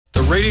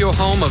radio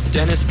home of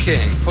Dennis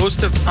King,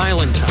 host of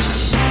Island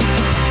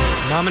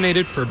Time,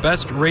 nominated for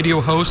Best Radio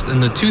Host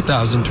in the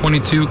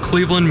 2022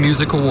 Cleveland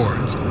Music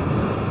Awards.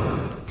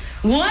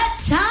 What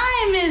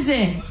time is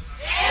it?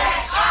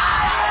 It's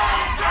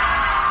Island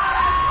Time!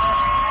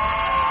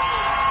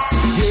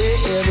 Hey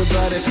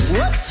everybody,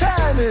 what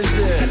time is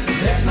it?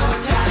 There's no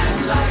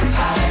time like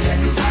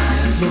Island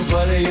Time.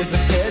 Nobody is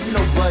ahead,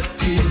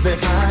 nobody's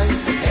behind.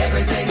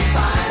 Everything's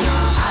fine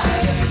on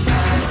Island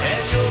Time.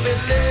 And you'll be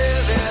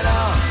living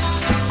on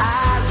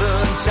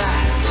Island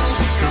Time.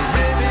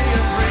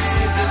 Caribbean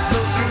breezes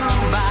blow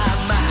through my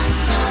mind.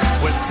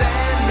 Where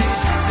sand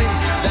meets sea,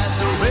 that's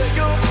where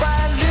you'll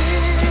find me.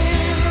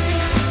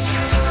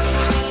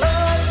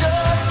 Oh,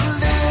 just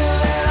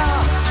living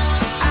on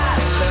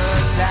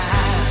Island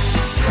Time.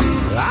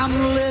 I'm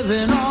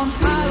living on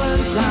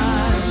Island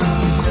Time.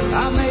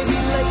 I may be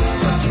late,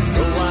 but you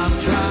know I'm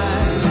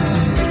trying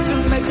to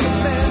make the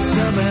best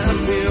of an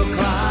uphill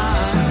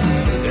climb.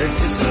 There's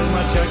just so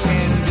much I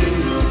can do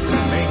to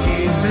make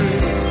it through.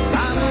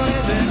 I'm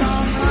living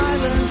on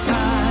Island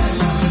Time.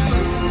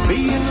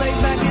 Being laid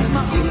back is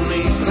my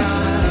only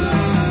crime.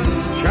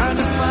 Trying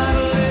to find a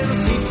little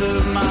peace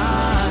of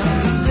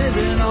mind.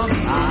 Living on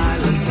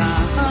Island Time.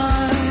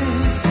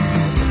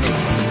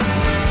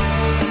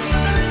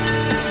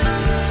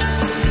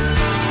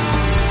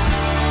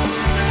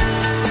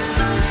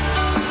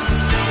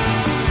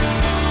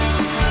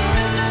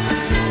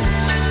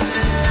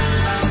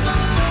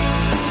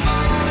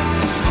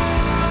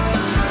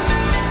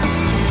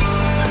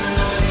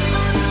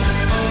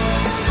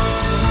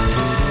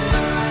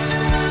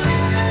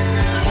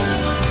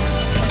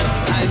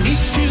 I need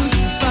to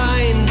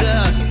find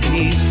a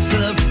piece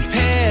of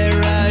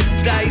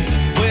paradise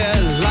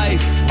where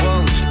life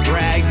won't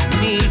drag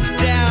me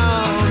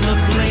down, a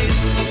place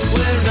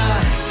where I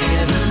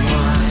can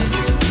unwind.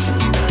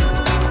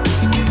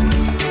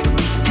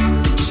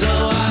 So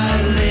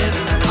I live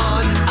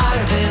on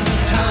Island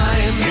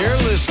Time. You're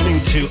listening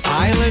to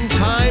Island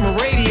Time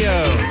Radio.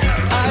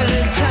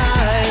 Island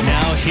Time.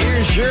 Now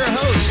here's your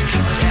host,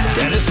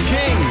 Dennis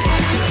King.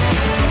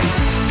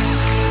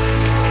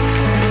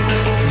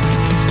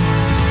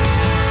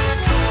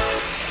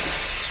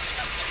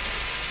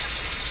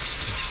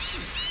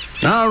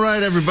 All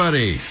right,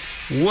 everybody.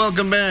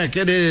 Welcome back.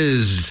 It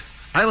is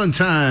Island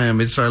Time.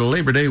 It's our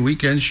Labor Day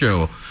weekend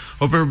show.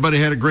 Hope everybody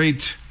had a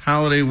great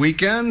holiday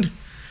weekend.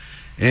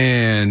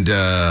 And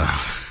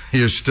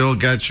you still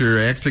got your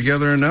act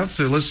together enough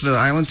to listen to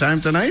Island Time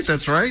tonight.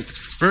 That's right.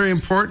 Very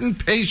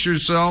important. Pace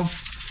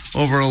yourself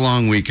over a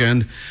long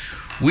weekend.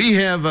 We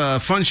have a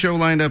fun show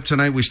lined up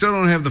tonight. We still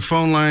don't have the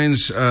phone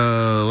lines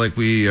like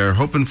we are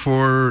hoping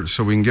for,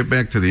 so we can get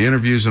back to the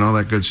interviews and all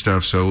that good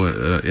stuff. So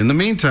in the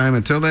meantime,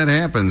 until that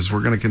happens,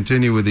 we're going to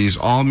continue with these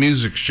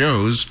all-music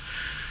shows.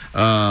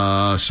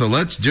 So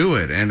let's do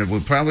it. And we'll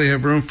probably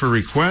have room for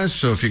requests,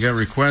 so if you got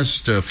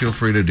requests, feel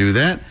free to do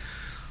that.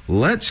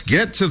 Let's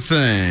get to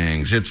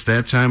things. It's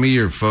that time of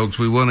year, folks.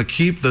 We want to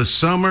keep the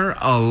summer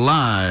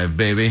alive,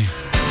 baby.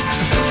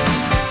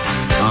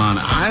 On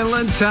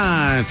Island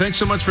Time. Thanks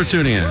so much for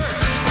tuning in.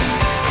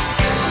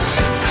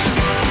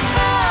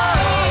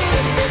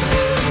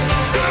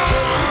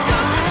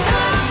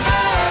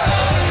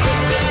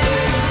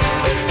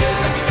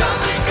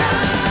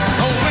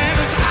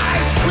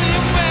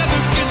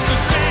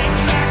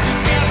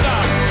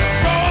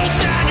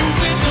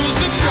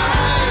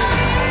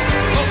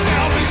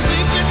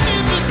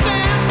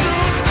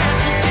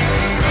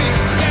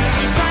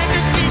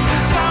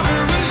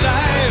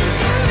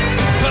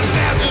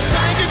 Just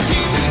trying to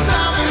keep the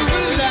summer alive.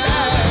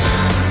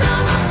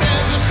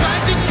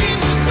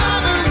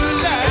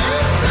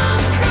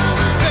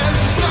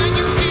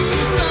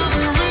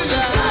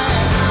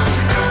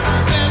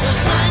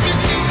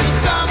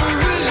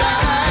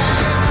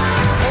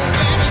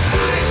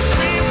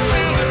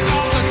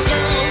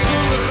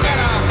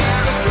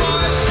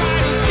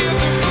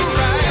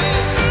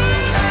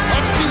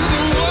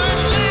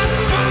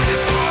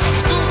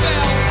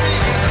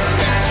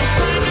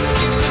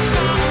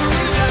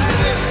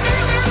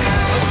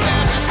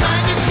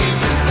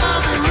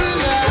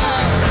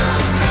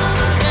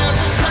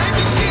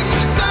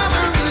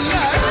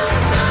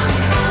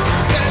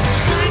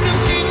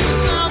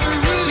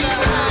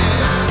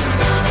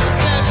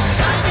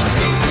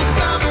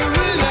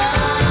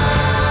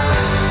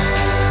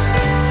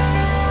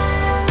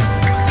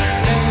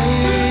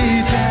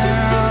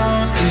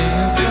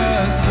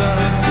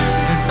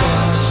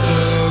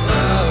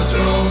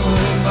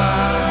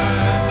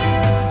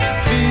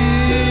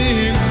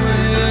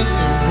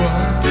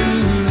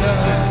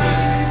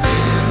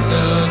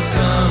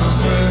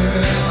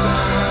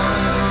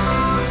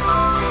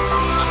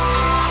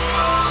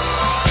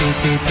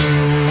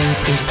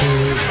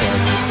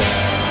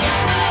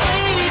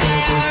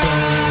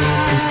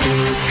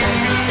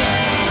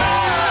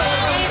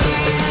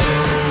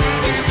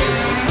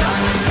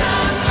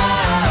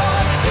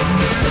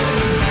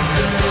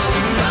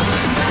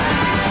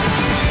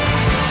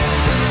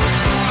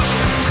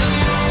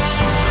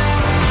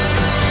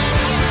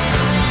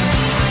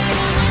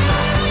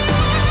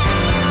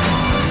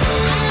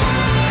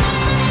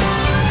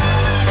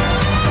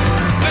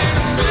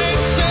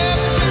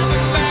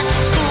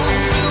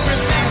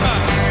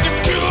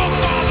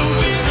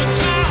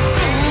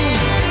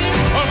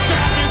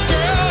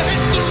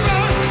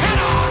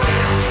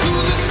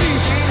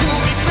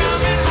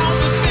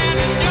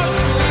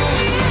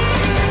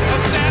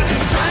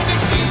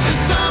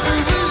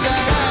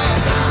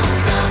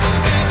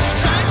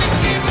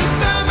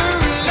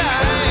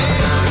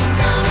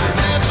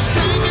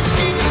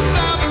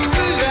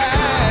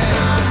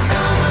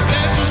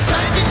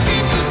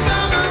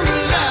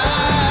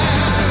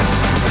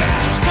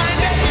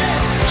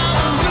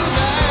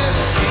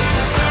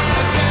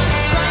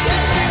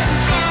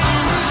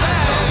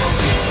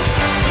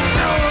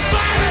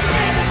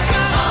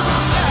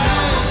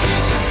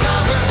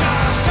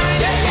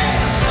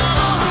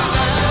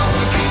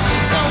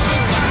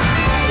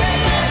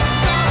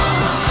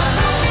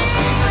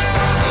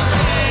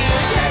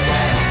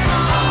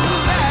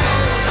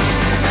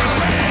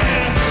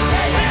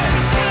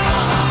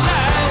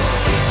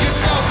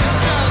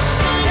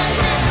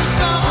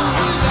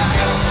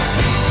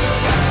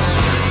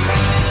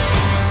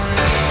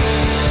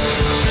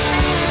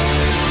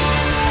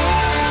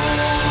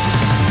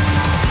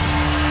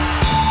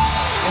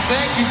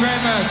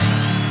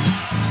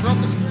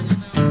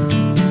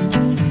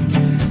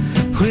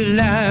 Well,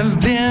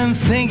 I've been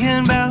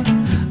thinking about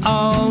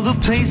all the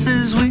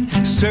places we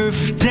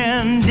surfed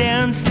and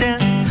danced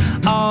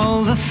and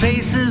all the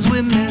faces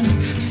we missed.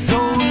 So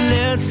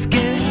let's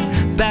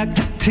get back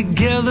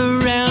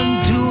together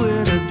and do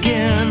it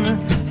again.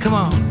 Come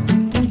on.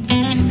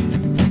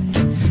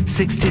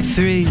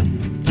 63,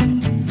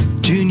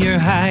 junior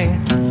high,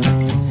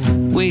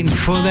 waiting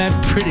for that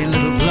pretty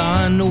little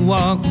blonde to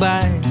walk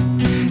by.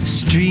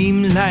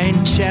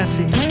 Streamlined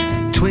chassis,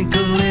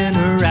 twinkle in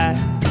her eye.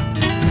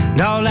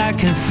 And all I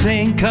can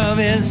think of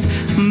is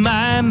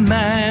my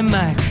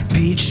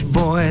beach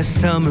boy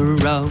summer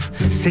of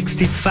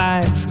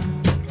 65.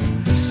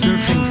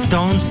 Surfing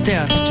stone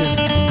steps, just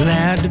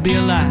glad to be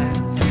alive.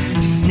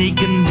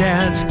 Sneaking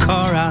dad's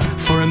car out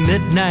for a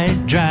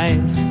midnight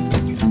drive.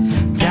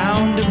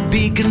 Down to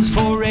Beacons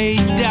for a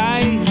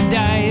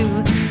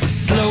dive.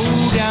 Slow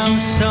down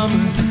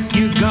summer,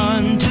 you're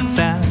gone too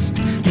fast.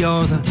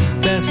 You're the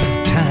best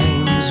of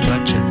times,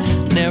 but you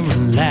never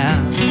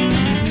last.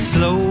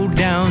 Slow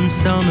down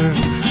summer,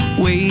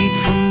 wait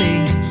for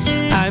me.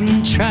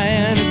 I'm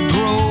trying to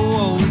grow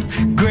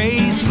old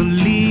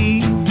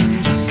gracefully.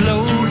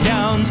 Slow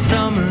down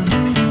summer.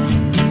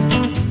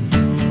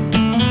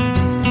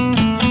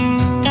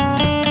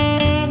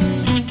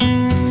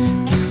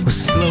 Well,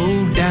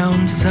 slow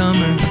down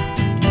summer.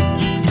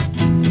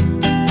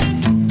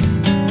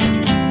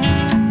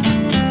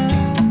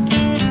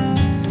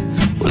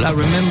 Well, I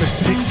remember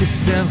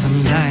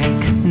 67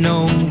 like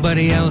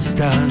nobody else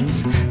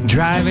does.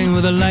 Driving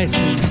with a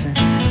license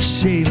and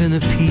shaving the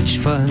peach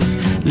fuzz.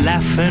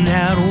 Laughing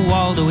at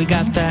Waldo, we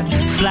got that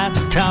flat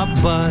top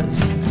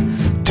buzz.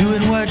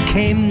 Doing what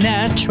came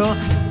natural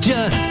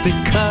just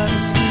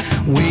because.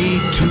 Way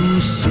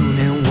too soon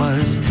it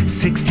was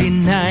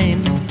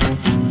 69.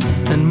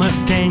 And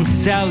Mustang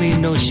Sally,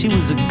 no, she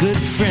was a good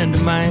friend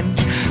of mine.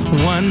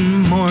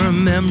 One more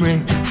memory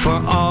for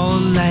all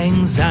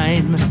lang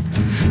syne.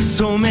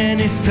 So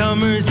many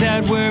summers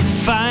that were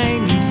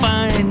fine.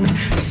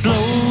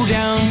 Slow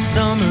down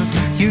summer,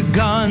 you're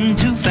gone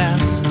too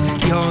fast.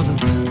 You're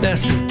the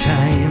best of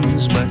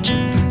times, but you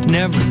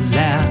never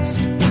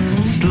last.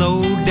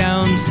 Slow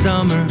down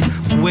summer,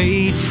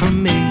 wait for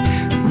me.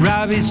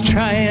 Robbie's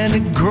trying to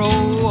grow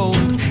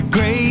old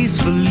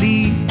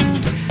gracefully.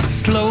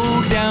 Slow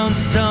down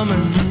summer.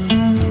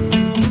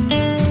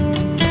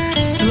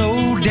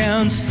 Slow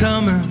down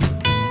summer.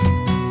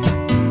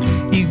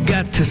 You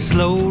got to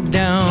slow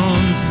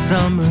down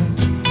summer.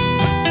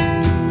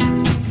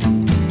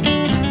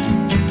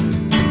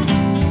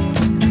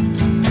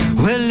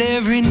 Well,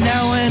 every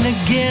now and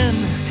again,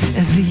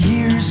 as the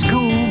years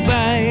go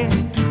by,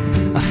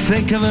 I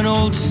think of an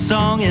old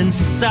song and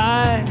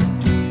sigh.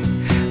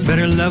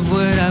 Better love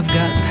what I've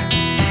got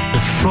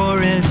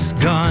before it's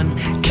gone.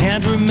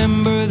 Can't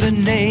remember the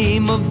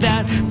name of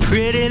that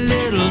pretty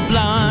little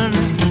blonde.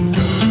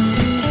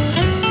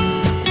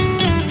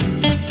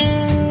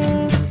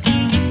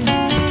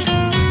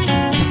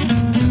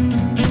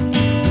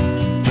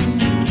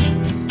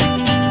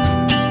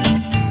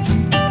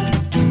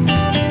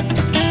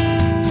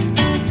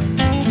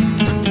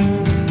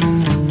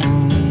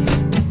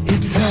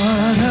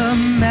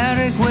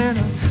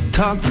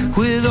 Talk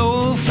with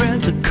old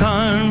friends, the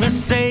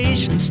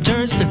conversations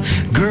turns to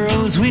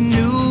girls we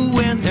knew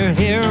when their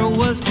hair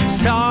was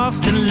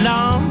soft and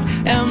long,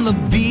 and the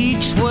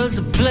beach was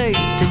a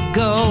place to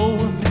go.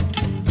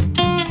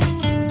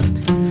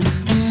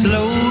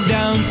 Slow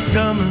down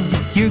summer,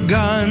 you're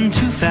gone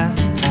too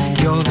fast.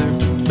 You're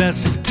the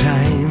best of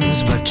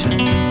times, but you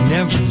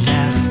never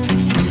last.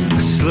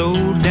 Slow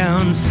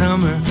down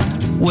summer,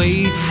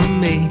 wait for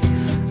me.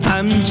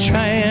 I'm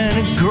trying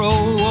to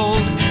grow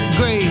old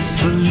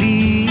gracefully.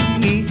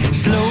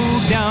 Slow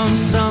down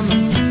summer.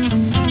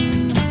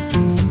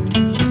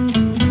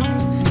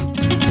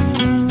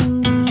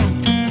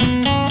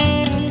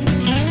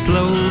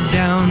 Slow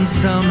down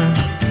summer.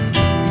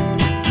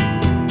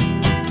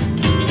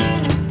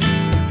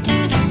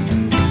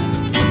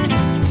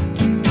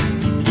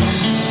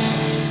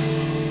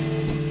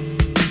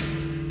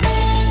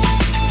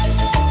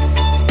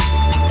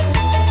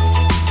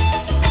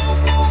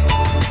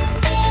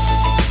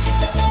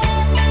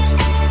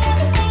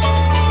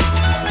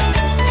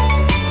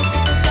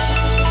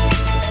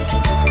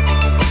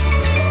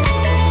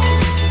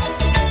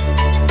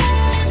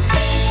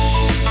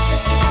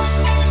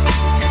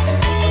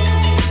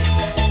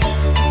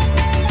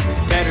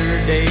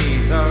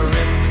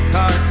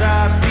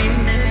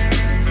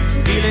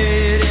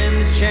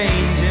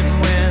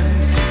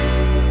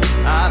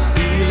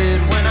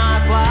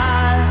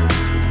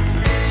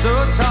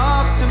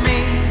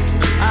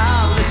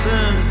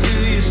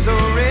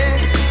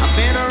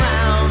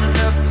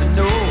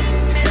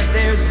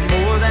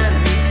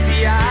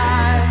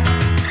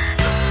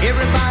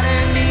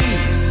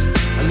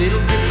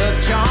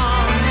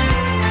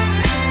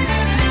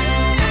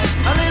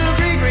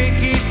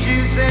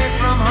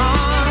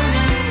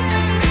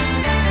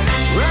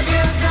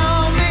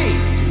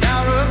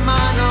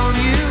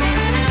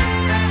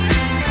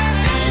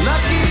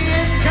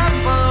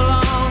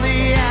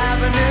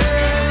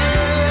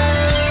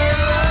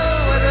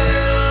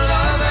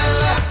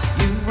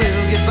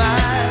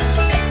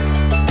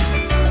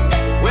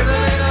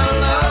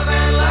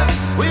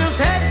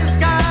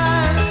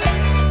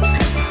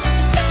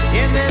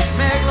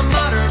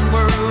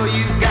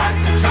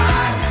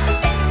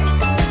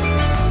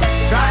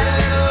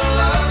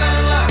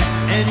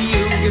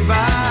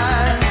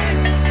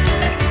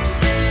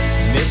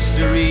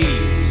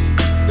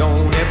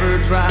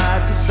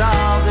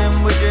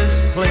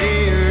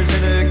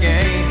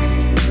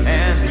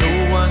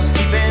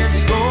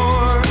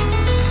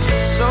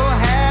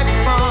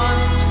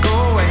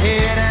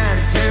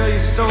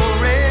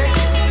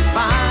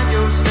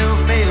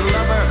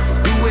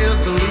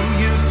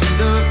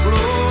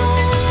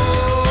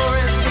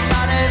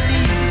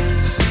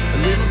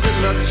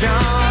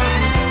 charm.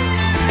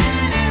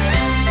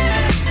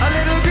 A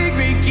little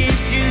degree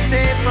keeps you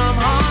safe from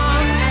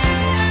harm.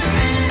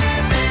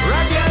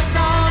 Rub yours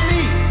on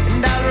me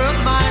and I'll rub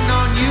mine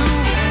on you.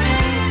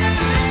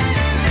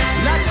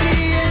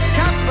 Luckiest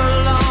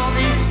couple on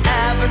the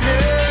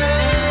avenue.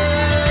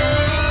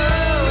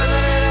 With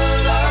a little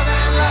love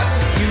and luck,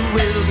 you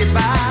will get by.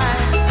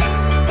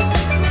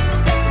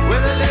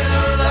 With a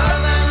little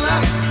love and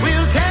luck,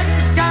 we'll take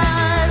the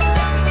sky.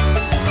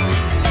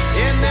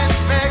 In this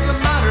regular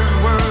modern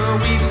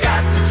world, we've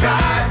got to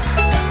try.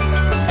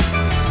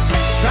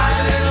 Try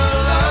a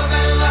little love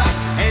and luck,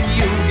 and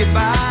you'll get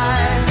by.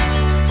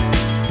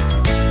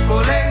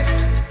 Cole,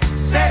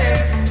 set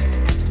it,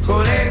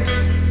 cole,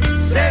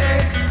 set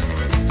it,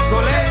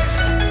 cole,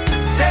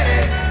 set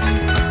it,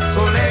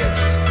 cole,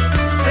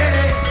 set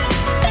it,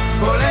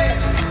 cole,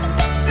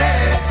 set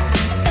it,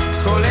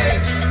 cole,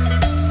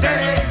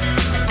 set it,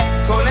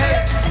 cole,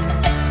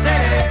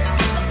 set it,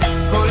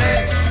 cole,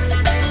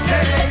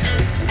 set it.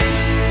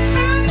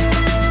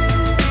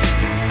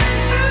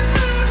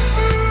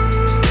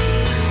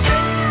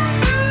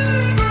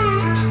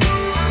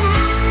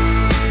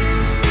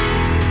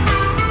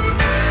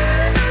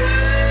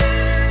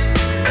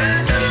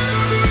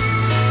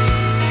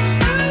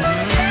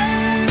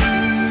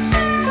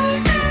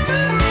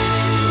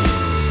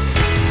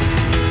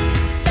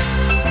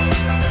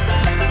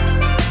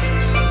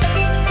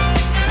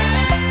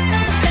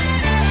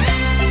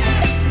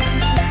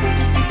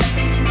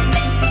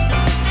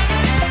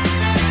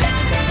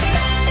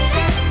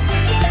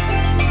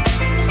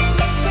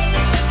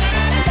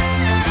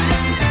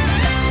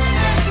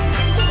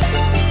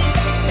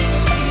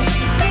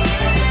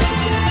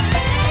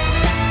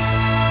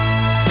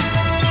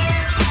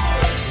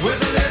 With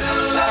a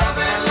little love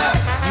and luck,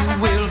 you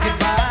will get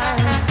by.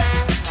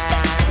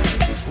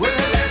 With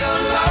a little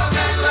love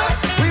and luck,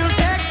 we'll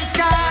take the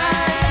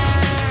sky.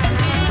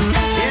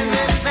 In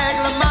this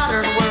regular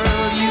modern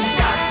world, you've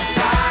got to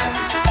try.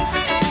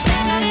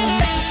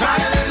 Try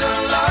a little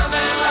love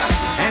and luck,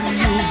 and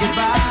you'll get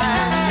by.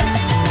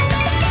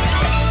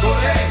 Cole,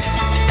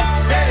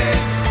 set it,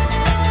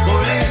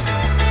 cole,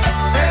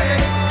 set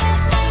it,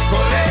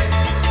 cole,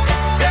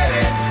 set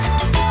it,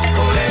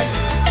 cole,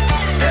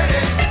 set it. Cole, set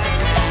it,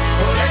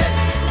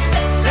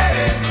 cole,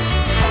 set it,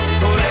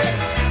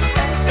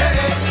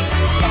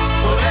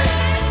 cole,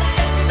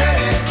 set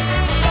it,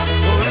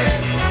 cole,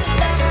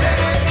 set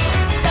it.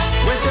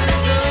 With a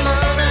little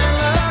love and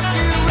luck,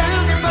 you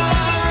will get by.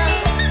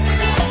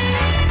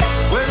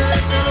 With a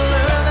little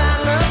love and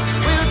luck,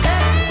 we'll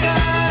take the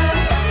sky.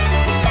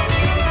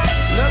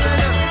 Love and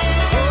luck,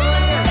 oh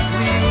yes,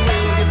 we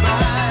will get by.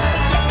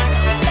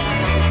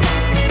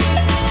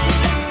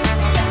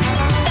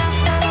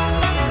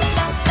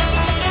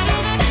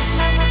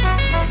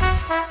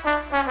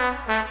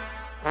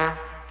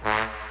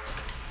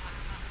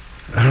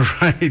 All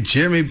right,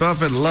 Jimmy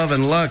Buffett, Love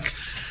and Luck.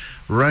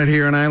 Right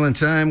here on Island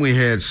Time, we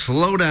had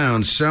Slow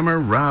Down Summer,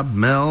 Rob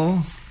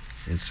Mel.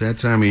 It's that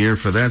time of year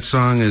for that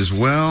song as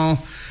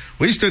well.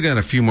 We still got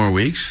a few more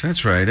weeks.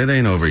 That's right, it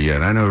ain't over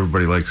yet. I know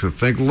everybody likes to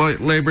think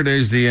Labor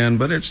Day's the end,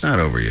 but it's not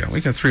over yet.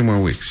 We got 3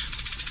 more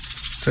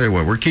weeks. Tell you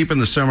what, we're keeping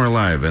the summer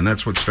alive, and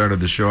that's what started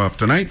the show off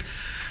tonight.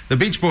 The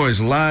Beach Boys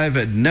live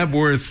at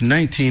Nebworth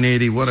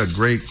 1980. What a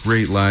great,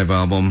 great live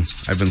album.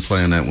 I've been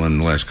playing that one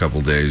the last couple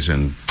days,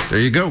 and there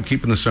you go,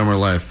 keeping the summer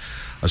alive.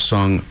 A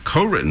song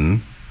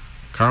co-written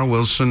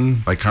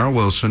by Carl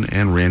Wilson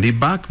and Randy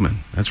Bachman.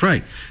 That's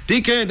right.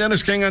 DK and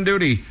Dennis King on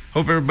duty.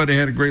 Hope everybody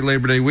had a great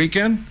Labor Day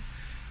weekend.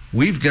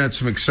 We've got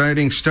some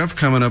exciting stuff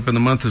coming up in the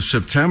month of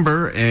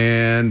September,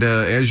 and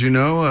as you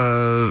know,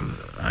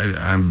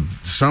 I'm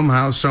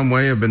somehow, some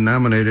way, have been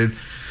nominated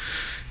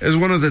as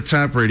one of the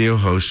top radio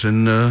hosts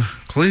in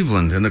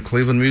Cleveland, in the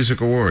Cleveland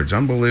Music Awards.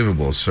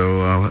 Unbelievable.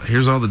 So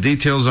here's all the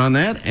details on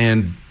that,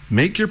 and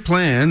make your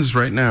plans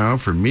right now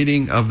for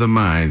Meeting of the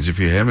Minds if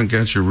you haven't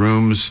got your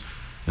rooms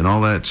and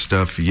all that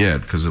stuff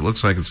yet, because it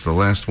looks like it's the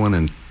last one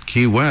in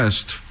Key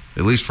West,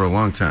 at least for a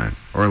long time,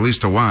 or at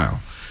least a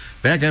while.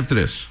 Back after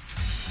this.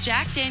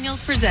 Jack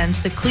Daniels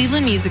presents the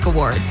Cleveland Music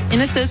Awards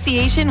in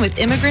association with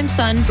Immigrant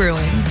Sun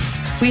Brewing.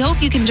 We hope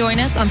you can join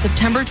us on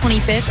September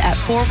 25th at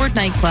Forward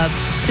Nightclub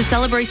to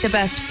celebrate the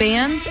best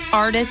bands,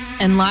 artists,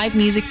 and live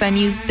music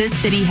venues this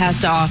city has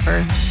to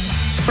offer.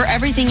 For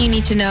everything you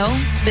need to know,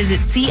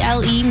 visit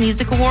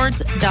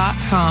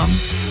clemusicawards.com.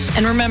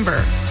 And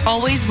remember,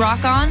 always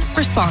rock on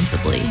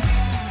responsibly.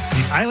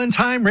 The Island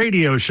Time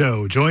Radio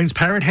Show joins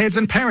Parrot Heads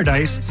in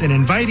Paradise in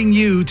inviting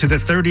you to the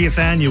 30th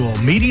Annual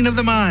Meeting of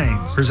the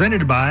Minds,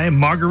 presented by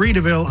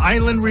Margaritaville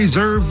Island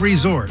Reserve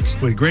Resorts,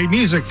 with great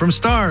music from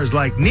stars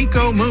like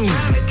Nico Moon,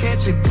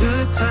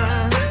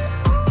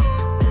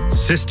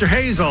 Sister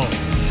Hazel,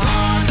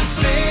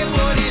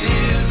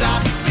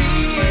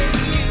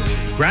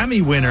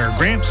 Grammy winner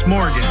Gramps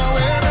Morgan,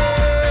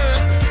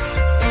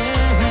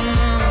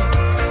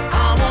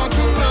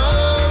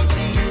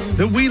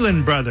 the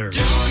Whelan Brothers,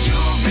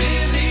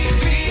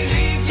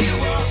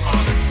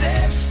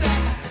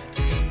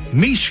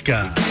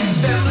 Mishka,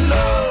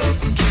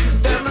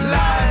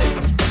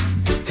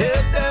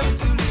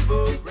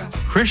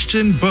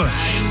 Christian Bush.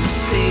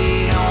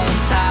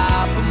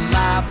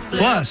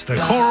 Plus, the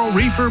Coral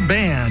Reefer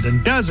Band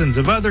and dozens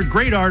of other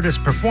great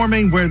artists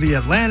performing where the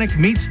Atlantic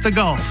meets the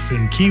Gulf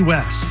in Key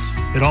West.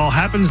 It all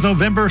happens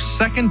November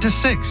 2nd to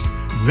 6th.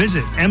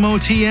 Visit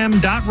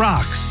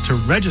MOTM.rocks to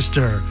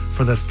register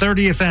for the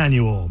 30th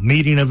annual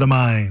Meeting of the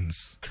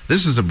Minds.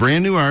 This is a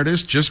brand new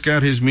artist, just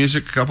got his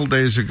music a couple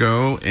days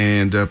ago,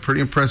 and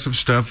pretty impressive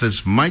stuff.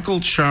 That's Michael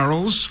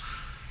Charles.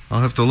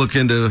 I'll have to look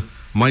into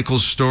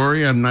Michael's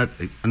story. I'm not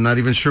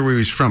even sure where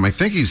he's from. I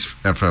think he's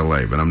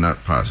FLA, but I'm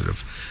not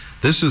positive.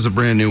 This is a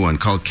brand new one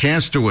called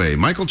Castaway.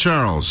 Michael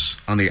Charles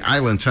on the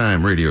Island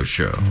Time radio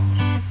show.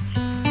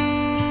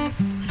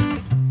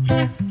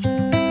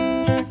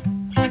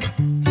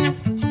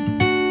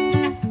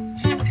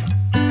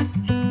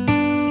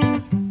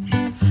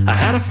 I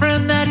had a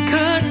friend that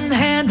couldn't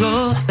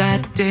handle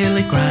that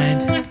daily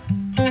grind.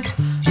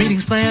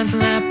 Meetings, plans,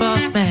 and that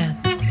boss man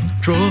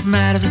drove him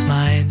out of his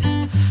mind.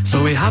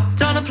 So he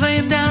hopped on a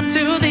plane down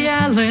to the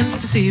islands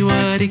to see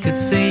what he could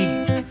see.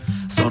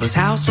 Sold his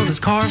house, sold his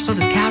car, sold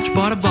his couch,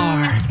 bought a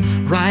bar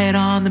right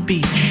on the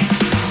beach.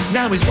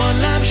 Now he's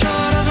one lap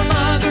short of a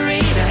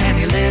margarita, and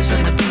he lives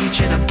on the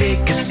beach in a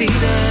big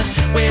casita.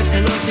 Waves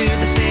hello to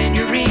the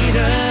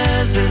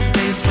senoritas as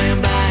they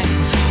swim by.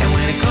 And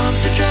when it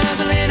comes to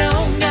traveling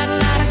home, got a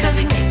lot of, 'cause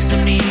he makes a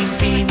mean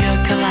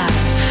pina colada.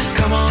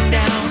 Come on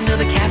down to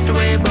the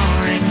Castaway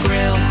Bar and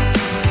Grill.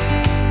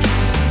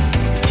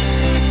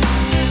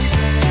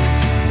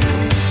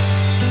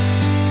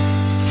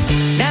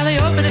 Now they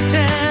open at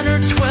 10 or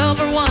 12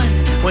 or 1,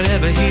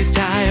 whenever he's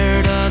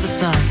tired of the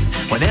sun,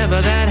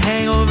 whenever that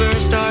hangover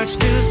starts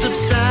to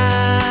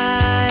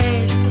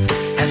subside.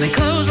 And they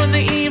close when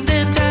the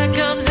evening tide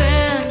comes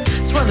in.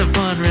 It's when the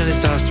fun really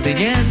starts to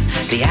begin.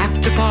 The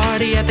after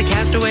party at the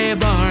Castaway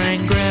Bar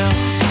and Grill.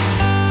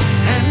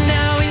 And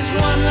now he's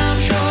one lap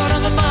short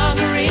of a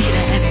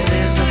margarita, and he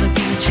lives on the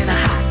beach in a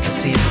hot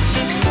casino.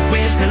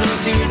 Waves hello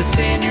to the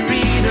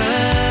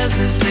senoritas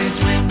as they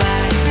swim by.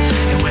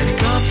 And when it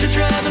comes to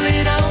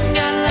traveling home,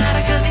 got a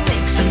ladder, 'cause he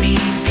makes a mean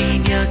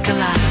pina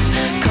colada.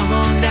 Come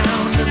on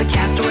down to the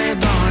Castaway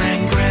Bar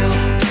and Grill.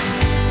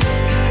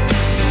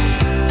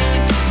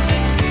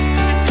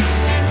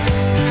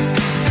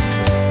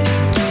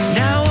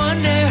 Now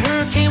one day a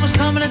hurricane was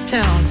coming to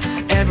town.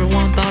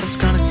 Everyone thought it's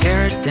gonna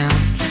tear it down.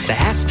 They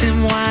asked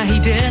him why he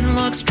didn't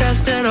look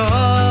stressed at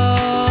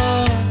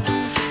all.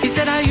 He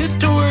said, I used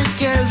to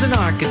work as an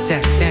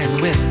architect,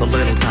 and with a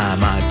little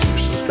time I do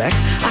suspect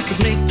I could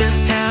make this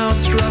town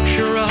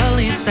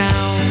structurally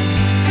sound.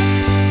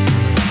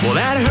 Well,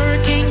 that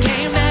hurricane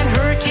came, that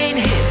hurricane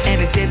hit,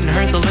 and it didn't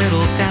hurt the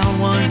little town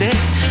one bit.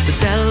 They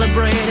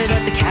celebrated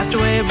at the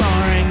Castaway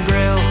Bar and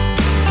Grill.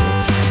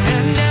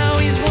 And now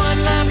he's one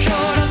lap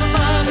short of a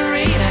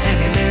margarita, and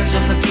he lives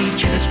on the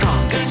beach in a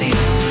strong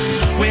casino.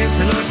 Waves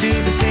hello to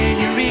the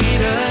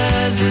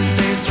senoritas as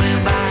they swim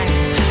by.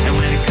 And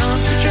when it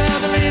comes to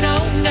traveling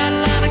home, got a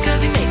lot of,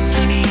 'cause he makes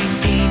a mean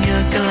pina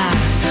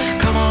colada.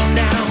 Come on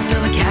down to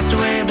the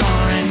Castaway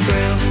Bar and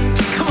Grill.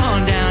 Come on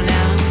down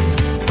now.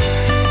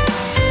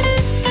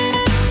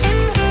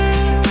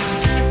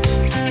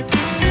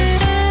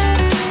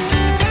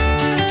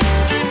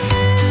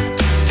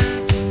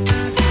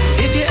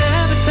 If you're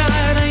ever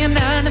tired of your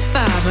 9 to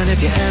 5, and if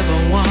you ever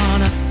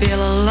wanna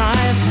feel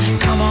alive,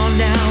 come on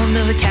down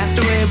to the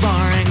Castaway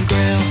Bar and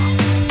Grill.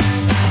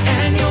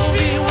 And you'll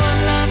be one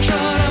lap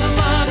short of a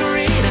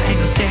margarita, and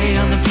you'll stay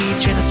on the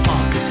beach in a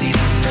small casino.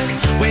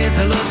 Wave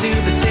hello to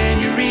the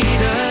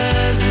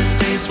senoritas as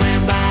they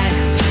swim by.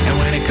 And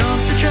when it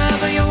comes to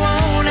travel, you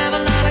won't have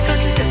a lot of,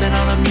 'cause you're sipping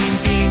on a mean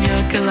pina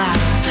colada.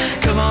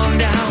 Come on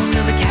down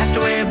to the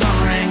Castaway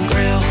Bar and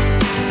Grill.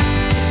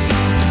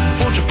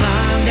 Won't you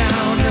fly on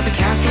down to the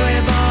Castaway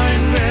Bar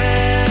and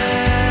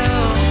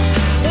Grill?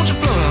 Won't you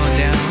float on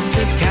down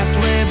to the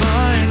Castaway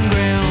Bar and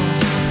Grill?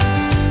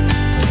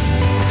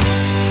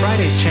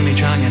 Friday's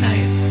chimichanga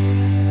night.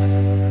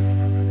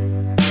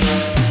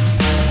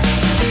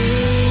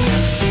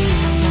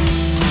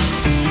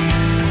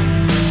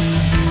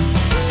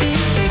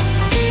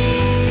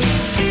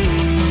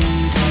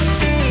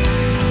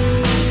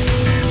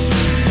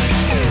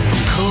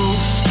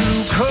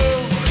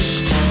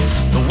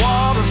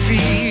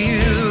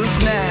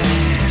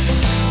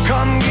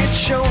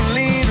 Your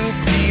little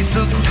piece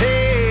of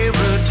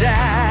paradise.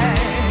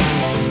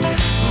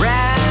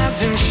 Rise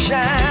and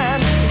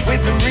shine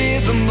with the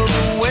rhythm of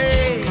the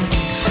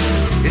waves.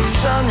 It's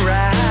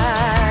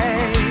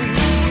sunrise.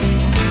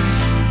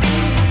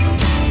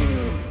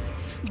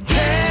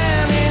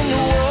 Down in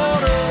the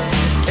water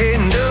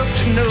and up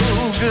to no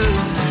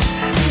good.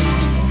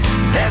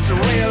 That's the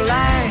way of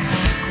life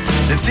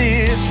that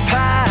this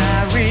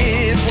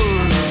pirate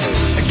would.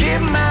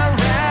 Get my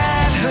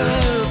right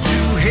hook to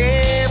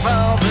have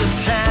all the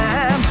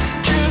time,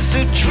 just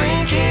to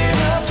drink it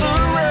up the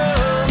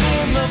rum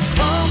in the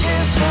funky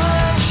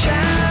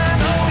sunshine.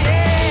 Oh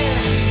yeah,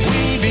 we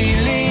be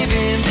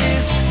living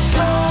this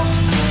soft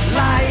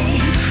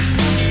life,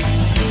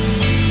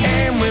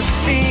 and we're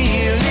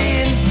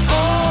feeling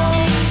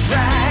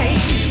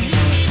alright.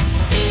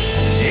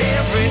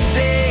 Every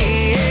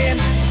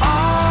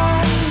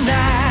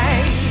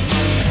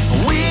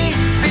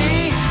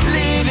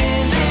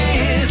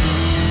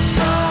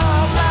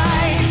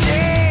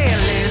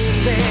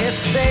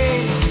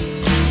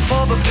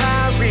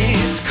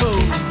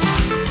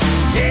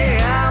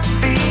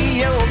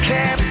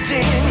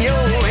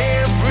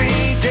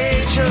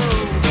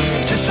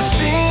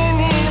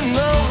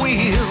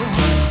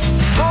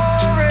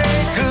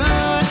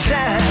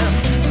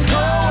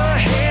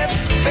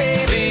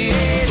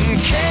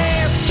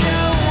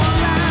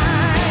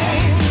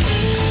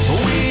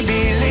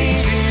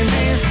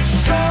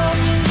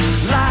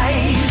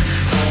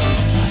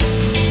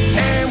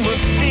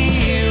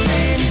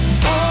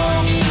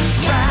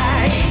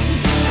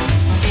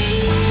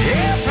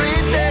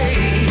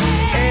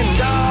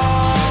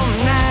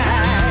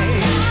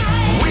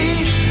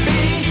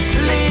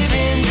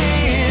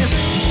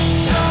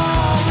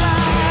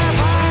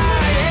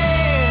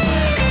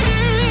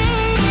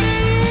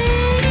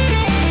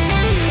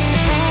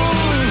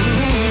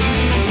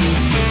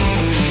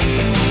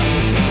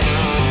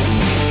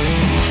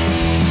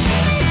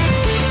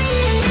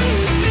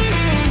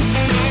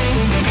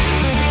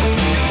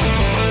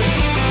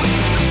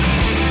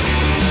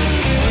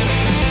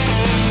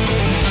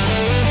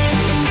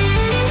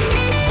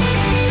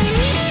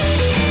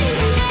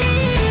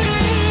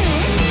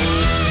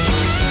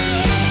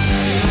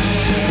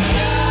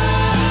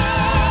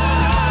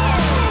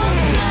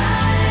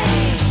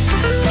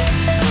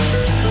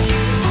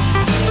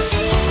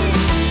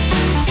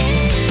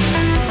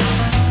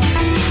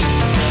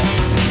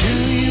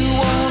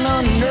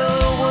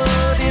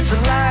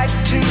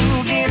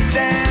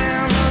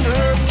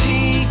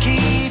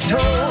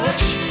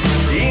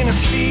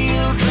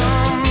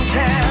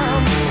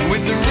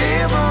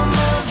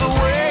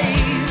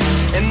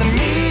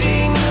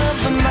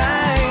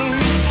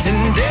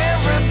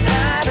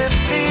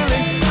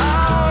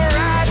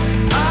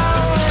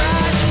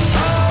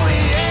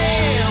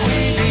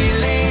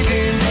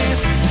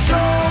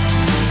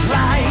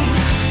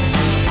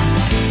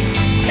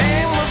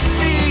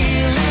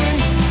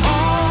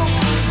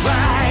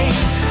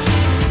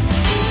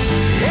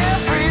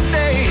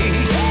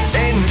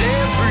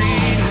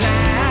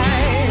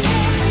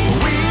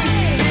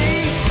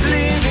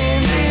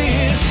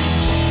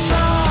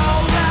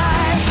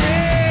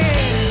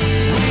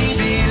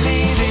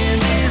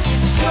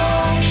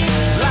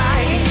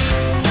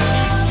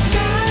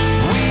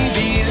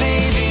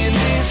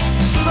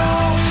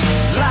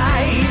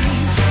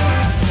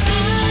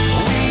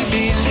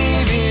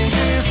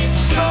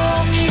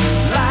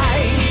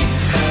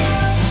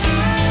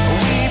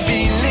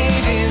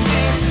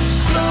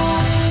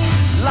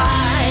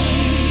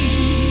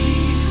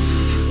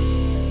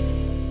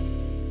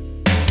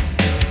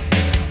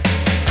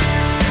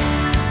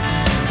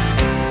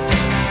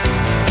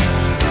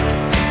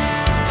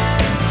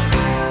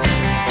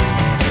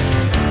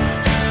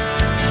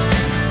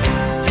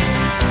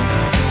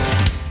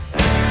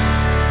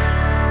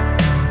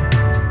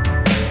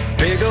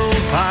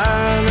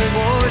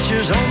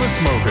a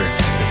smoker.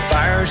 The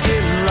fire's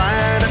getting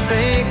light, I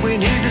think we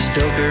need to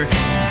stoke her.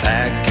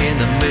 Back in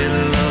the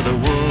middle of the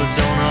woods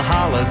on a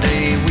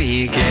holiday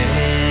weekend.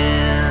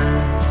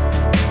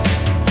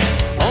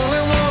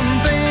 Only one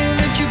thing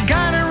that you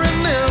gotta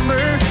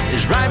remember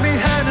is right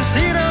behind the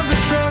seat of the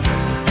truck.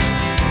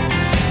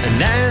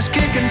 An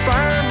ass-kicking,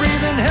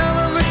 fire-breathing hell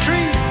of a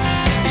treat.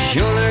 You're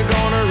surely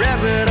gonna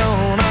wrap it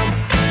on up.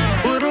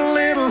 Put a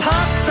little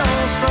hot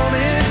sauce on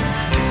it.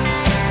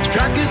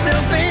 Strap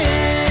yourself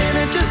in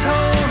and just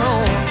hold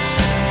on.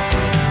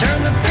 Turn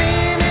the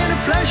pain into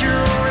pleasure,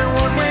 only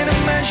one way to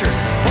measure.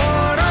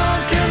 Pour it on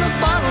till the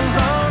bottle's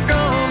all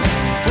gone.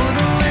 Put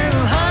a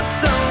little hot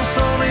sauce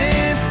on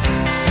it.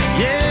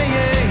 Yeah,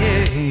 yeah,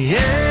 yeah,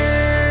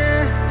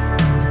 yeah.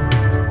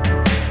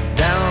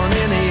 Down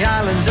in the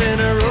islands in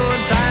a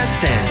roadside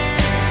stand,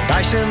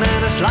 dicing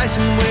and a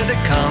slicing with a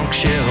conch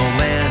shell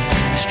man.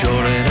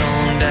 Strolling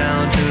on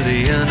down to the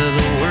end of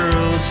the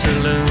world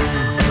saloon.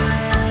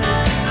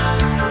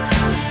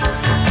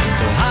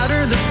 The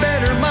hotter the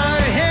better, my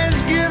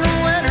hands getting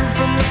wetter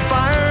from the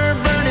fire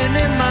burning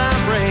in my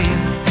brain.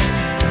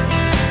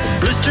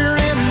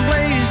 Blistering,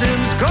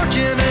 blazing,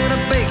 scorching and a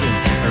baking,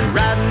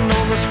 riding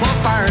on the swamp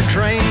fire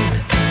train.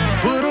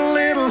 Put a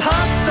little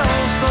hot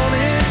sauce on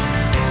it.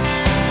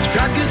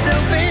 Strap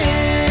yourself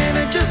in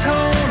and just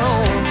hold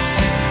on.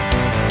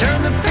 Turn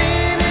the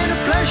pain into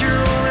pleasure,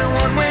 only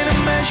one way to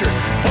measure.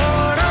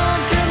 Pour it on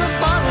till the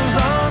bottle's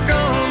all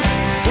gone.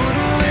 Put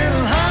a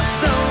little hot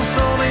sauce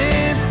on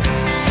it.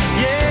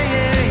 Yeah,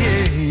 yeah,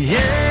 yeah,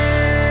 yeah.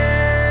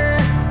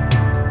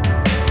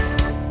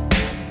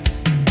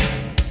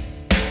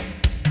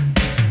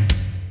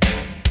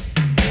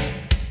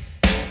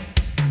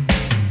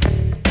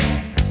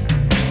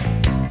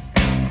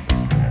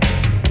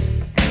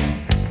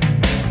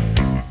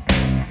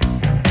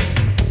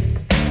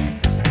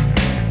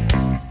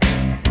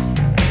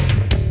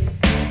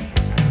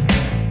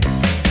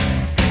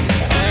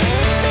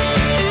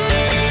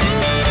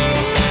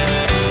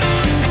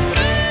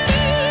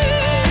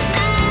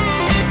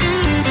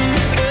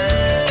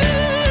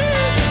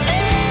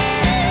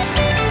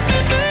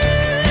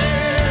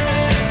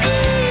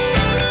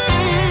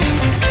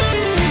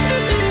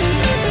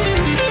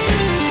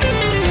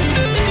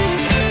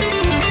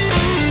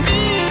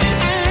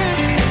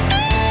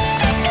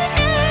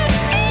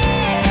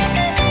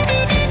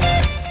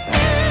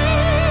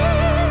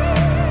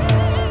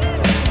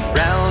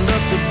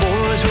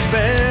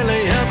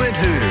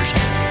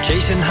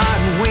 Chasing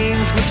hot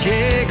wings with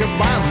Jaeger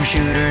bomb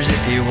shooters.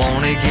 If you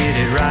want to get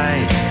it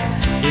right,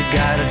 you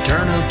gotta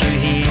turn up the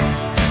heat.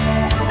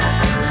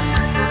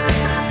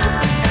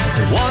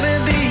 One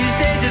of these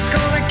days it's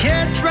gonna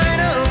catch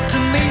right up to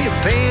me. A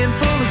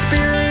painful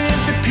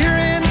experience of pure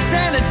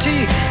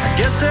insanity. I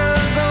guess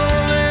there's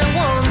only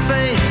one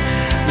thing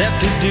left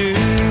to do.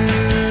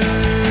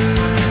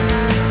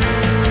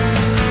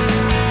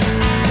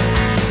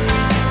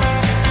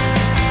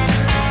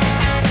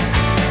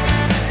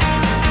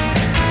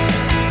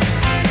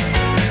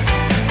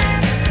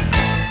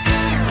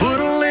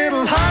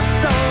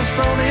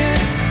 On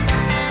it.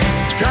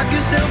 Strap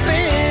yourself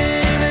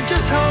in and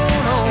just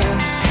hold on.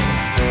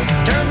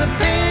 Turn the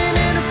pain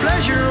into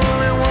pleasure,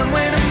 only one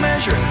way to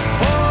measure.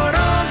 Pour it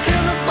on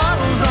till the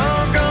bottle's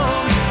all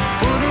gone.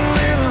 Put a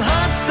little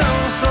hot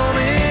sauce on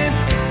it.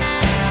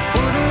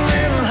 Put a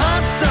little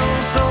hot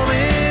sauce on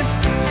it.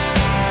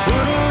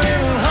 Put a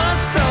little hot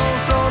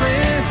sauce on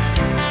it.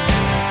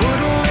 Put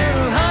a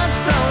little hot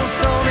sauce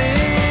on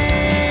it.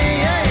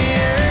 Yeah,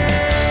 yeah.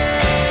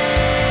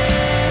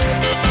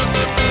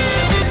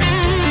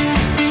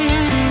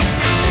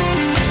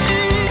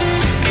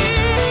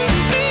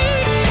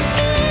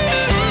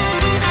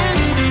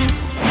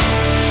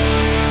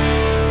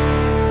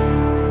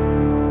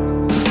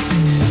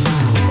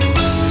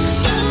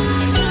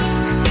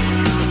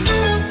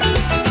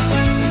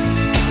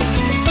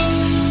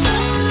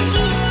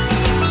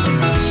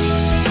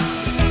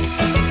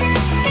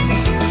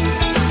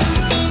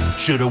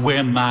 Should I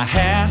wear my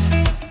hat,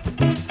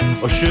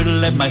 or should I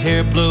let my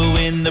hair blow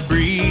in the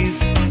breeze?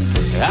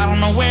 I don't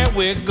know where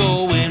we're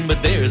going,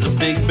 but there's a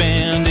big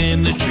bend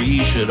in the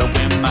tree. Should I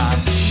wear my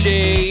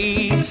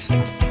shades?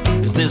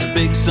 Is this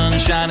big sun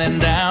shining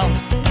down?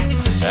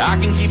 I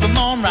can keep them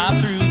on right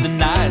through the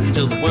night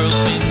until the world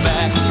spins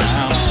back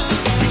around.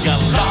 We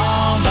got a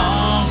long,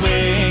 long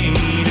way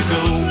to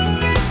go,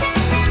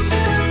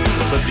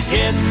 but the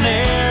getting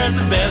there is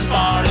the best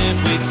part if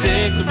we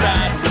take the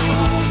right road.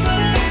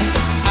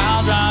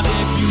 I'll drive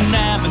if you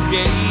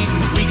navigate,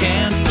 we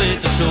can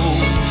split the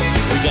tolls.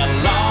 We got a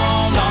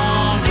long,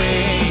 long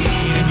way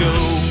to go.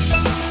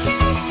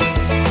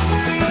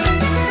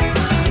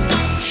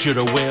 Should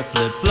I wear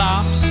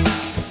flip-flops,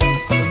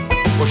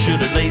 or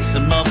should I lace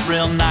them up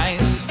real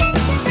nice?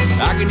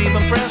 I can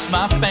even press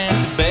my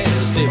fancy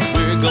best if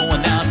we're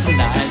going out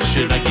tonight.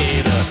 Should I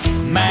get a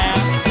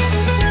map,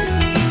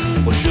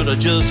 or should I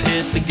just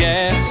hit the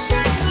gas?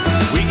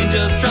 We can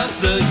just trust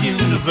the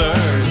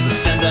universe to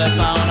send us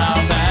on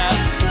our path.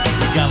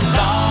 We got a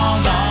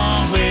long,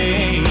 long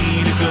way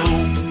to go,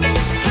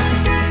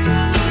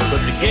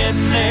 but the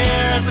getting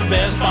there is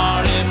best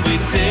part if we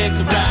take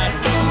the right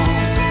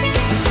road.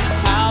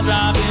 I'll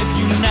drive if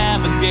you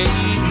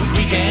navigate.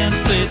 We can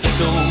split the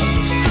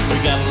tolls. We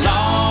got a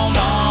long,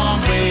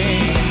 long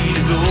way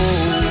to go.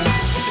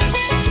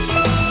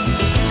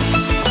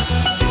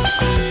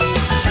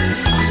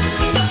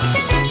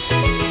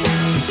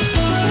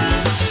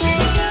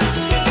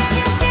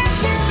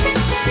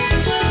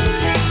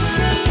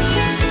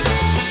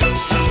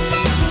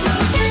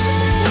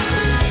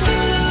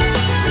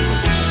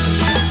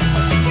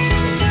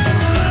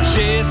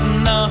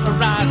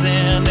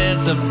 Horizon,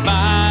 it's a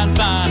fine,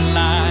 fine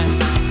line.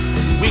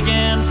 We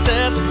can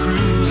set the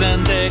cruise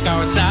and take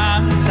our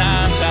time,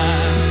 time.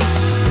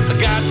 I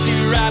got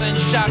you riding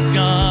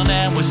shotgun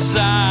and we're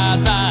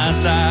side by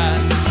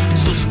side.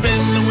 So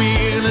spin the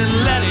wheel and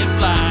let it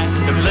fly,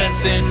 and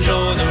let's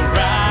enjoy the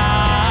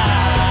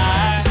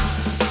ride.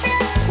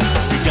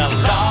 We got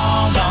a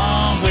long,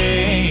 long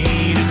way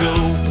to go,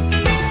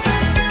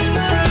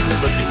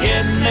 but the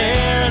getting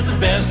there is the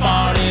best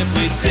part if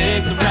we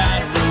take the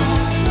right road.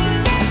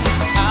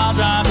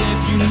 Drive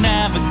if you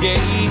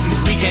navigate,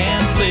 we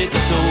can split the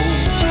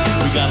tolls.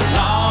 We got a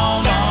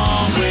long,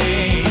 long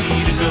way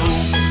to go,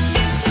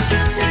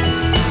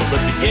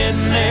 but the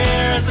getting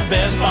there is the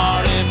best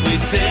part if we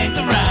take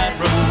the right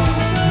road.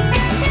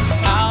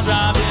 I'll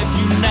drive if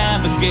you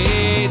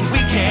navigate, we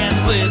can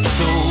split the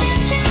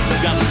tolls. We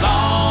got a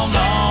long,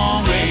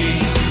 long way,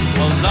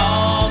 a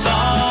long,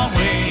 long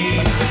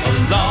way, a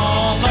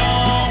long,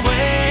 long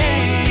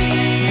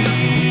way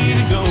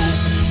to go.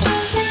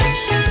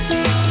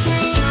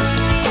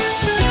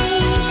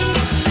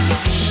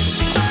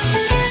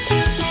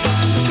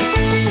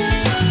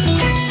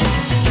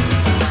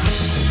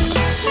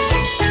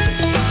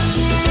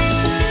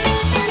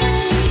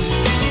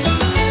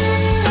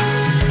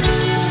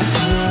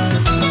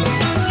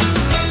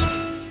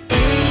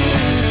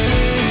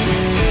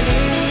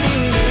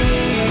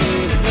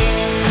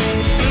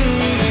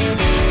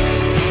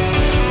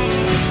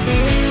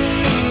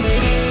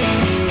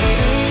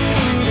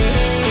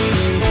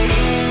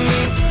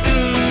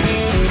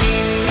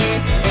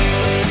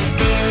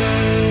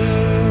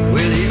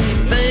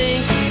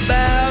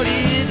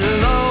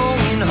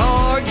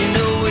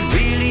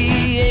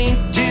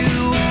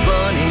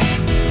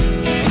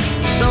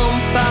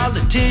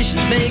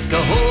 Make a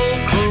whole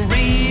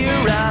career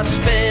out of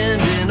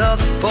spending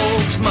other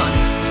folks'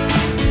 money.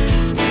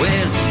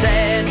 Well, it's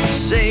sad to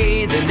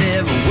say they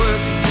never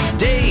work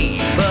today,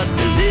 but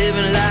they're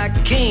living like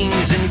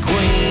kings and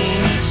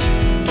queens.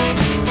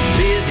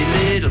 Busy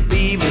little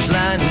beavers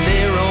lining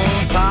their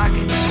own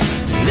pockets,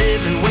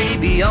 living way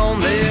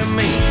beyond their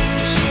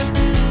means.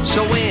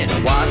 So when I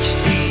watch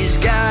these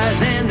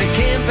guys and their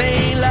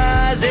campaign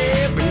lies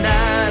every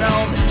night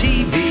on the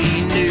TV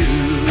news,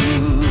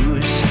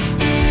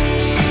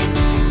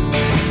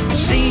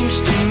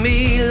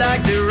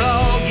 like they're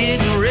all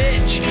getting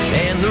rich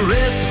and the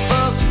rest of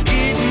us are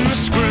getting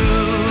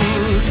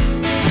screwed.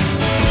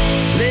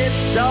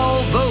 Let's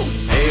all vote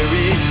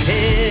Harry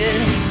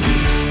Head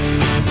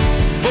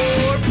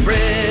for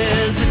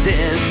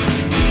president,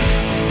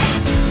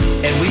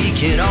 and we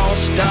can all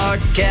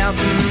start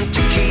counting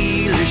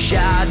tequila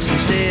shots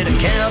instead of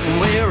counting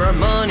where our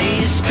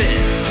money's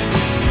spent.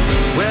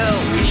 Well,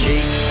 we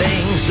shake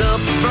things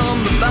up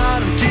from the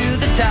bottom to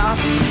the top.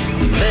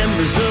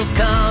 Members of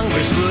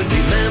Congress would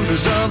be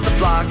members of the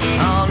flock.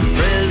 On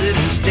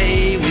President's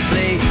Day we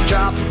play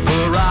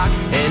tropical rock,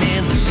 and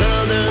in the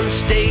southern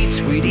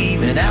states we'd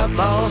even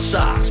outlaw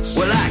socks.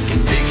 Well, I can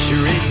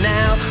picture it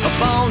now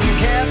up on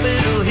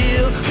Capitol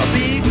Hill, a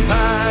big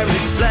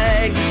pirate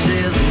flag that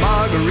says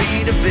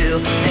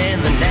Margaritaville,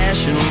 and the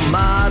national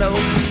motto,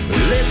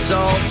 let's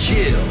all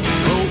chill,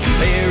 vote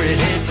Parrot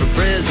Head for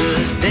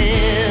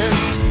president.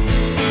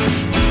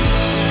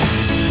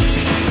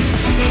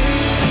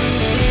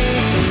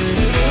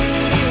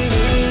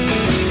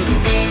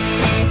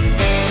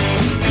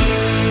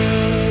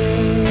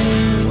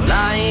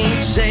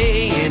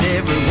 Saying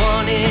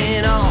everyone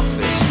in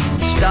office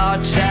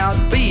starts out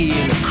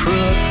being a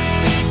crook,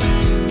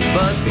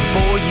 but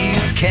before you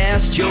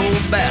cast your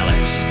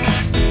ballots,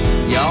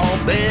 y'all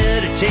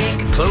better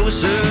take a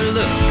closer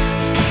look.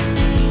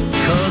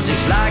 'Cause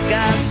it's like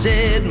I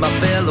said, my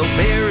fellow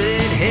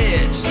Parrot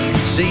Heads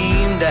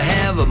seem to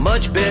have a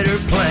much better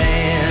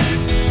plan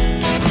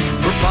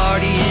for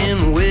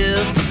partying with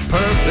a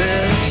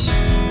purpose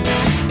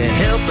and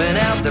helping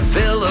out their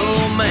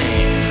fellow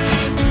man.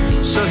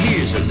 So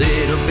here's a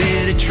little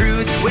bit of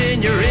truth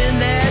when you're in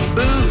that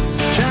booth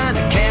trying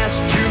to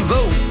cast your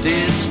vote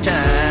this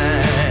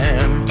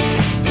time.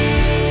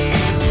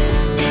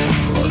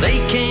 Well, they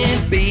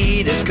can't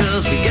beat us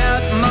 'cause we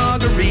got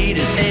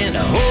margaritas and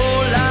a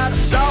whole lot of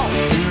salt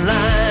and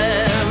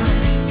lime.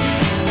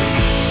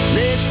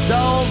 Let's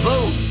all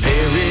vote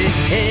Parrot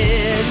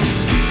Head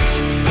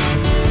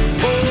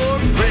for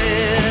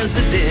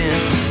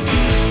president,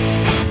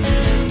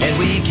 and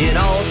we can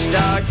all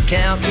start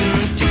counting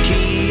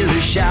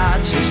tequila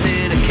shots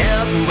instead of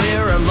counting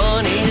where our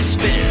money's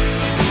spent.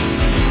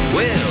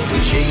 Well, we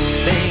shake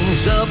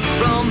things up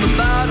from the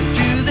bottom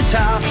to the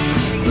top.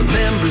 The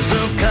members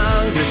of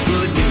Congress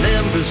would be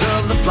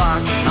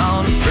Park.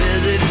 On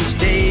President's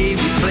Day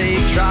we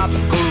played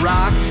tropical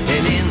rock,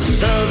 and in the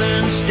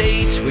southern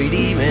states we'd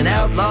even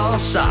outlaw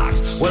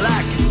socks. Well,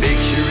 I can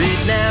picture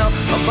it now,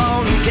 up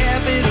on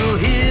Capitol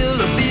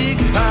Hill, a big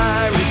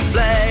pirate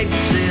flag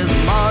that says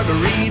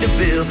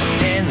Margaritaville,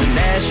 and the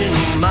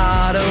national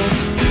motto,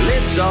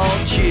 let's all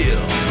chill,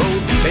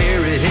 vote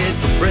Parrot Head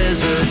for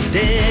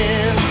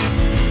president.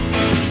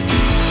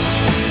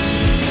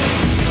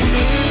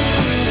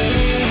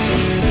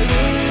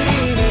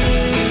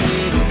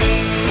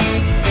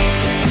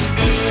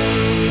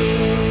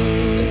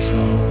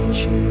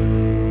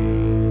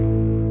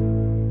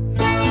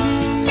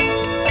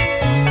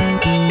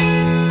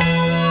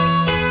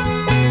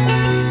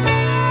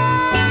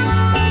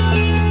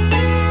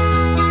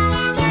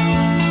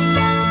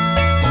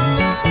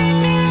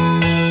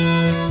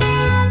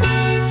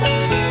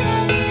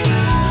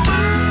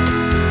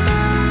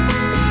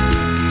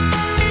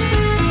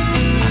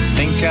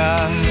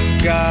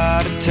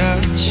 Got a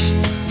touch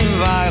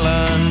of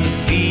island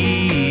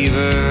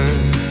fever.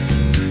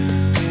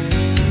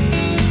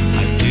 I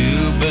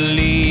do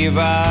believe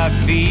I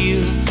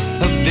feel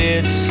a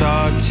bit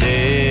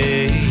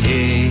sauteed.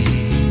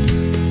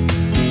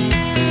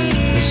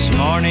 This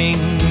morning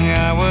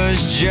I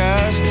was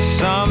just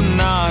some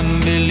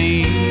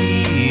non-believer.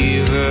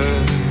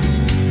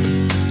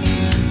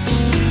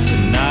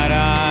 Tonight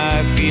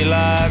I feel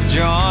I've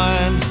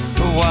joined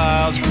a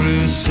wild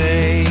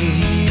crusade.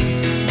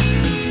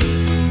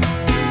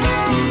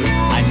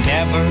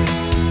 Never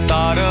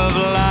thought of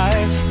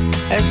life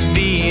as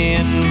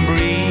being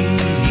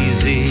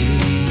breezy.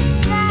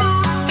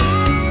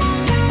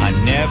 I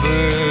never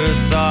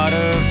thought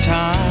of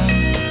time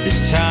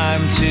as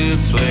time to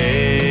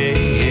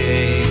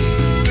play.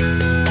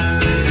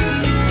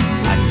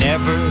 I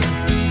never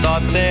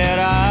thought that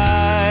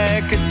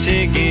I could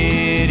take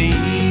it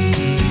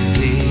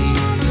easy.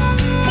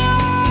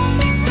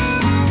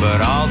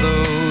 But all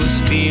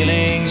those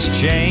feelings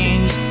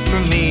changed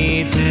for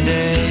me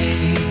today.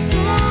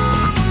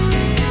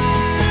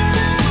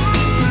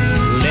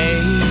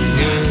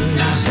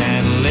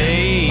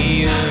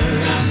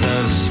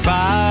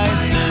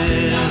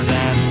 Spices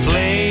and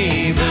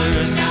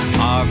flavors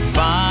are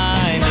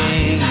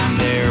finding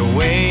their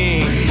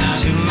way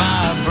to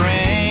my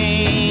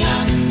brain.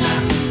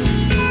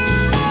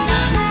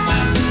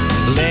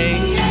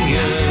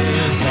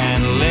 Layers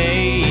and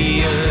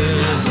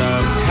layers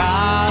of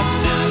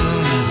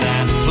costumes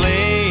and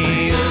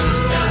flavors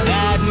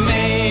that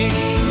make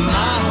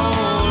my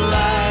whole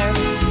life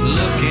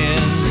look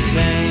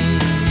insane.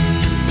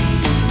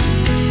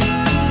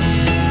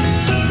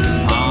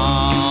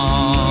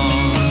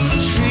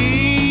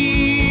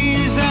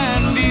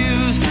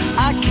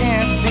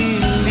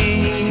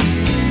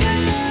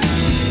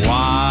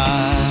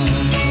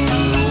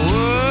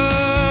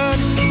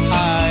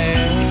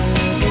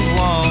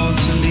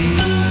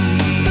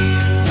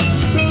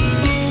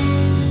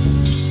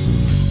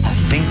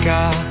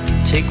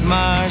 Take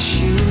my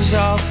shoes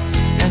off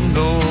and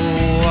go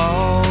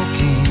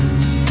walking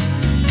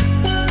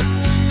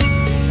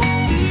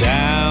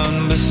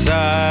down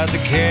beside the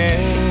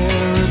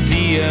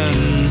Caribbean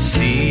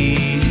Sea.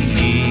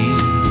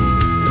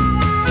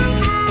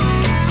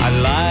 I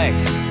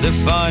like the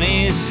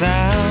funny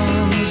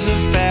sounds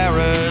of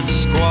parrots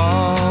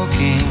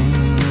squawking.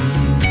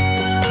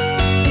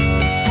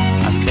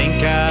 I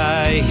think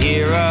I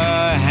hear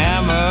a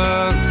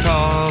hammer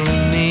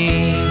calling me.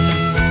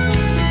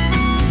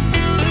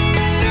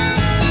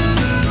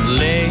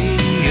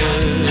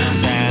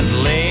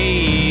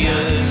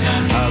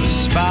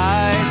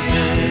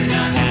 Spices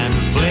and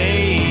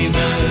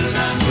flavors,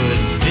 could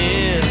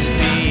this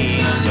be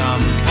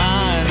some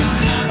kind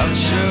of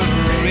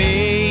charade?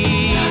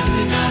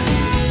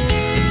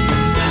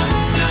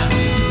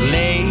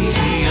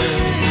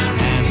 Layers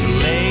and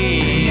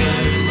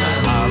layers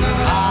of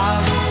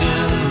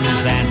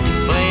costumes and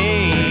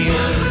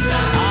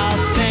flavors. I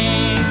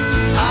think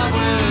I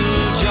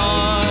will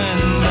join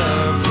the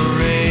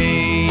parade.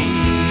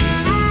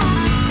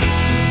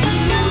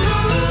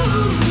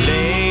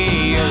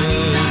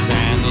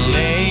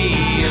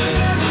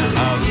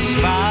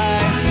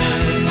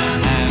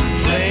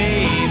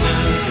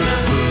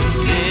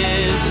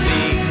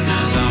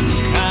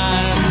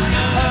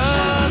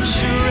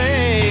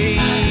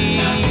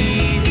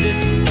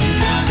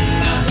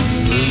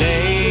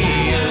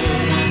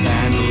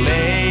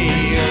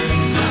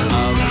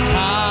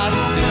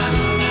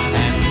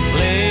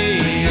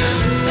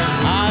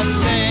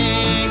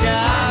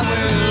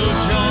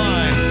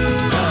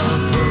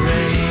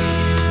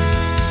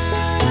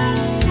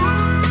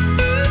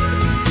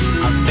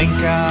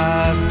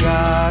 I've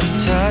got a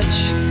touch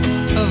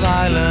of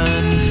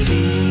island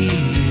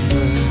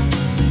fever.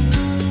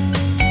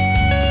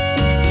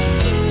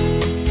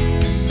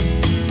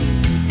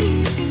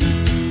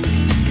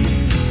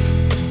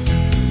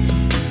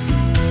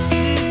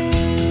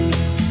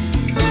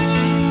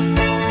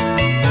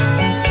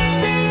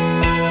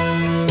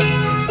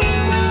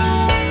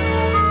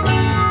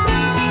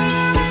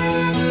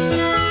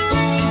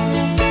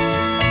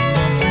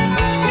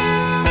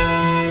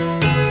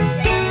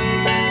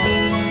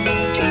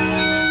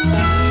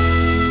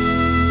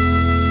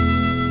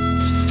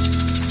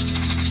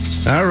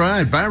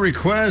 right, by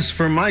request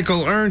from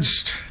Michael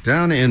Ernst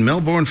down in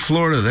Melbourne,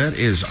 Florida. That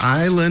is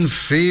Island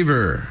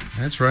Fever.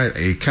 That's right,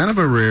 a kind of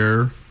a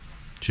rare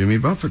Jimmy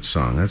Buffett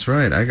song. That's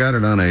right. I got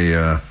it on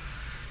a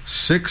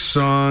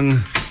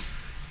 6-song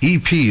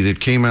EP that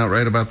came out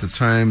right about the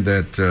time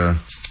that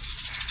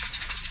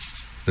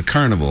the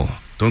Carnival,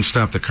 Don't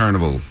Stop the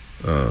Carnival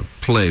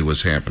play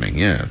was happening.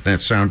 Yeah, that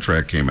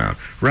soundtrack came out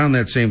around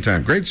that same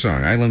time. Great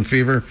song, Island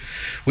Fever.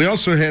 We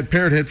also had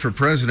Parrot Head for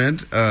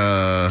President,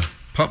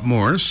 Pup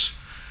Morse.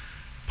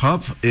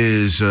 Pup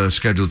is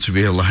scheduled to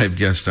be a live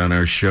guest on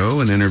our show,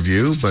 an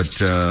interview, but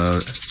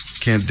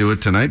can't do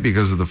it tonight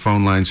because of the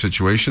phone line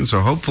situation. So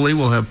hopefully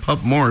we'll have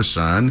Pup Morse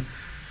on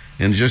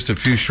in just a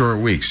few short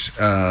weeks.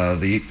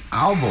 The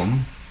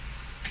album,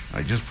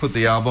 I just put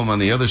the album on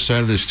the other side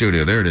of the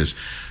studio. There it is.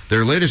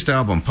 Their latest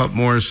album, Pup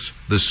Morse,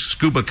 The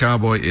Scuba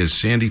Cowboy, is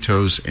Sandy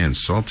Toes and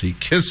Salty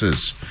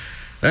Kisses.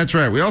 That's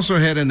right. We also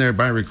had in there,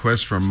 by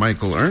request from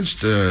Michael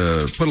Ernst,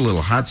 put a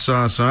little hot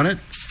sauce on it,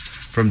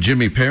 from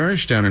Jimmy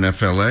Parrish down in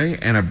FLA,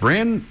 and a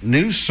brand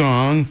new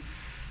song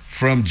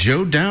from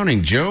Joe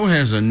Downing. Joe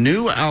has a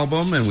new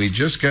album, and we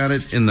just got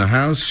it in the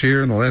house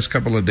here in the last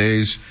couple of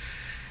days.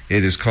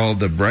 It is called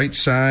The Bright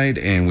Side,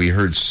 and we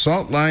heard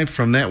Salt Life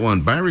from that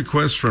one by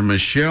request from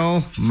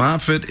Michelle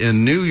Moffett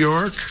in New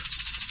York.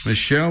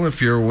 Michelle,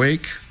 if you're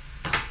awake,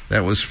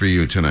 that was for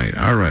you tonight.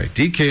 All right,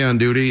 DK on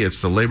duty.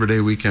 It's the Labor Day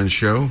weekend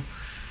show.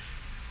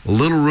 A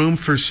little room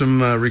for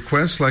some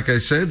requests, like I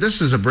said.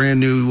 This is a brand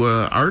new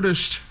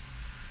artist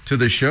to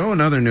the show,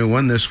 another new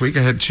one this week.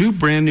 I had 2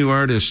 brand new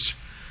artists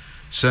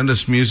send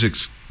us music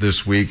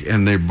this week,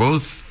 and they're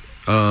both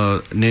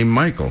named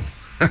Michael.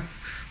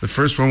 The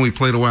first one we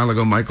played a while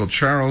ago, Michael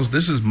Charles.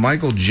 This is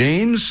Michael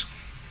James.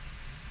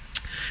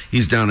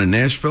 He's down in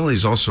Nashville.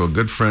 He's also a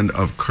good friend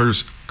of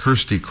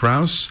Kirsty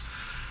Krause,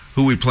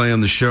 who we play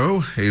on the show,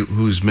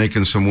 who's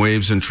making some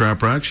waves in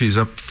Trop Rock. She's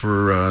up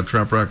for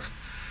Trop Rock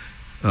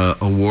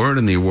award,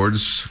 and the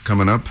award's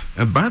coming up.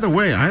 And by the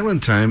way,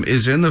 Island Time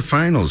is in the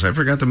finals. I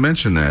forgot to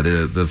mention that.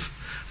 The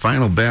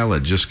final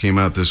ballot just came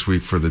out this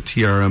week for the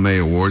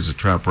TRMA Awards, the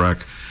Trop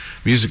Rock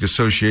Music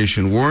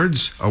Association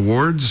Awards.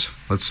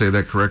 Let's say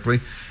that correctly.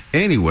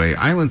 Anyway,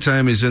 Island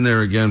Time is in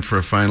there again for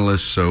a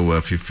finalist, so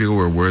if you feel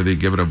we're worthy,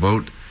 give it a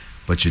vote.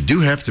 But you do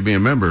have to be a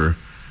member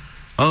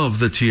of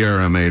the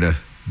TRMA to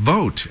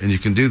vote, and you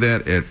can do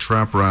that at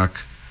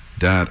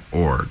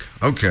troprock.org.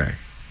 Okay.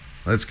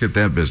 Let's get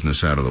that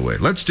business out of the way.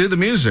 Let's do the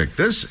music.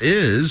 This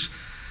is,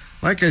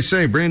 like I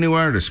say, brand new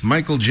artist,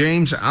 Michael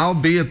James. I'll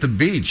Be at the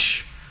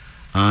Beach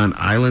on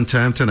Island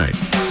Time tonight.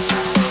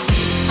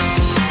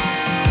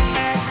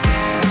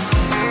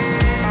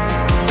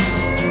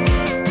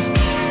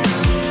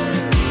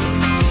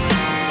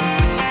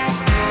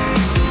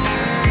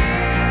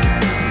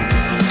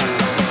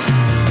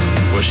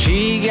 Well,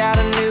 she got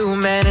a new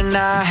man and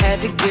I had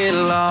to get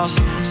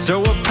lost.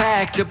 So I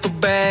packed up a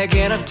bag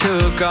and I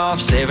took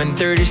off.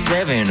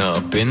 737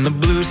 up in the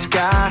blue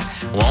sky.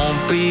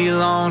 Won't be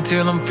long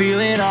till I'm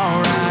feeling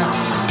alright.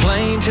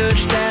 Plane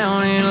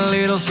touchdown in a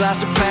little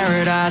slice of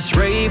paradise.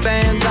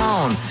 Ray-Bans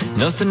on,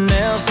 nothing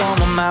else on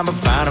my mind but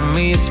finding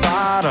me a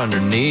spot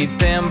underneath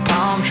them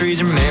palm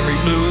trees. And memory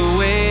blew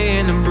away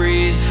in the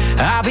breeze.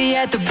 I'll be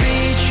at the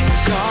beach,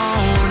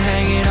 gone,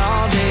 hanging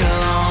all day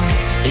long.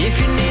 If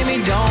you need me,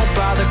 don't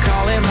bother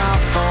calling my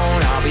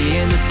phone. I'll be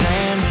in the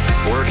sand,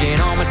 working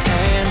on my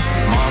tan,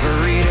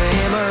 margarita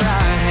in my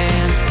right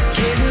hand,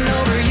 getting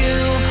over you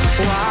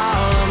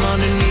while I'm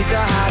underneath the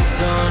hot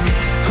sun.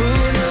 Who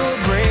knew a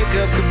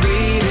breakup could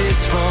be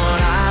this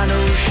fun? I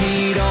know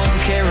she don't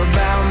care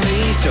about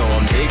me, so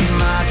I'm taking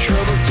my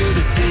troubles to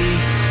the sea.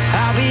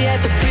 I'll be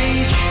at the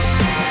beach.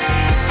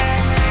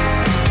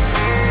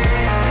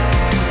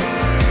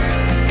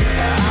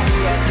 I'll be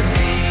at the beach.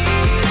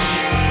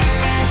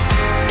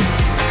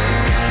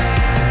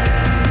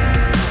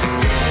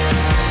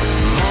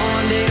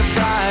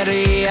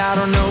 Friday, I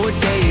don't know what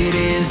day it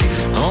is.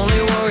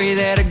 Only worry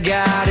that I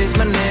got is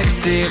my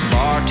next sip.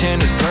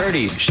 Bartender's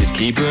birdie, she's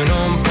keeping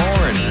them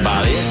pouring.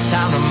 By this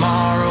time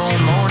tomorrow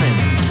morning,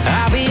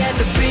 I'll be at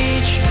the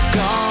beach,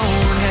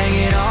 gone,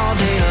 hanging all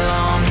day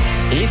long.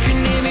 If you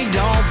need me,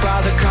 don't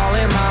bother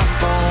calling my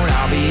phone.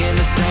 I'll be in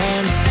the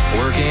sand,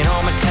 working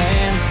on my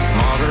tan,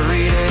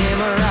 margarita in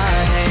my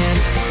right hand,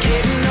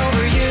 getting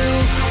over you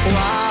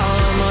while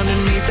I'm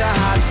underneath the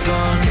hot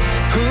sun.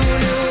 Who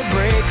knew a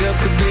breakup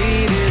could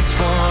be this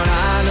fun?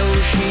 I know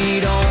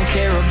she don't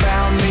care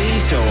about me,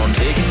 so I'm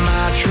taking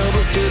my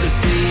troubles to the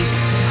sea.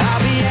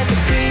 I'll be at the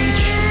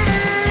beach.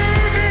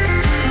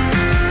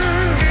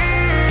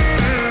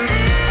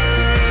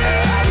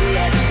 I'll be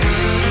at the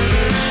beach.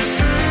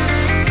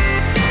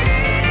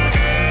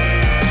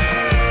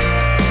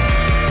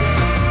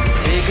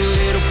 Take a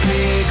little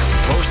pic,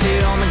 post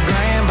it on the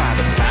gram. By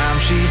the time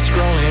she's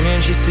scrolling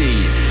and she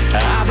sees,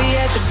 I'll be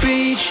at the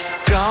beach,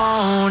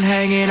 gone,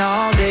 hanging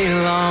all day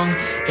long.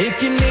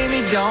 If you need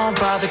me, don't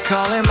bother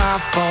calling my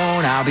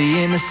phone. I'll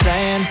be in the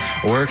sand,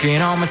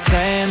 working on my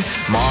tan,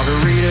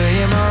 margarita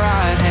in my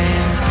right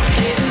hand,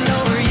 getting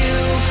over you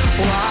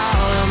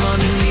while I'm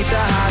underneath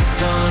the hot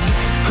sun.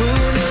 Who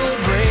knew a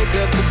breakup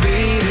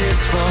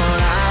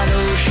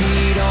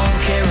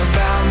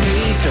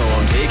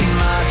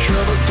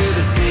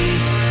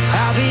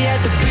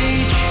at the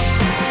beach.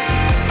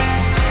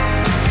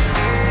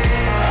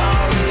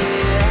 Oh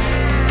yeah,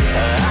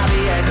 I'll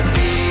be at the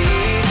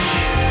beach.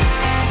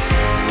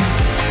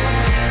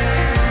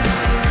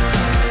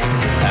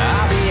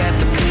 I'll be at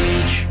the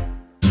beach.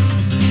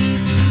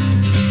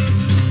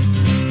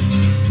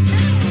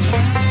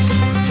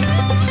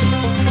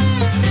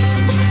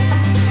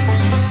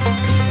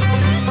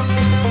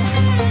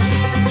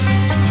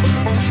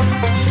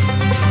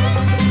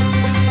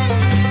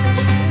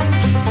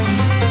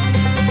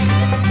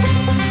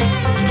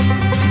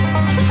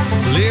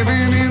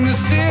 Living in the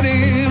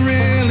city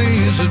really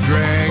is a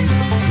drag.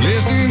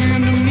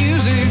 Listening to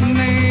music,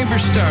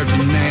 neighbors start to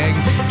nag.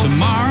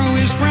 Tomorrow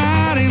is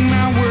Friday,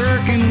 my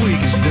working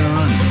week is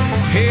done.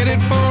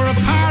 Headed for a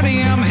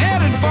party, I'm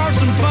headed for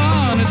some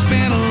fun. It's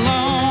been a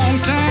long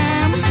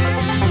time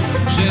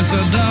since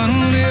I've done a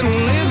little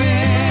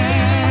living.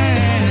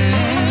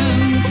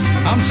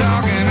 I'm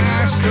talking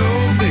ice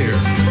cold beer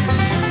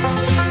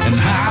and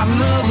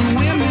high-loving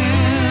women.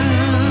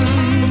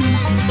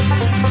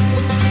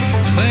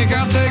 Think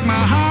I'll take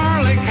my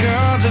Harley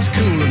 'cause it's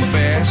cool and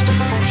fast.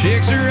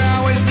 Chicks are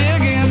always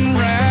digging,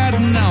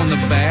 riding on the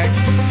back.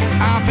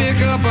 I'll pick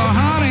up a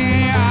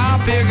honey, I'll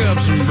pick up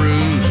some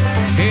brews.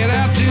 Head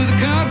out to the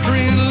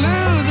country and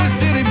lose the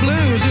city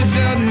blues. It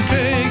doesn't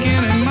take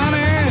any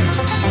money.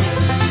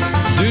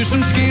 Do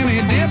some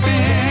skinny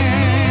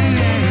dipping.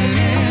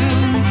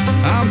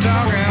 I'm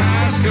talking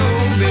ice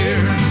cold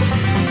beer,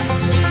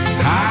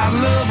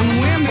 high-loving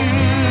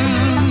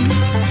women.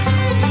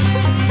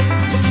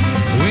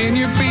 When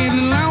you're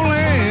feeling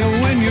lonely,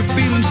 when you're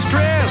feeling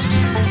stressed,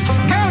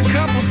 got a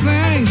couple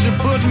things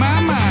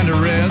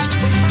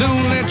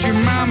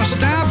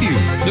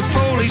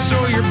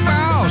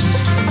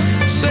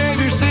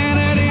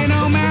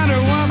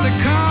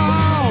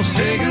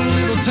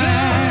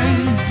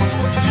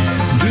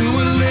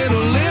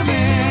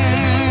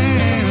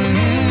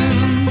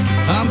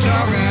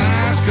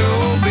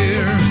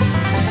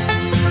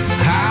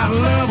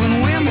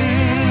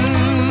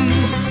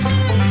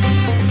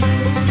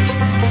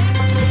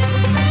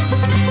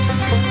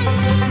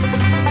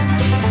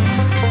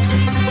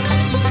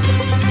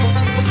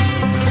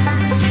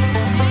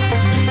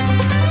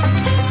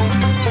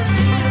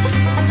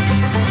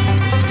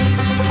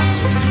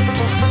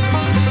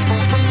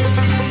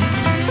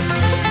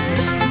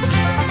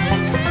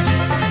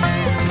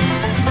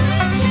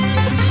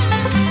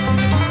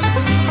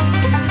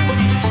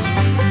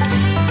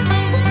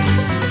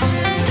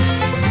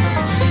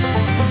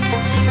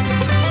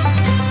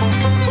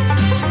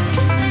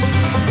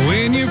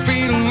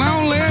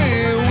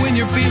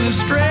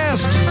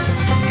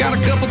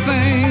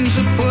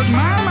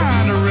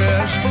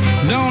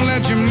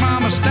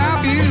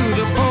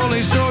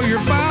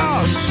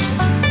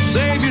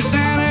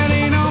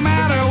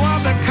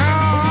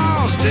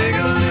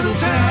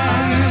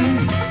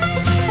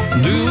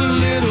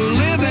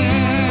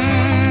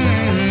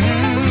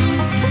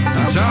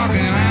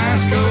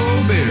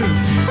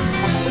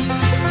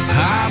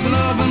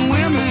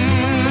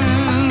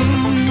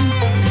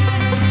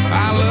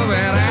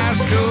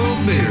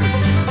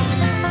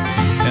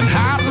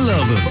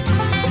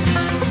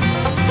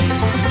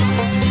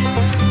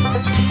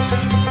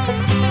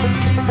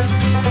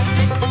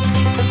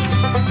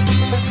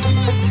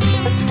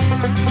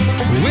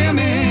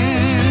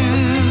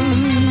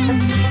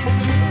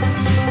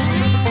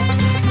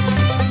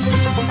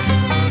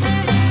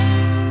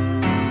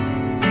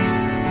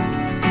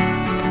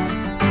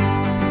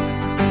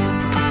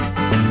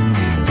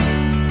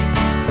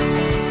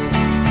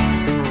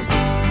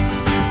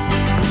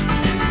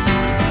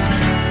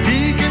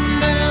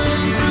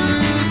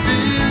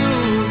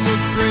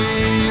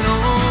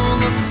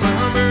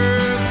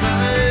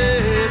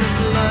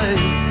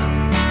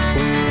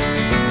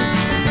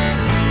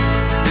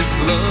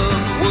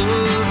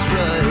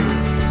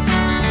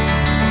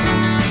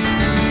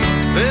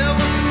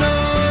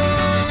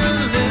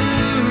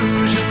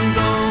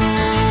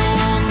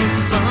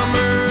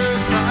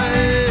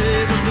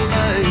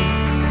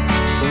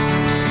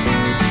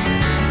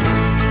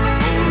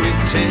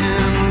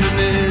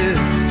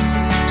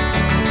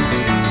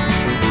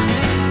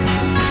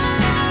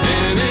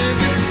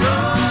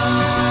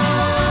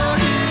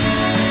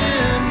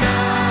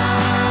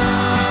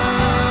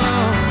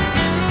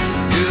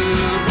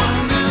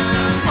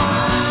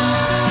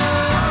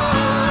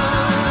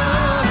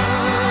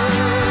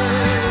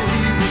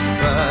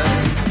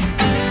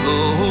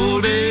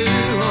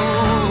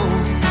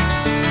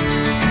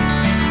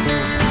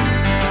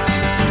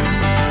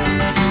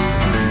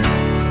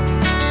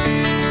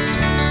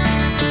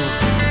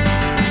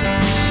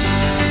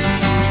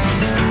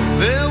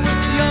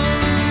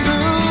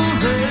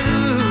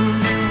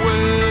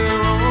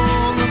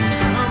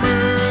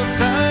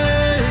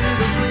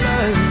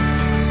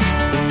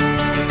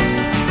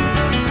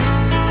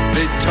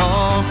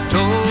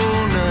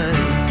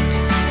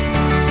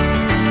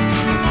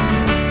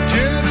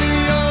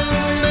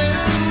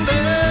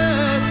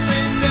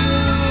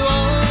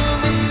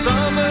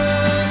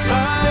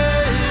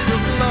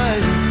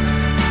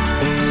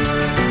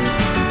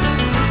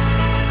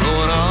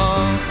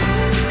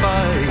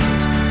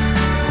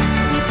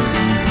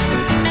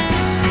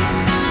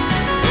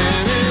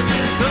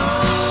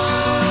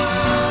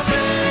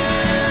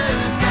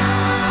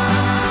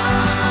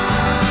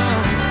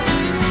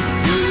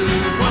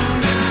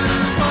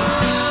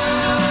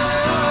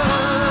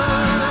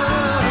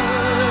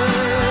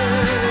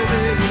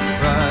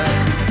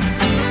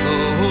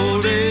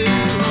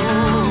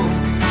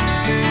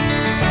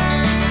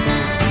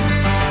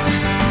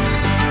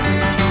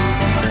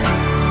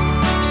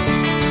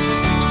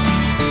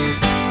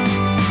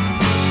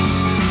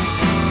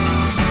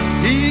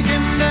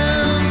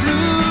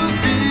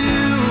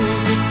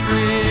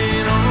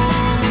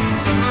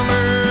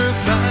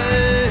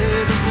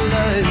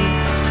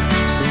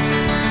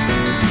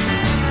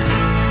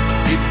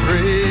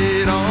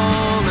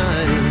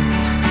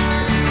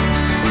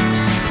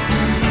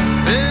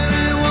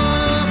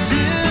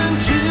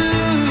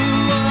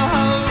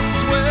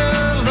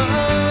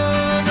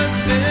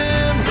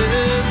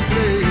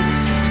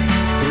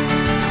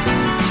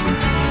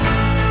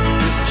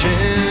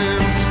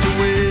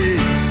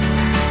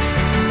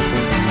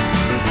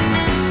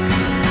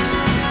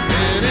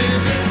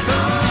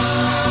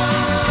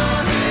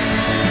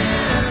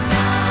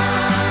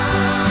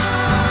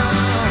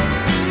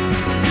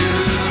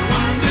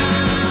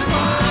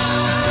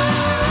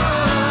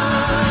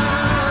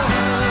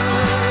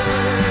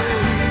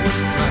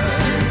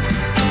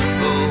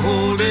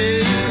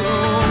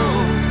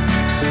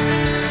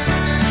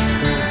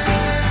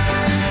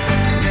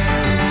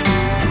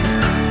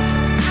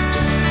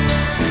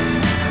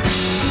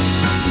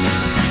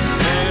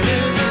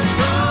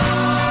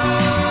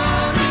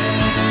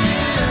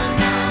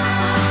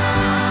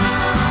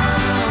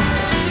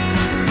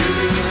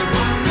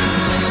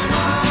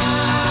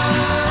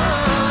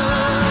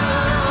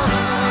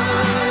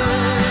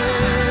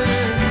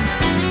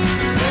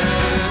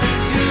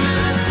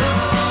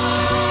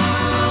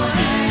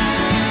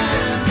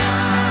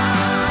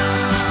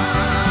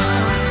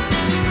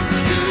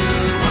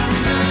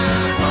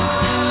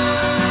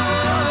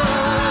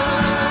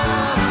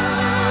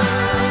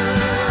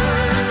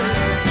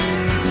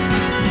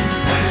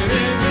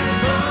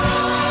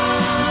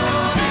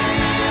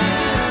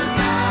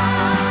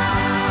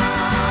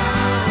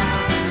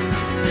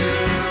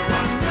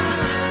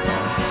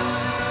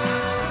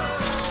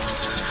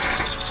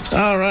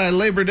All right,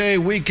 Labor Day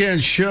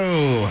weekend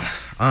show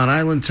on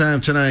Island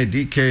Time tonight.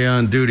 DK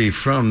on duty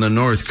from the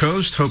North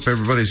Coast. Hope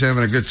everybody's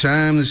having a good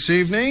time this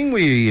evening.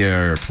 We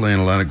are playing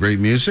a lot of great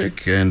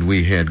music, and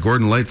we had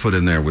Gordon Lightfoot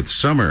in there with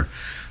Summer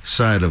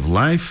Side of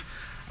Life.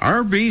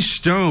 R.B.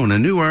 Stone, a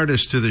new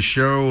artist to the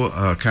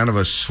show, kind of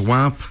a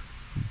swamp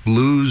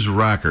blues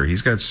rocker.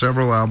 He's got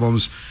several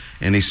albums,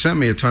 and he sent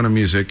me a ton of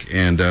music,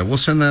 and we'll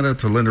send that out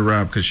to Linda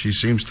Robb because she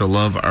seems to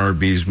love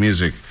R.B.'s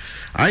music.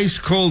 Ice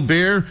Cold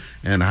Beer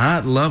and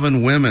Hot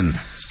Lovin' Women.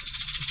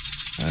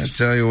 I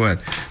tell you what,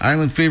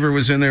 Island Fever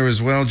was in there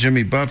as well,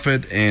 Jimmy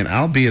Buffett, and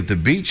I'll Be at the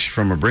Beach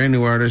from a brand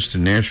new artist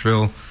in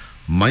Nashville,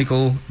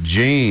 Michael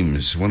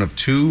James, one of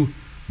two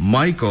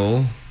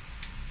Michael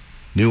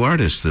new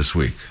artists this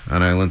week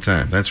on Island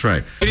Time. That's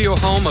right. Radio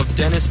home of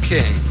Dennis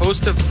King,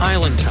 host of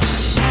Island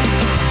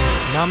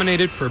Time.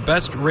 Nominated for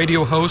Best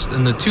Radio Host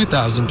in the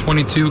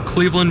 2022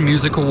 Cleveland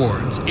Music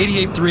Awards.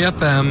 88.3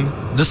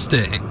 FM, The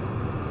Sting.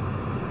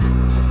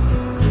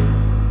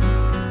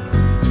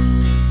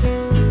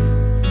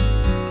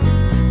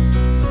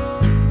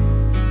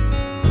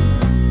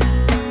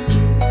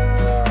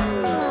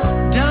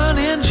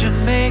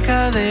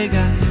 They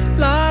got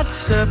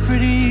lots of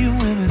pretty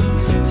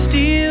women,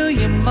 steal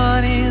your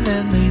money,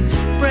 then they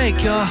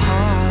break your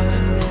heart.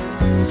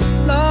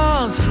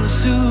 Lonesome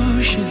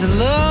Sue, she's in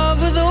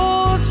love with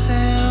old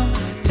Sam,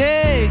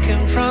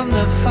 taken from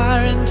the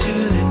fire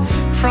into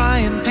the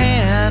frying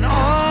pan.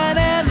 On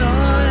and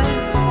on,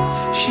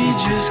 she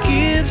just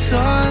keeps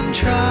on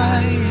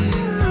trying,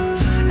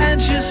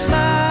 and she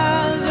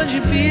smiles when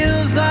she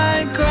feels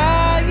like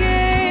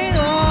crying.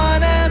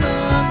 On and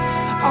on,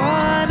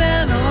 on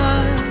and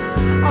on.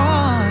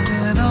 On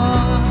and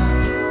on.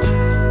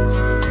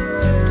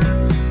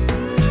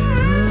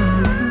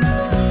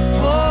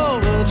 Oh,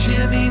 well,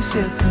 Jimmy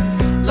sits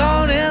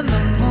alone in the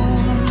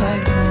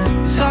moonlight,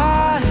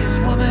 saw his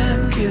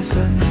woman kiss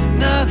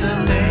another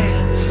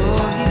man, so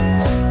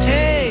he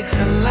takes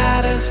a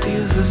ladder,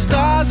 steals the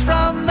stars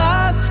from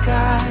the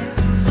sky,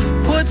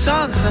 puts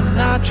on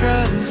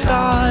Sinatra and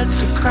starts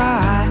to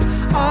cry.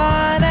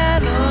 On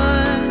and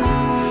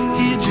on,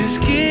 he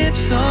just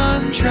keeps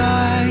on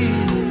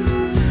trying,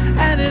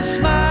 and he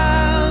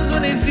smiles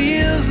when he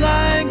feels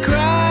like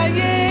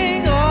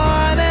crying.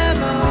 On and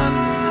on,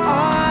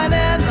 on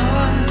and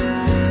on,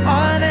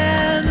 on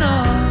and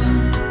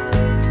on.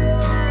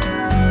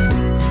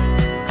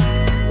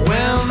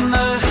 When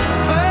the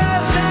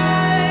first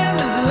time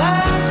is the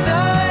last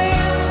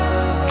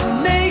time, can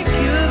make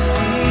you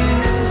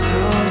feel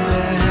so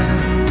bad.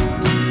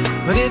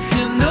 But if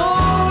you know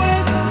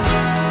it,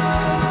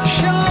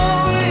 show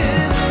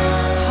it,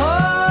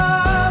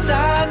 hold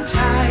on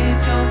tight,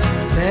 don't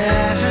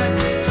let her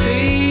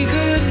say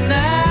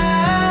goodnight.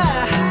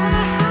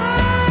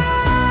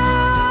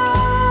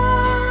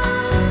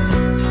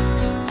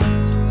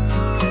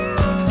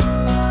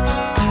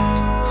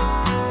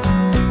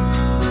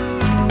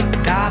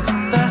 Got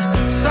the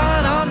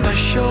sun on my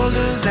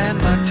shoulders and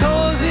my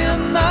toes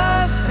in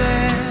the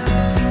sand.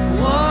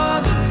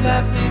 Woman's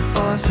left me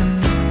for some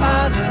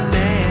other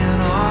man.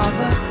 Oh,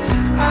 but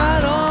I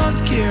don't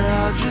care,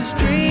 I'll just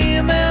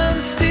dream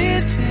and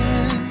stay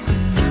tin.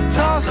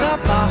 Toss up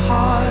my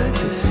heart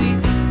to see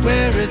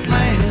where it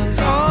lands.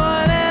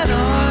 On and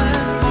on,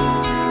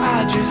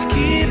 I just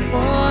keep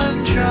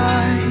on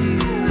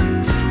trying,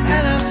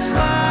 and I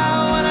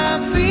smile when I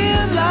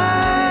feel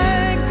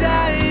like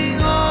dying.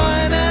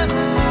 On and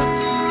on,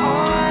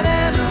 on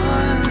and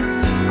on,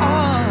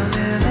 on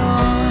and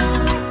on.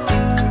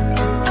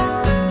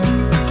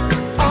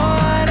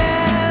 On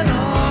and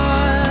on,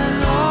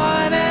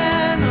 on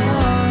and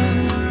on,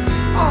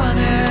 on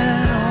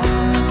and on.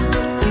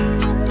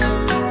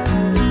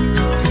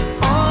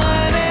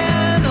 On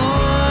and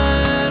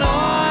on,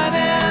 on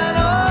and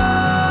on,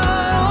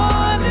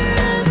 on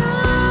and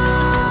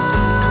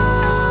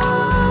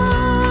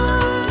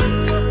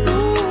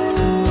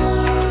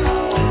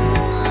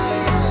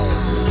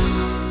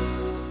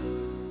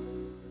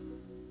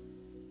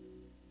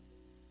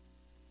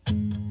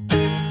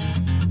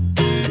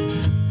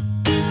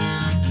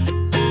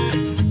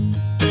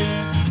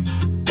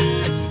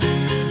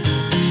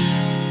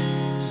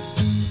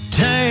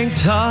Tank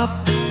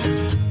top,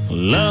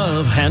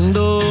 love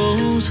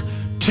handles,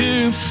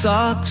 tube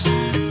socks,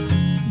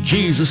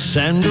 Jesus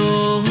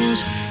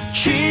sandals,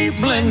 cheap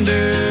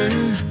blender,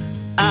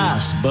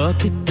 ice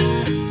bucket,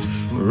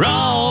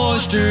 raw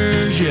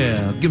oysters,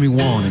 yeah, give me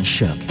one and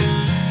shuck it.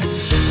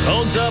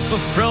 Holds up a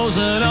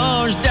frozen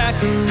orange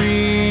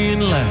daiquiri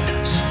and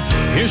laughs.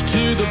 Here's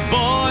to the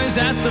boys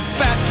at the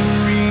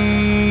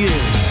factory. Yeah.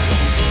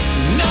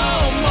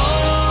 No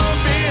more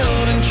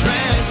building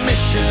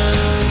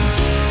transmissions.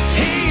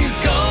 He's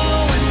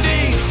going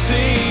deep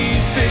sea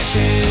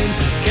fishing.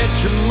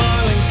 Catch a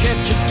marlin,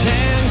 catch a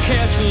tan,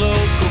 catch a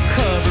local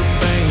cover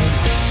band.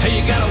 Hey,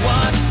 you gotta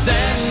watch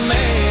that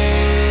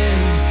man.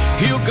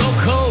 He'll go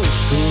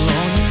coastal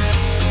on you.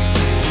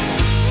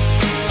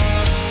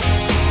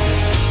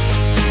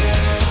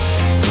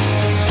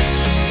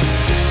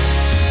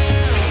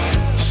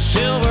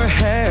 Silver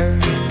hair,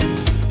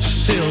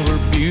 silver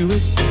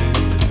Buick,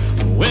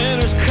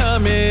 winter's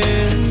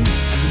coming,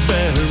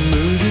 better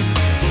move it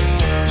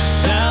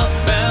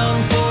southbound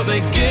before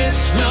they get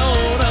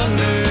snowed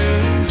under.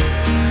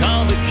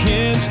 Call the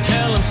kids,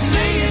 tell them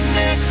see you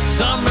next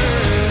summer.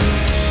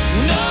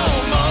 No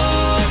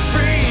more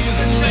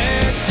freezing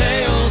their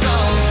tails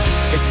off.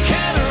 It's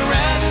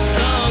cataract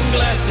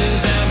sunglasses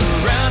and a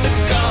round of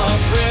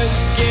golf.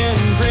 Redskin,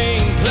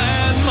 green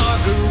plaid,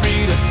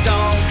 margarita,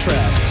 dog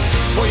trap.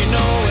 Before you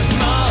know it,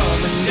 mom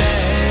and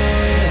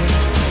dad,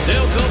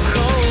 they'll go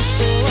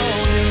coastal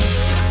on you.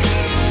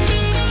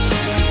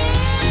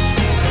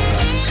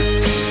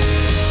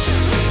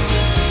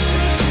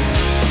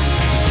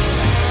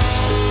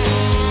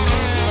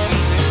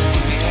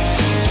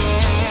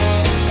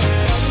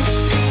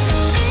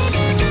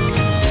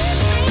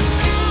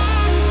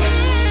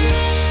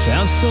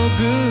 Sounds so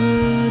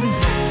good,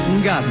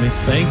 got me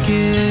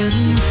thinking.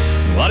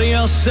 What do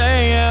y'all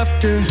say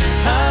after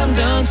I'm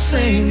done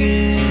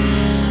singing?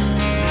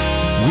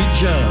 We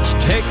just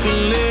take a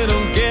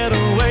little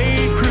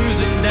getaway,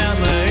 cruising down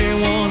the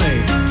A1A,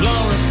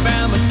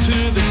 Floribama to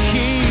the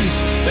Keys.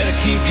 Better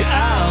keep your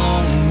eye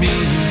on me.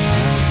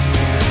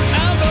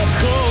 I'll go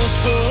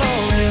coastal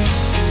on you.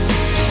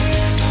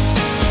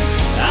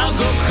 I'll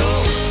go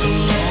coastal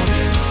on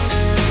you.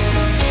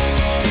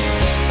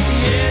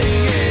 Yeah,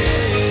 yeah.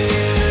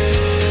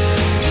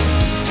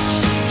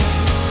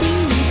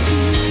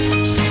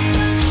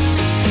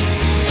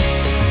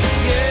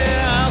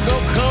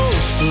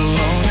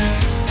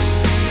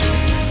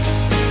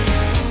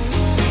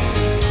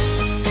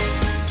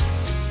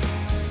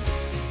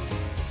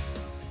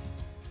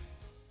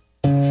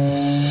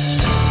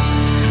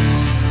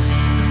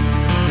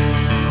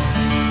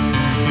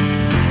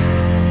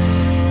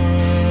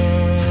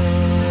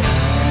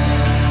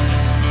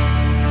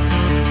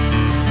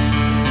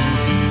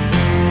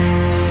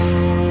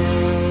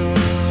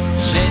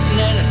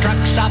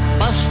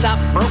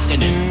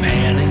 Broken in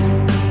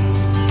Manning.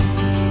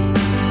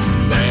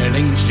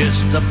 Manning's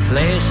just the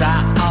place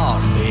I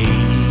ought to be.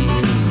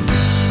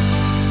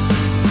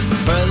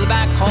 Further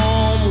back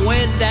home,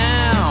 way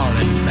down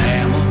in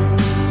Bama,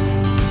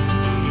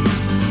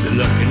 they're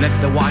looking at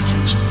the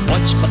watches,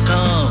 what's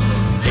become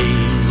of me.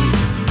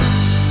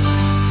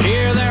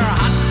 Here there are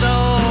hot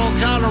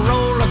dogs on a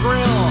roller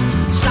grill,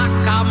 stock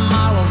car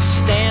models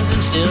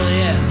standing still,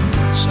 yeah.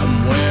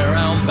 Somewhere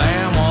around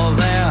Bama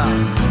there,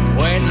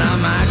 waiting on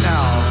my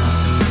call.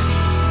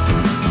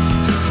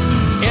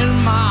 In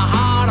my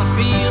heart I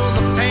feel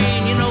the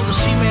pain. You know the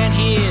cement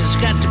here's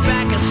got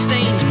tobacco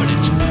stains, but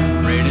it's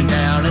raining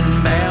down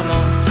in Bama,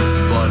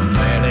 but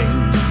Manning.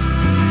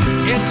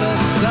 It's a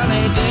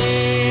sunny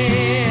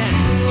day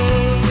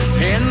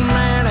in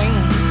Manning.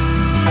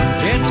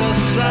 It's a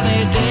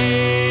sunny day.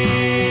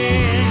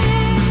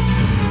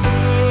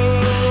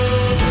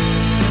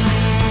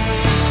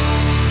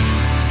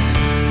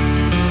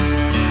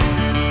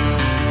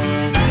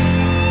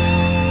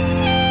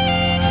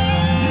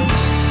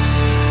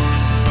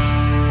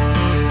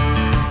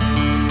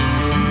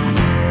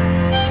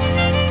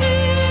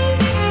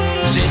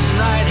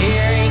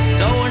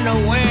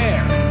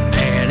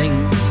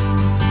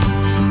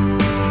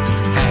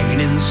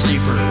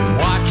 Sleeper,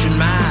 watching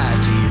my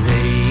TV.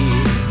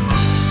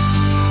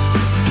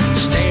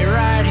 Stay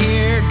right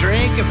here,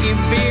 drink a few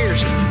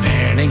beers in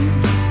Manning.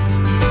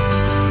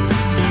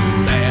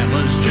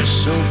 Bama's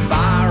just so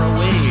far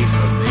away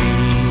from me.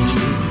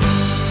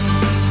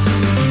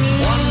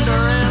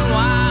 Wondering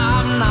why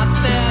I'm not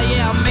there.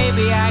 Yeah,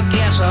 maybe I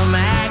guess I'm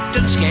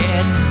acting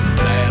scared.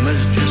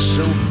 Bama's just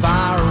so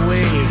far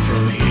away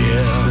from here.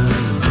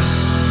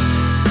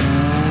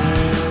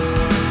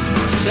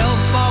 Cell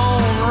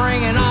phone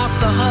ringing off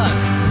the hook,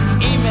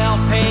 email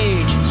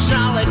page,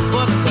 solid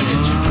book, but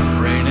it's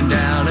raining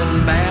down in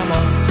Bama,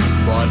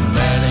 but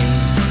Manning.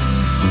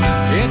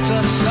 It's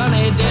a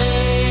sunny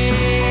day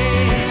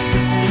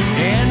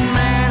in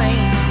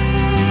Manning.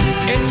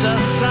 It's a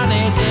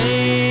sunny day.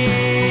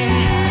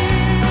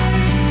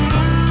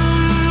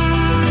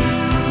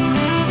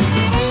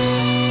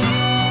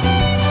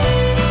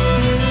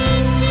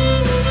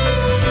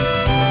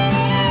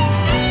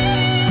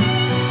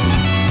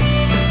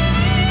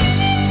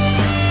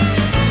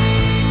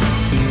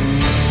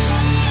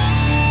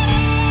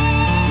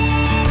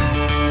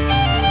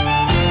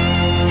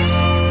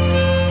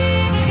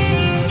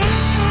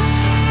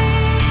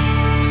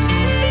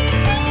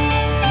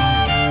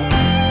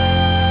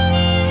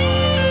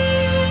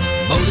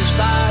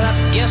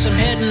 Guess I'm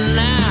heading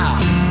now,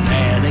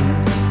 Manning.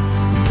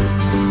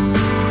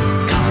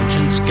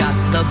 Conscience got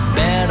the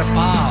better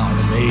part of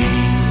me.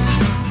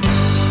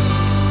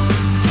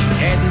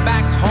 Heading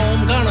back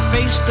home, gonna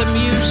face the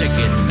music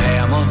in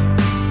Bama.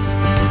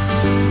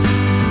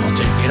 I'll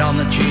take it on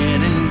the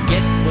chin and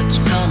get what's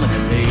coming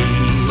to me.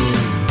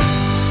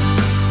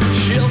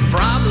 She'll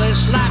probably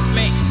slap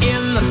me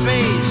in the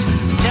face,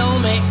 tell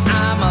me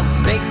I'm a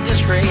big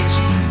disgrace.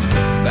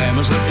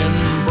 Bama's looking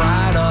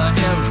brighter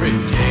every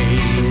day.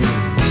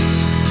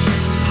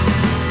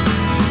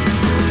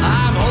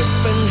 I'm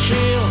hoping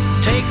she'll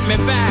take me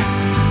back.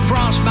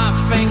 Cross my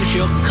fingers,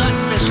 she'll cut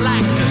me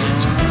slack, 'cause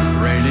it's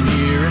raining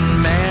here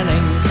in May.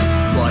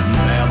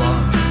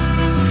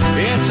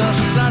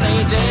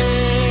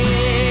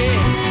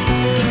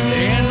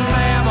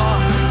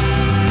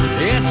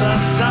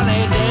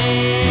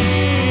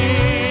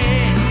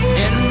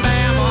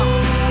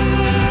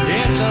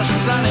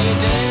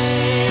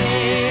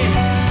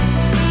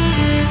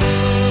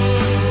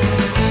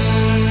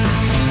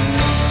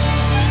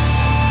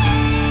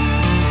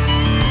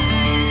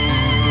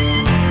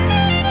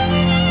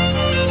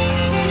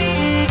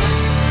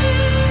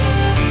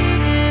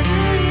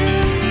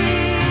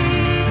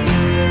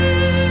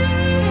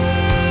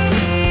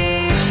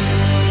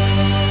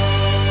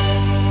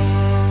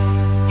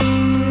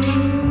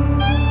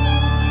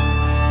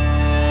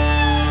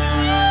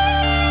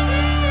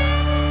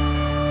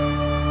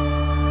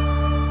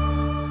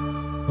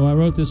 Well, I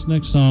wrote this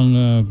next song,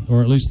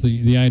 or at least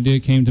the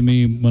idea came to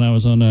me when I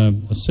was on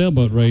a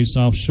sailboat race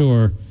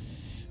offshore,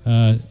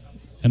 and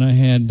I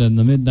had the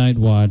midnight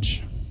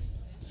watch,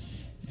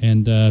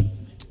 and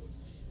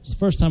it's the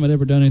first time I'd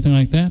ever done anything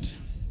like that.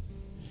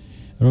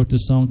 I wrote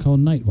this song called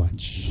Night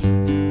Watch.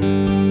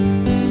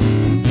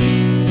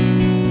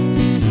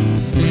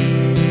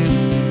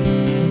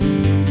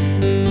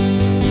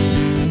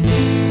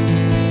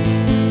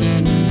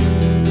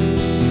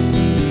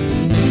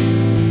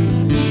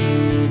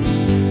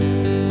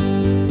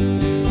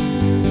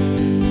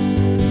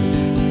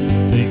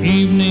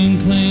 Evening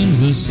claims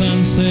the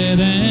sunset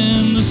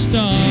and the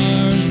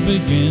stars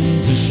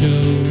begin to show.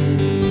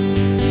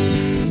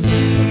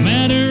 A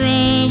matter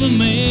of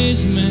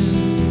amazement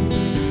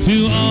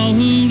to all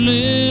who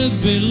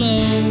live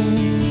below.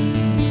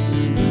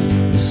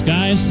 The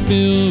sky's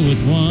filled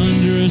with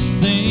wondrous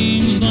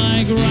things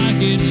like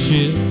rocket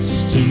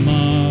ships to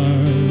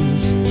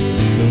Mars.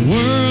 The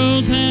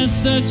world has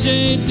such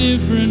a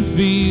different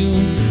feel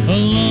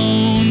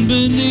alone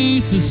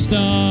beneath the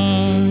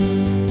stars.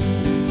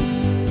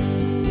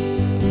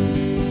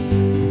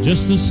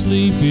 Just a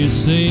sleepy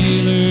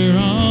sailor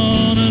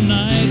on a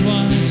night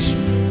watch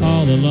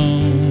all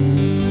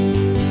alone,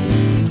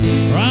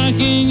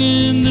 rocking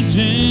in the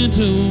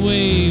gentle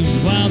waves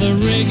while the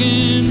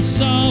rigging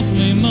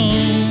softly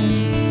moans.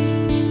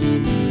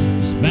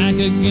 He's back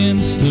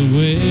against the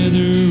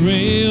weather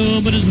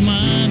rail, but his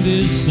mind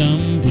is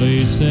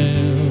someplace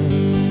else.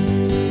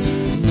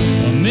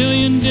 A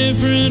million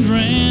different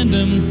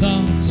random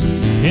thoughts,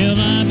 hell,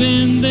 I've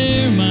been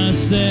there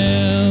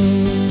myself.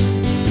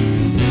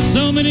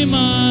 So many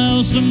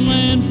miles from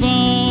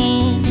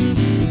landfall,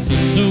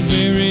 so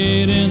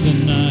buried in the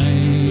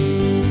night,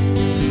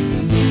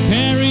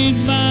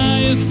 carried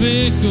by a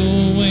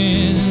fickle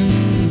wind,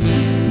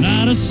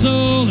 not a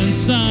soul in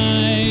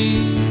sight.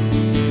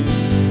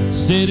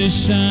 Cities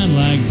shine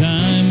like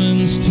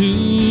diamonds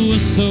to a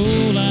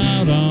soul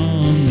out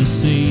on the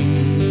sea.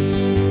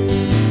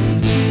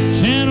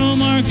 Channel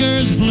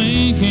markers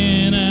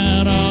blinking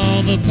out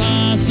all the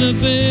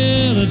possibility.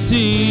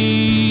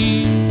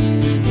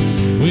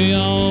 We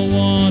all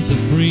want the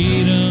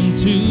freedom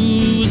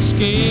to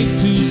escape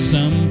to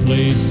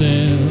someplace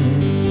else.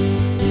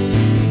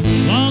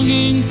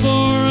 Longing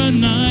for a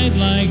night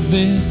like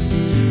this,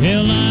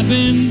 hell, I've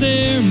been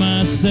there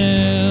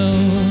myself.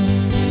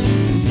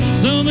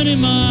 So many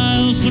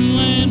miles from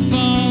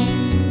landfall,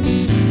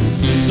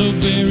 so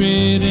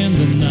buried in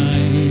the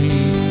night,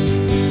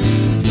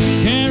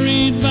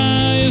 carried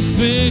by a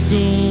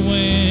fickle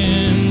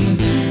wind,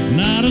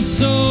 not a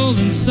soul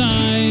in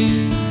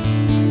sight.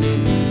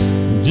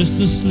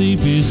 Just a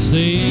sleepy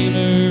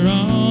sailor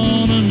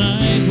on a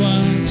night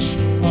watch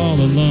all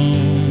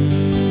alone,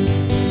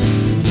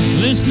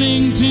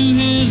 listening to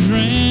his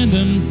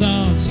random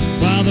thoughts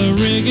while the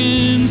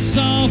rigging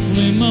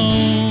softly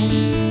moans.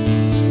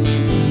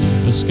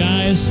 The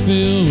sky is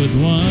filled with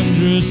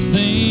wondrous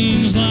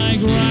things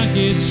like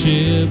rocket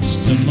ships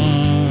to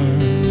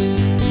Mars.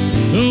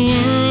 The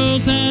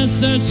world has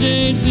such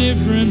a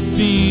different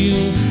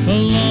feel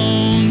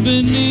alone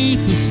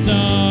beneath the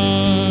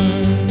stars.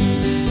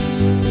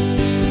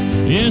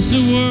 Yes,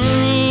 the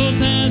world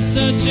has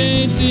such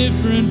a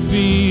different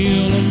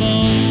feel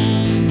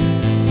alone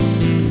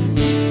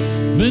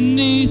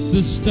beneath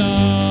the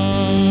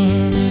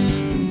stars.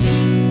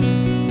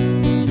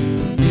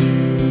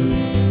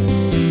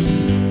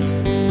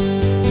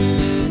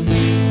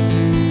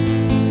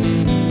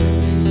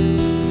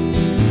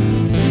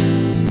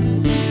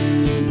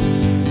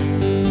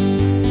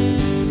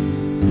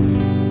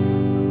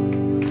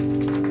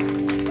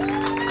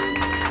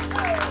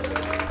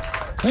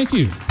 Thank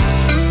you.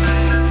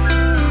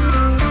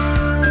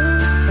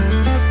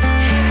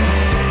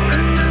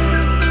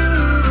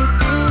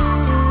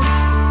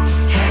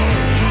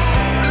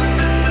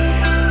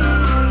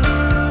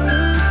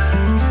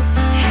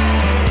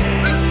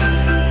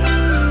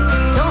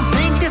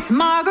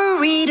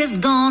 Margarita's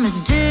gonna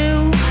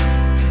do.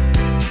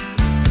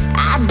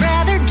 I'd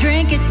rather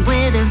drink it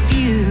with a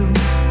view.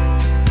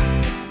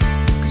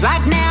 'Cause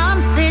right now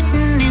I'm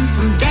sitting in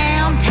some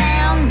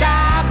downtown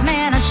dive.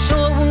 Man, I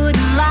sure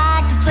wouldn't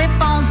like to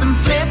slip on some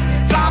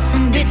flip-flops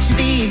and ditch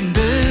these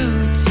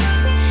boots.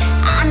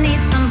 I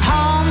need some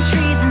palm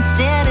trees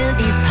instead of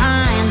these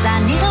pines. I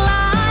need a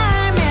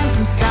lime and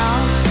some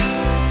salt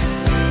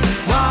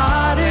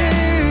water.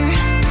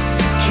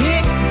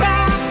 Kick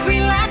back,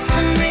 relax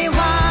and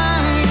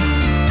rewind.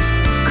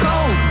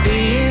 Cold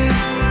beer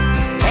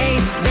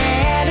tastes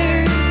better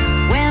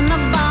when the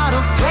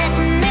bottle's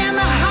sweating in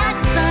the hot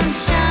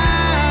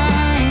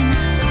sunshine.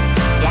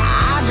 Yeah,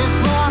 I just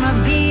wanna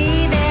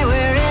be there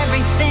where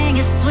everything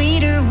is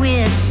sweeter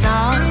with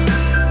salt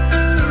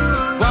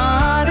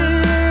water.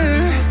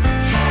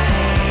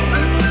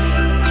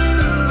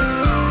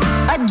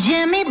 A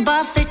Jimmy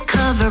Buffett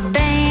cover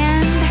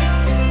band,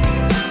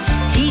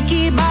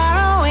 tiki bar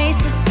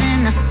oasis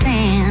in the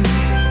sand,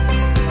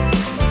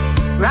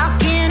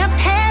 rocking a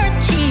pair of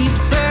cheap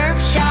surf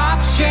shop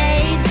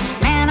shades.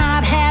 Man,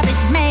 I'd have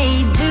it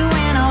made,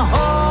 doing a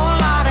whole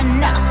lot of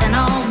nothing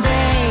all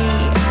day.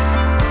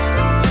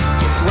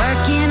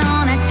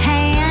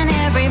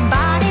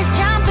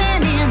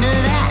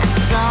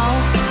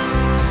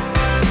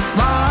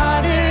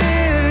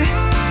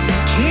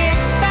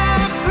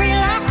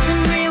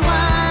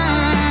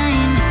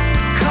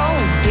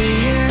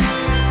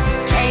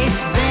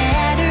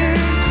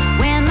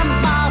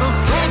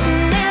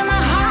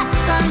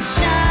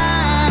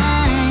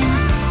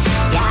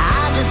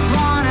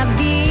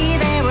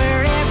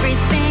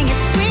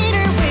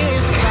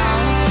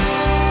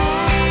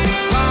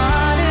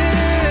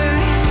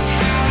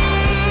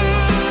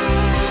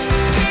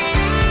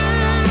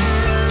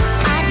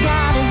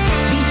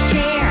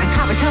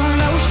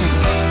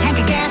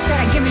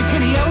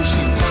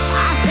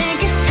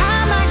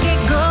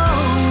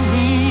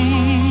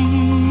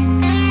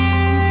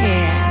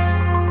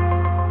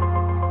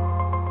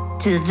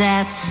 to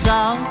that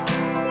salt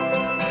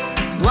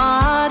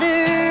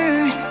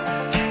water.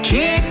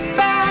 Kick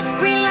back,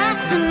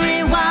 relax, and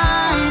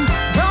rewind.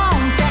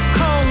 Don't that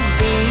cold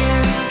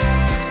beer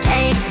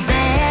taste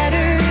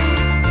better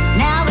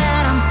now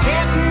that I'm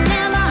sitting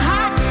in the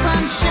hot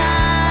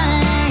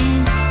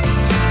sunshine?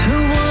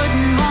 Who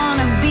wouldn't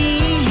want to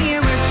be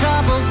here where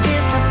troubles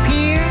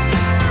disappear?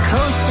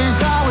 Coast is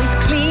always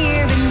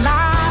clear and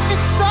life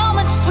is so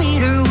much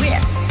sweeter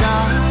with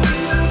salt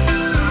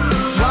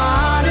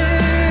water.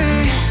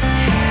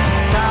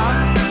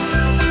 Salt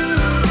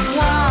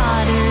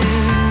water.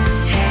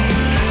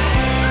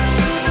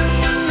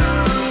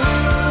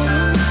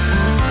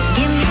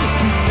 Give me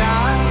some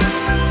salt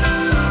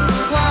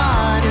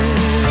water,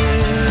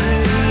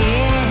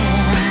 yeah.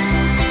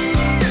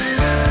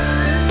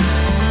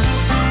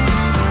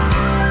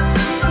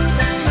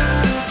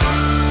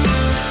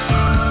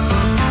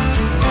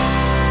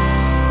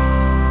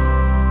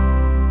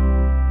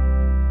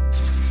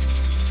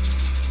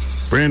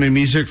 Brand new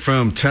music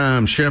from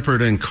Tom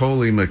Shepard and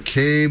Coley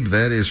McCabe.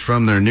 That is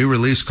from their new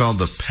release called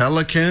The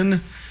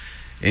Pelican.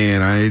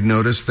 And I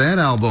noticed that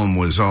album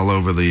was all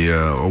over the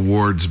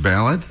awards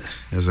ballot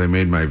as I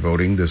made my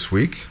voting this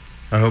week.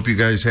 I hope you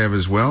guys have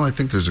as well. I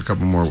think there's a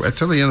couple more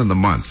until the end of the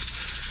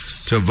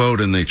month to vote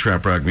in the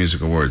Trap Rock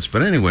Music Awards.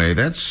 But anyway,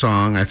 that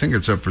song, I think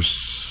it's up for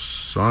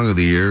Song of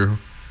the Year.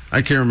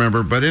 I can't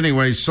remember. But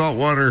anyway,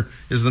 Saltwater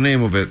is the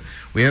name of it.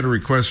 We had a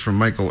request from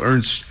Michael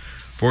Ernst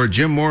for a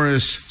Jim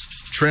Morris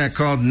track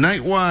called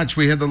Night Watch.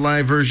 We had the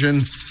live version.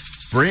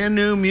 Brand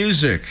new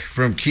music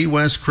from Key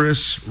West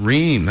Chris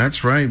Ream.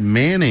 That's right.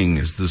 Manning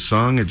is the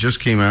song. It just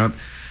came out.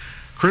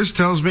 Chris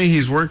tells me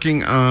he's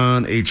working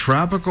on a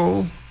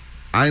tropical,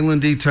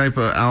 islandy type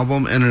of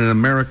album and an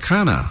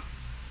Americana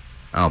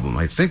album.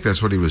 I think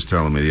that's what he was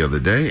telling me the other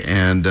day.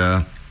 And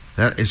that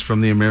is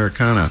from the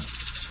Americana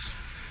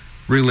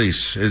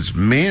release. It's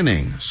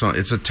Manning. So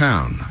it's a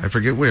town. I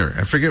forget where.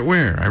 I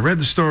read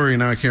the story,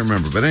 now I can't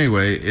remember. But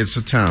anyway, it's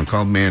a town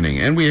called Manning.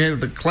 And we had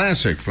the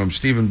classic from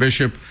Stephen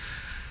Bishop,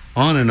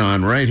 On and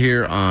On, right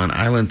here on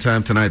Island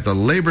Time tonight, the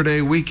Labor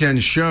Day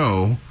weekend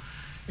show.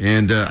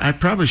 And I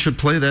probably should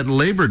play that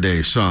Labor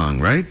Day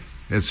song, right?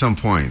 At some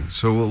point.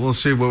 So we'll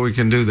see what we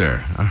can do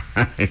there. All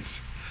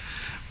right.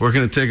 We're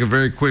going to take a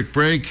very quick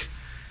break.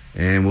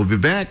 And we'll be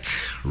back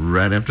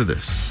right after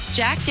this.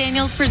 Jack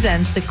Daniels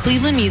presents the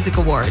Cleveland Music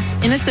Awards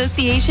in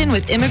association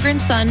with Immigrant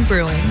Sun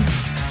Brewing.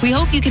 We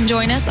hope you can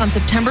join us on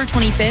September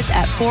 25th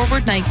at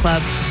Forward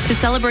Nightclub to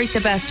celebrate the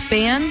best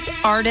bands,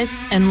 artists,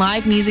 and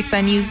live music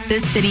venues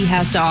this city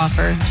has to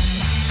offer.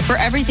 For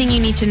everything you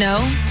need to know,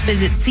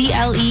 visit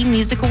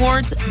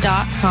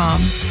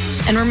CLEmusicawards.com.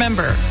 And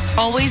remember,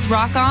 always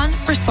rock on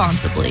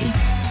responsibly.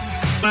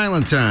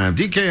 Island Time,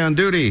 DK on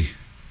duty.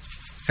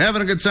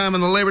 Having a good time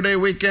on the Labor Day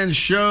weekend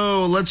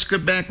show. Let's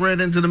get back right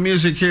into the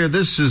music here.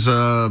 This is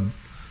a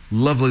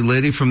lovely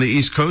lady from the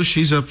East Coast.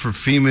 She's up for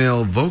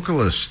Female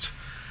Vocalist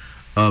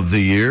of the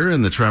Year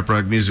in the Trap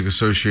Rock Music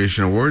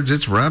Association Awards.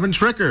 It's Robin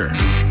Tricker.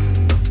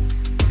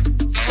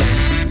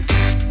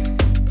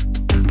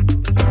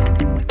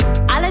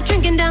 I like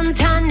drinking down the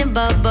tiny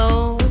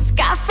bubbles.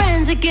 Got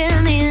friends that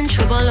get me in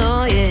trouble,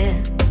 oh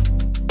yeah.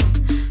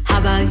 How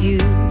about you?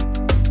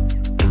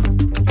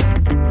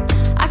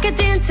 I could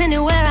dance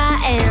anywhere I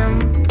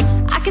am.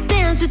 I could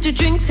dance with two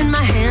drinks in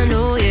my hand,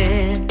 oh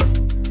yeah.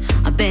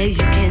 I bet you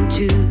can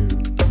too.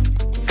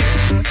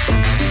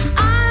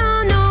 I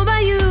don't know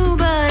about you,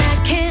 but I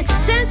can't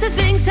sense the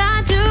things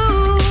I do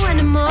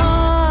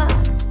anymore.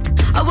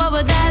 Oh, what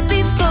would that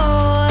be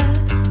for?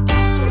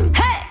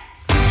 Hey!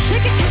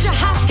 Shake it 'cause you're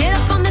hot, get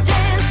up on the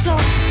dance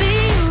floor. Be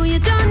you, you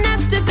don't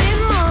have to be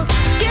more.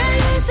 Get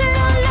loose and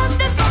all of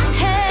the fun,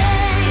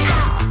 hey!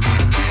 Ow.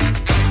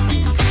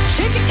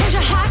 Shake it 'cause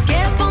you're hot,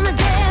 get up on the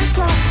dance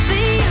floor. Be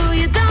you,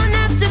 you don't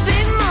have to be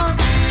more.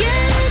 Get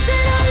loose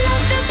and all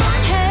of the fun,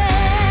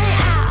 hey!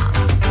 Ow.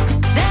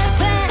 They're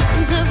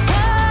fans of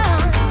fun.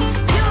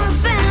 You're a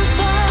fan of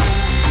fun.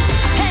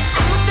 Hey,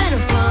 I'm a fan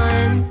of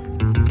fun.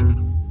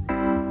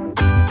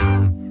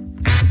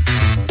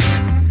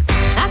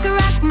 I could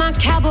rock my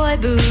cowboy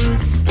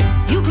boots.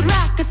 You could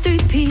rock a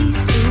three-piece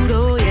suit,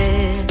 oh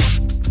yeah.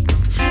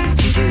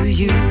 You do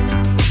you.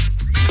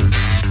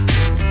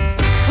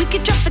 We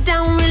could drop it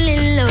down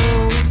really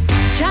low.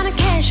 Trying to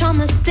cash on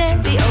the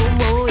stereo,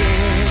 oh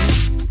yeah.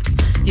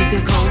 You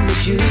can call me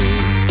June.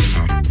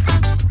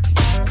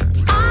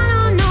 I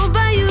don't know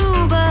about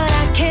you, but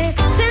I can't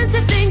sense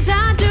the things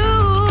I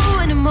do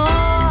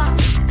anymore.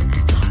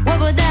 What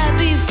would that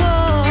be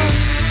for?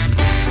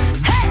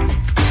 Hey!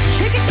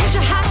 Shake it 'cause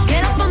you're hot,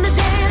 get up on the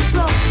dance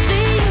floor. Be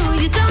you,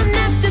 you don't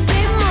have to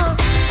be more.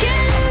 Get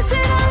loose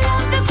and all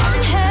of the fun,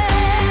 hey!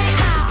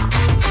 Ow.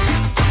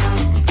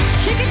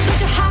 Shake it 'cause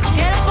you're hot,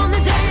 get up on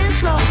the dance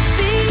floor.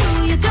 Be you,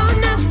 you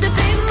don't have to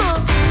be more.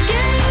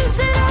 Get loose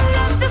and all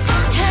of the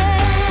fun,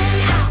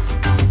 hey! Ow.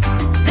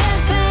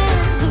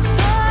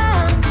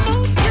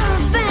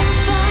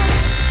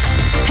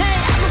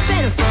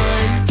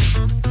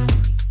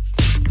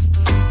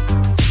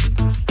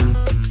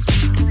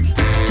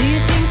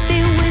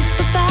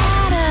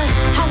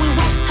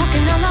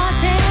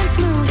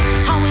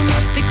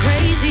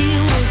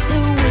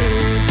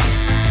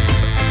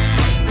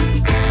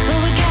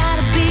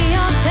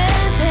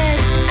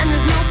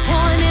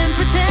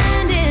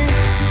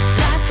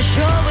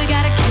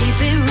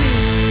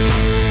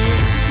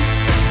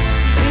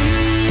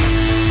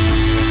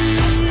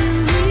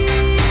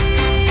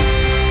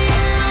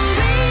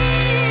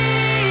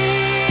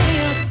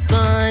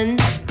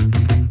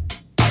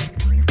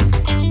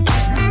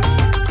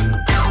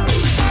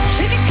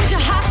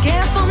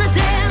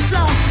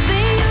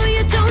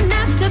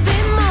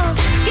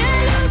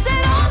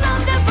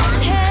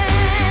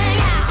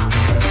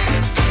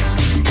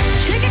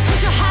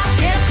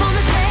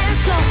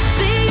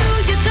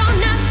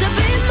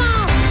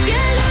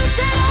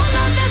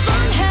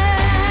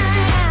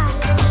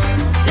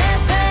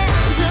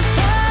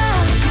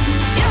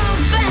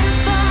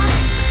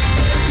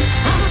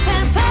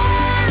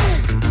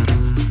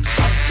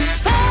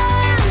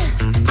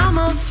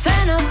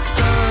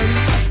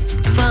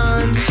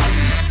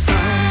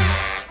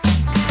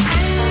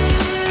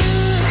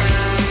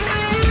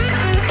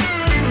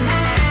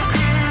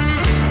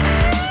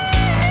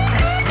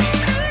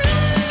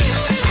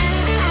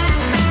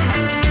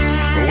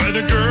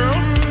 Weather girl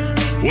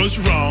was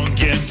wrong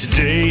again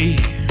today.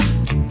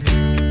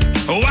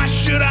 Why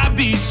should I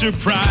be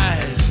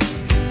surprised?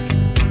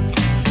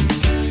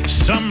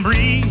 Some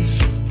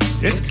breeze,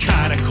 it's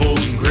kinda cold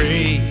and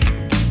gray.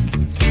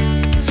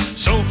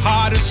 So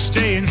hard to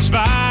stay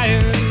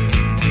inspired.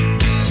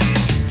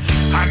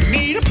 I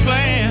need a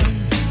plan,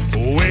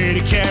 a way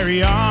to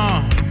carry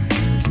on.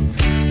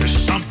 There's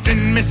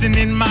something missing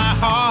in my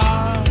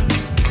heart.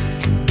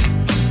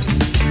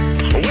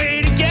 A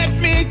way to get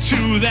me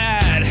to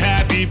that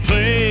happy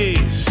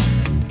place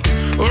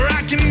where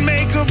I can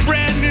make a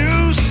brand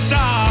new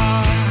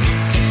start.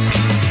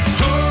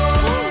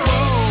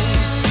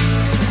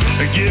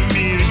 Give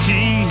me the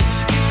keys,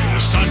 the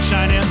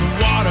sunshine and the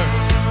water,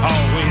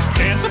 always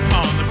dance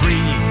upon the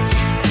breeze.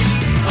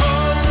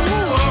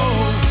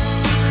 Oh,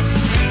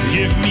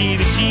 give me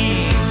the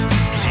keys,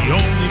 it's the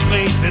only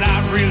place that I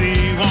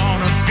really want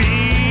to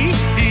be.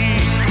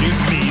 Give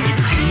me the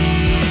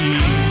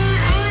keys.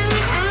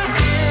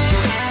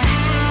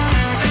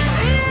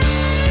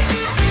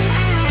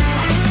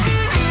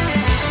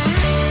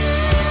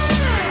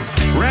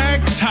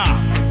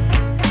 Ragtop,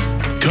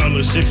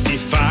 color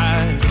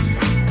 65.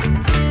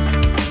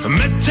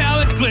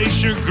 Metallic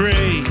glacier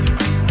gray.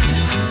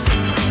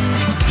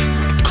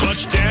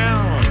 Clutch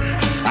down,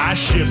 I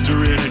shift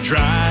her in a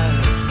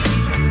drive.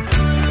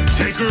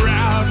 Take her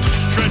out to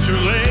stretch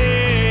her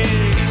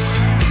legs.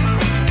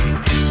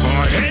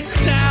 Or head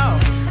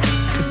south,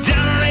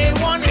 down on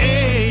A1A.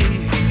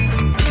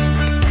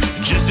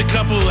 Just a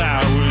couple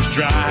hours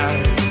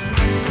drive.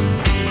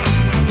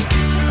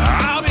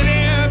 I'll be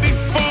there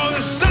before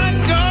the sun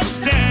goes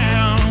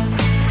down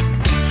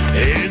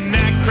in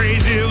that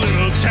crazy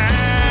little town.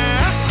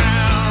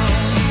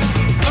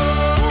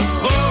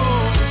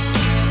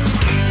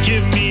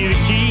 Give me the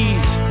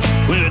keys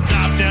with a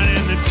top down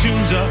and the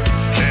tunes up,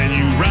 and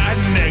you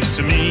riding next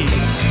to me.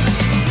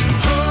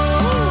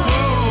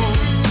 Oh,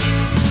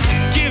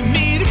 give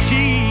me the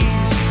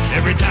keys.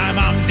 Every time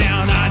I'm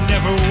down, I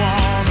never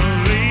want to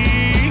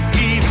leave.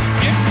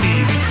 Give me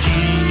the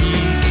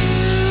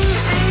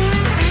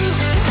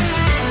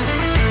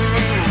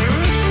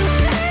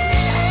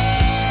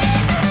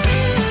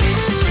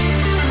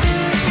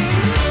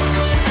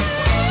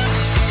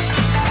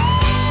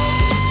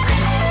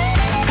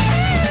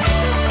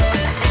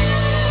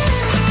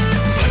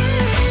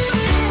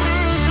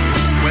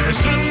The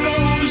sun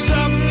goes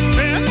up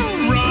and the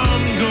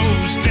rum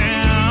goes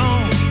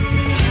down.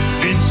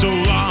 Been so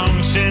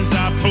long since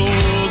I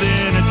pulled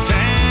into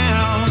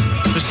town.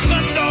 The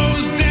sun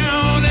goes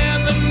down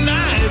and the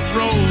night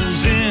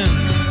rolls in.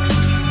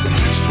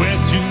 Swear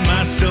to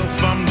myself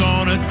I'm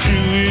gonna do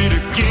it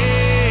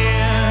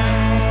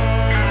again.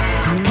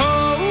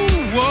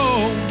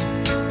 Oh,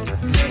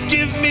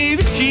 give me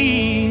the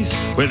keys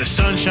where the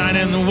sunshine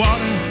and the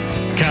water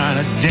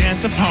kinda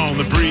dance upon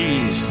the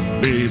breeze,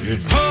 baby.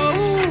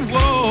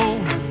 Whoa,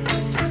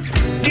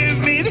 give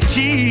me the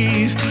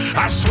keys.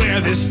 I swear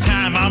this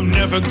time I'm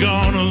never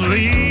gonna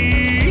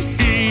leave.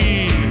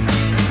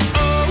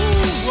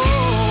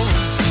 Oh,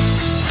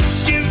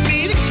 give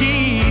me the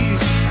keys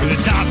with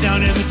the top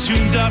down and the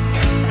tunes up,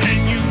 and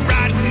you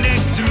riding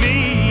next to me,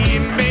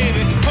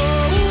 baby.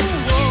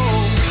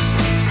 Oh,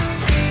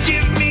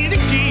 give me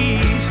the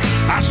keys.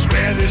 I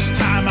swear this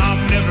time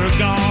I'm never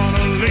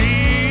gonna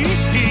leave.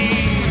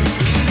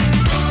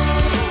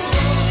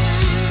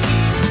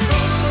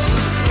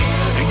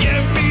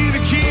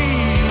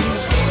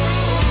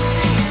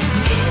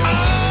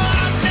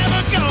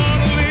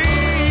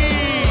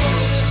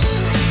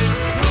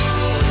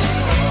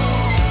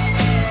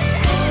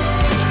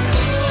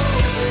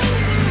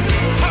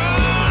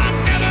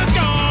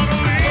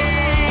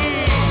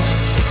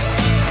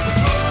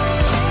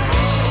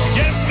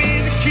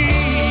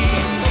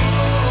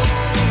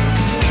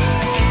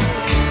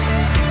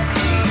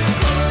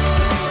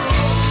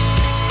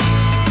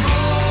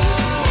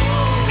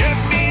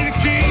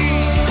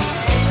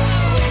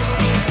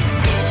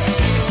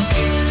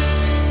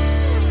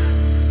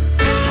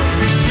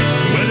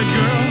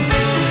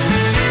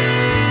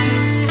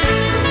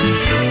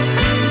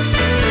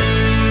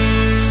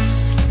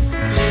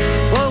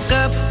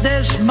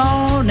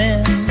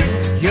 Morning,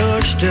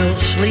 you're still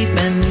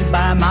sleeping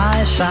by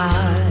my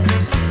side.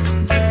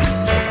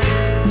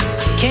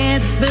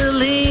 Can't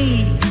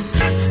believe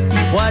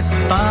what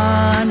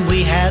fun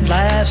we had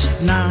last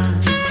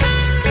night.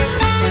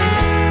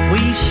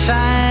 We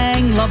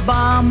sang La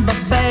Bamba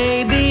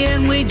Baby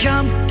and we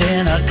jumped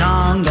in a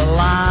conga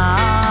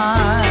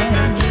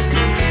line.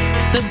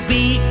 The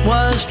beat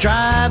was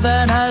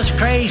driving us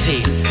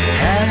crazy,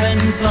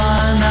 having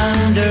fun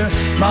under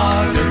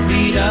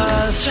margarita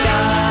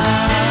skies.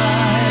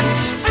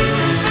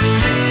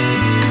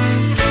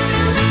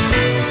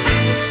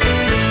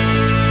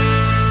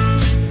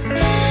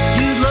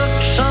 You look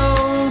so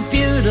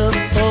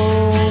beautiful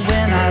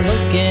when I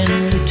look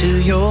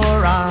into your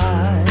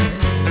eyes,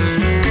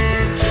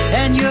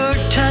 and your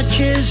touch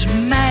is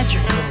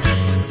magical.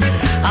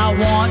 I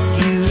want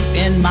you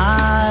in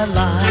my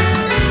life.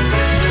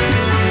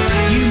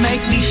 You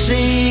make me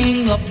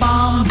sing La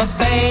Bamba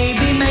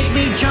Baby, make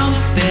me jump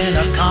in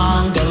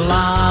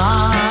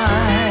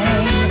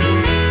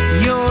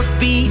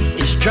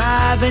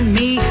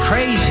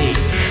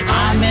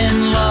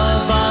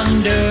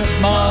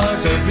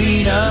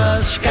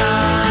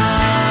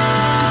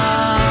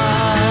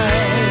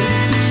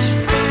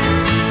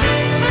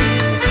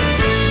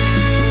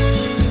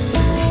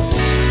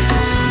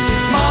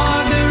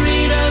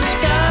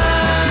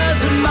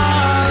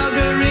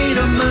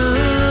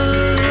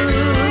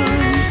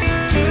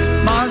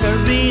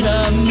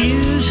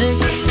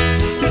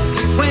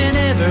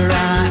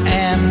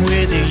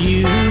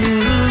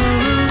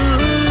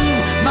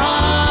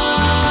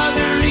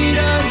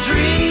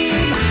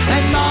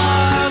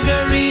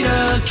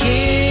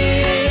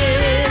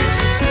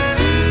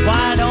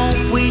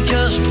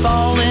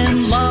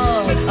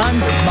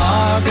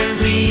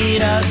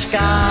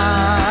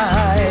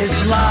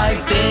skies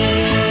like this.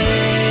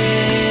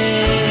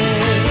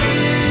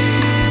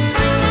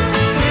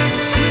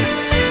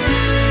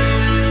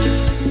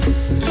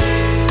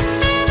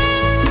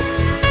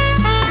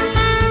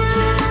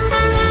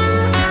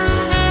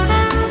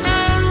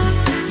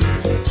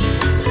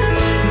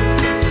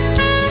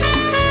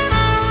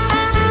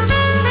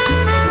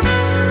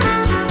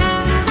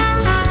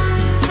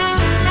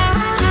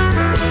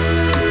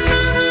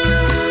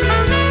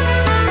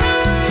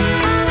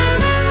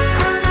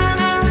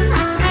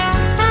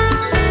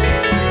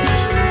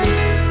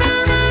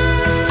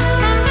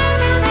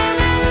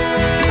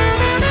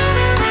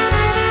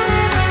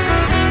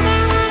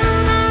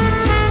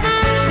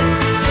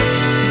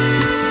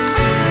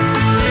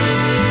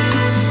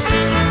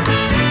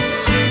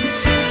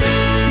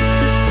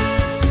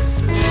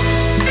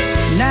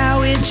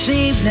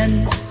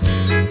 Evening,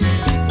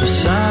 the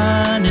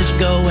sun is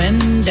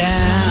going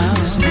down.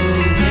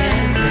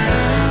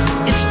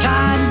 It's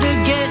time to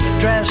get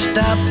dressed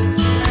up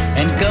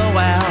and go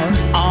out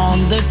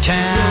on the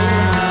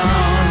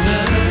town.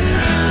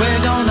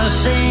 We're gonna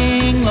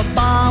sing La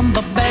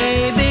Bamba,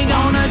 baby,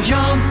 gonna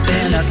jump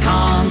in a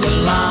conga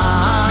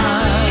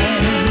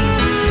line.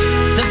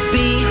 The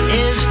beat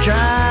is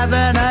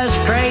driving us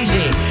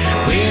crazy.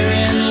 We're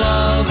in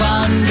love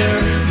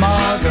under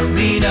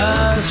margarita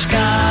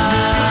skies.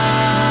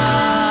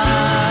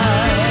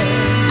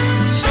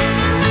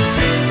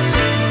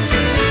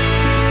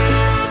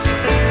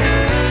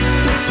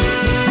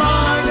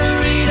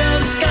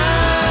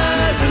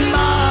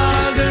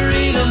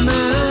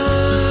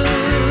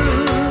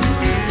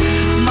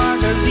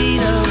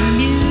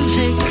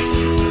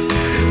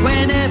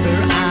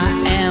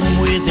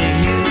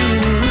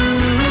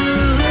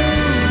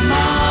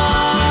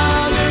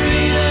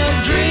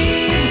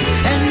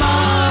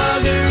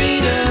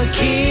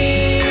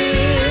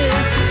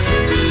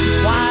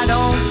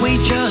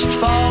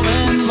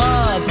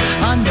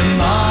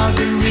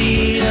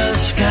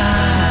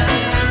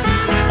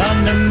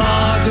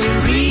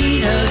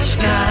 Margarita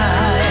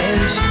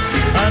skies,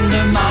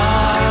 under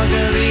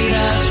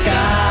margarita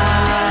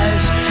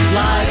skies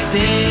like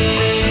this.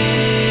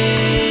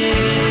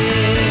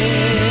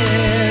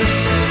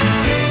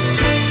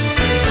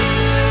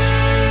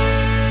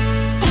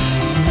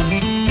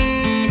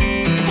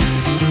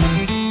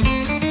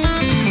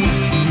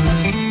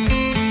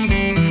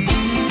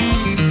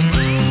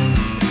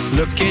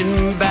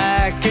 Looking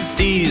back at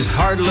these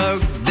hard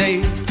luck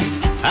days,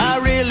 I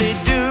really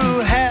do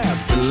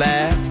have to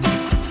laugh.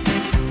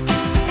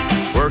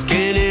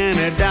 Working in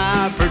a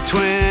dive for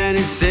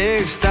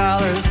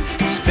 $26,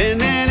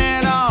 spending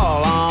it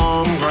all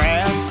on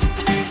grass.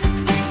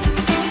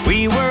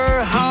 We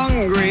were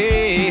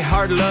hungry,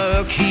 hard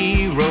luck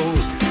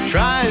heroes,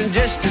 trying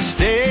just to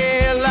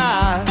stay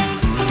alive.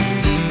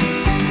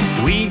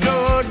 We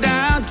go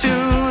down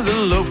to the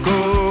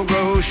local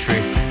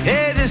grocery.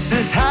 Hey, this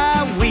is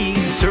how we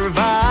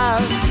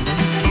survive.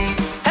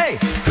 Hey,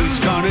 who's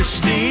gonna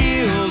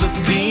steal the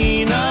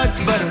peanut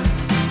butter?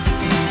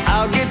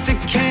 I'll get the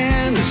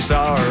can of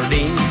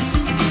sardine.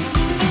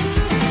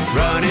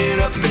 Running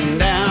up and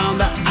down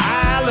the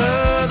aisle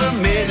of the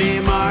Mini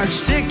Mart,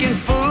 sticking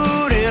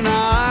food in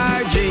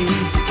our jeans.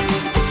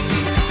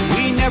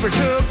 We never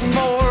took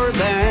more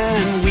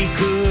than we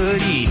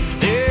could eat.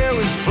 There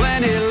was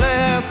plenty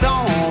left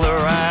on the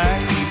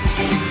rack.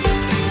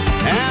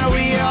 And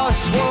we all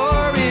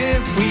swore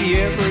if we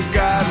ever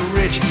got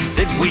rich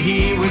that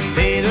we would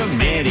pay the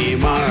Mini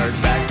Mart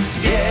back.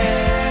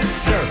 Yes,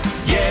 sir.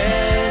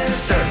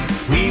 Yes, sir.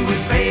 We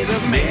would pay the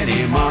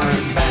Mini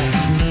Mart back.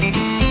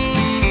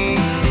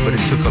 But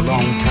it took a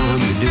long time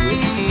to do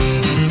it.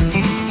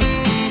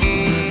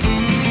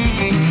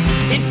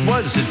 It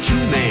was a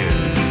two-man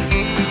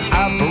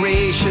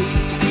operation.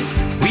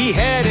 We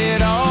had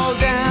it all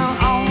down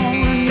on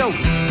a note.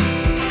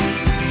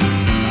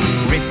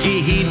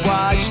 Ricky, he'd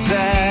watch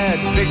that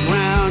big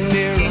round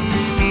mirror.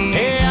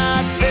 Hey,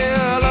 I'd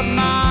fill up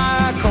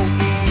my coat.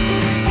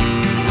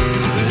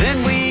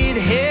 Then we'd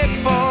head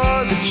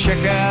for the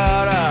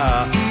checkout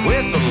aisle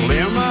with a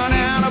lemon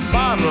and a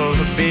bottle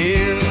of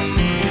beer.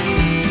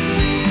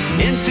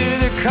 Into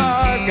the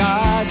car,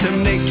 got to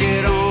make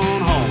it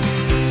on home.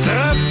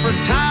 Supper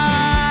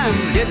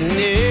time's getting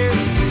near.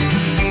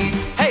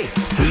 Hey,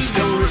 who's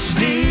gonna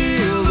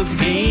steal the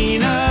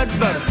peanut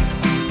butter?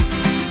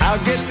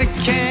 I'll get the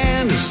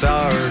can of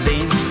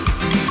sardines.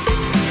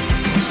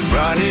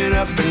 Running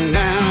up and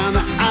down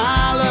the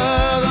aisle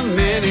of the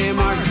Mini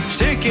Mart,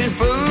 sticking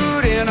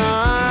food in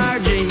our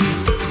jeans.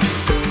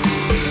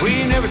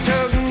 We never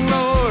took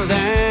more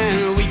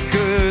than we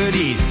could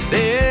eat.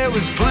 There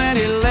was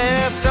plenty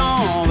left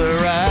on the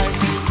rack.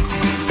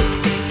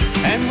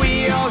 And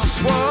we all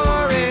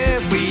swore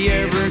if we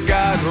ever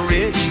got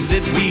rich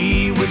that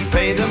we would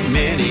pay the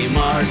Mini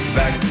Mart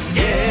back.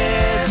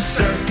 Yes,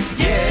 sir.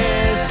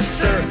 Yes,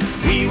 sir.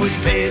 We would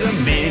pay the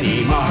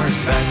Mini Mart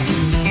back.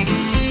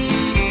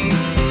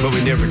 But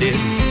we never did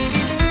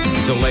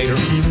until later.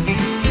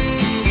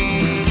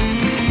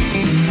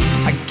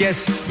 I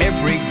guess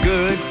every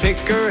good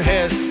picker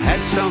has had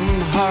some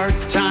hard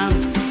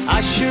time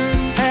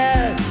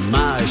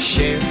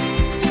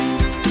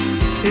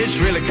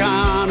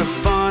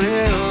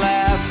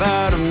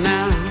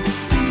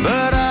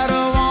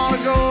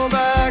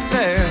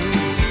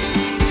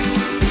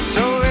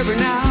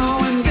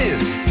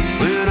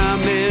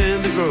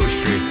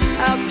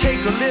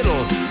a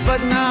little,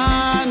 but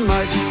not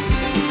much.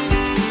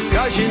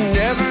 'Cause you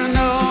never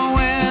know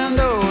when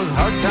those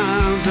hard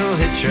times will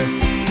hit you.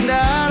 And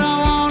I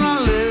don't wanna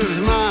lose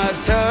my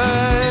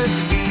touch.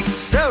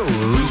 So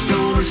who's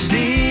gonna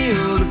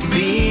steal the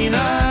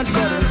peanut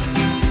butter?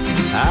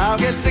 I'll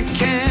get the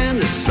can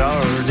of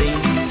sardines.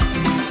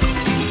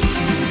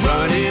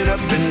 Running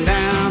up and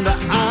down the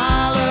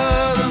aisle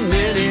of the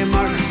mini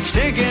mart,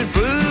 sticking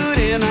food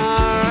in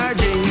our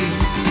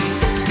jeans.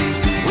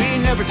 We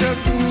never took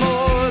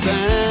more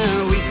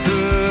than we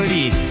could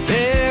eat.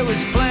 There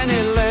was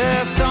plenty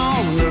left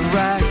on the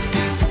rack.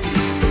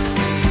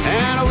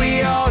 And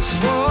we all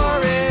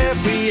swore if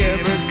we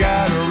ever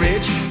got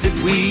rich that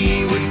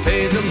we would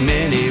pay the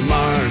mini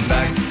mart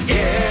back.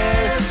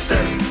 Yes,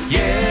 sir.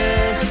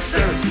 Yes,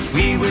 sir.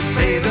 We would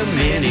pay the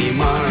mini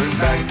mart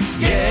back.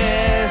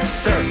 Yes,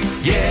 sir.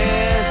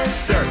 Yes,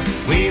 sir.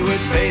 We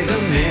would pay the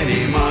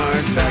mini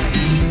mart back.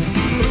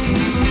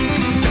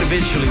 And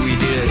eventually we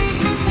did.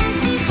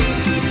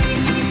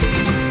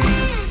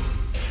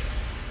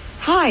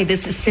 Hi,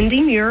 this is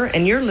Cindy Muir,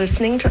 and you're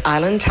listening to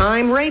Island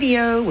Time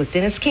Radio with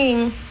Dennis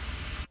King.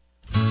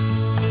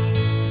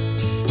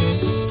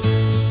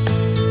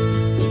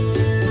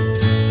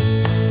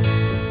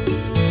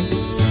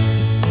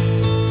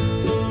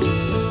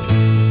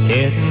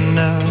 Heading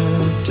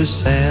out to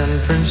San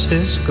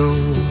Francisco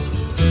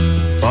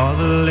for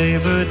the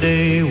Labor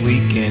Day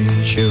weekend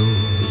show.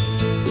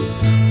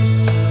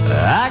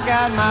 I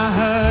got my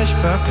hush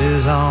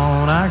puppies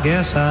on. I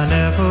guess I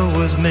never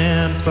was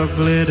meant for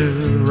glitter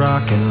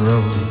rock and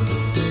roll.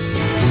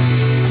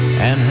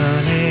 And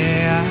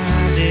honey, I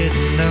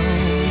didn't know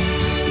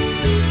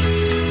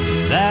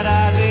that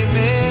I'd be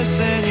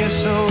missing you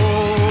so.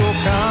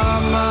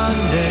 Come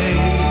Monday,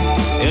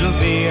 it'll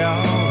be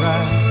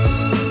alright.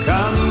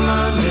 Come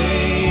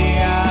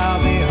Monday, I'll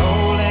be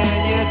holding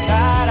you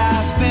tight. I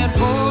spent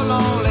 4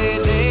 lonely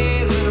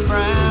days in a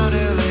brown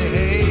LA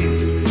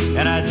haze,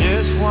 and I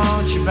just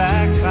want you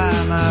back by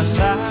my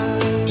side.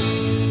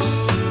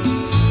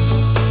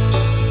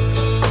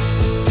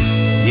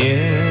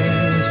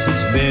 Yes,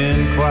 it's been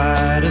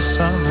quite a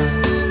summer,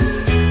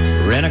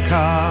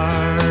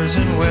 rent-a-cars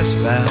and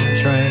westbound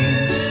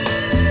trains,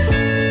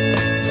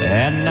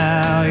 and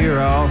now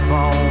you're off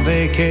on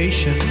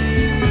vacation,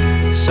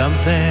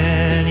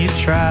 something you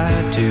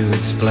tried to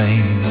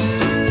explain.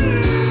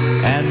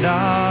 And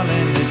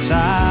darling, it's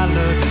I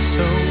love you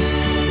so.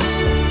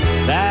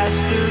 That's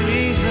the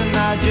reason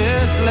I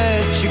just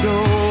let you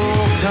go.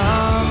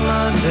 Come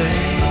Monday,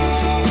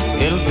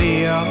 it'll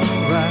be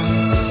alright.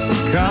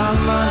 Come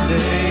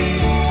Monday,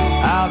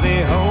 I'll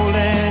be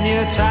holding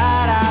you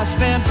tight. I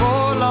spent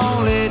 4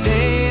 lonely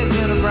days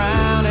in a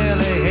brown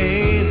LA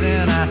haze,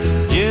 and I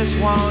just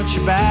want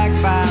you back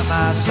by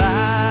my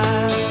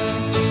side.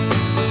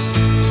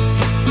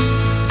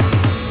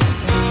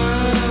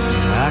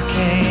 I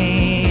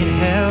can't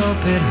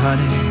help it,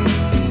 honey.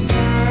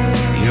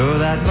 You're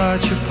that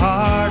much a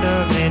part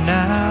of me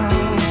now.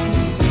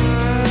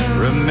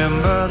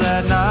 Remember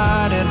that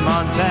night in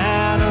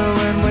Montana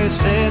when we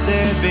said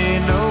there'd be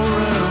no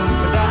room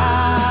for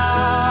doubt.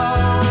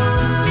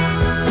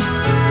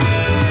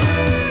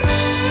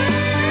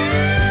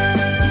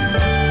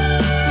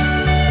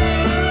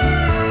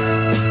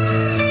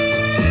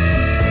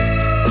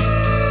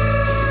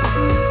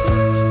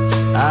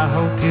 I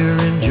hope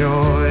you're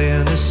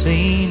enjoying the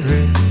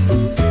scenery.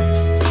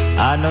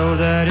 I know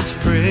that it's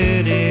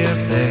pretty up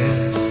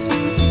there.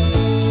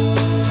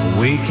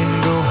 We can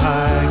go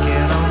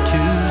hiking on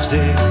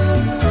Tuesday.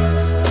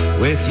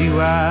 With you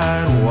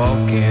I'd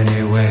walk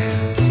anywhere.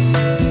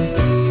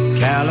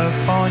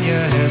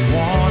 California has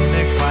worn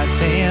me quite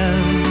thin.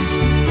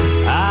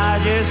 I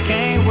just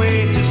can't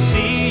wait to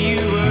see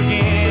you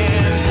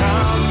again.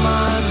 Come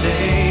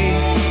Monday,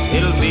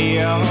 it'll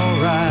be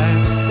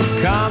alright.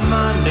 Come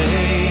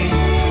Monday,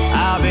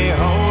 I'll be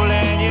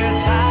holding you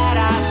tight.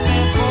 I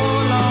spent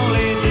 4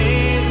 lonely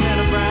days in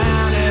a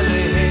brown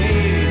LA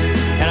haze,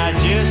 and I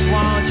just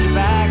want you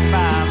back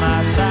by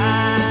my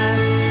side.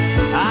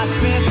 I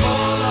spent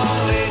 4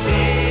 lonely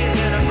days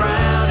in a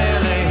brown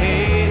LA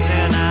haze,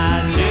 and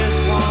I just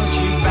want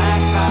you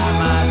back by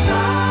my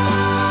side.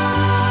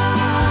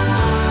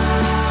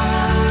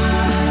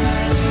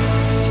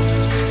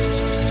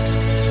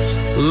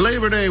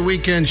 Labor Day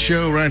weekend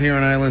show right here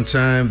on Island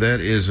Time. That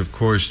is, of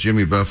course,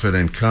 Jimmy Buffett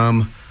and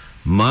Come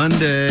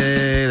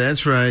Monday.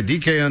 That's right.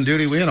 DK on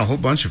duty. We had a whole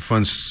bunch of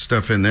fun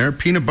stuff in there.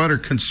 Peanut Butter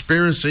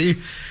Conspiracy.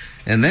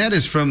 And that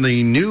is from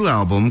the new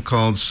album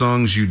called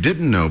Songs You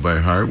Didn't Know by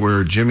Heart,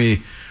 where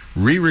Jimmy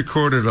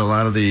re-recorded a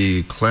lot of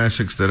the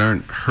classics that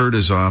aren't heard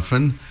as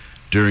often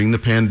during the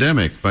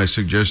pandemic by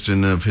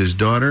suggestion of his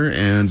daughter,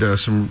 and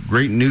some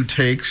great new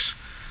takes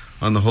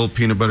on the whole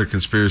peanut butter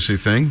conspiracy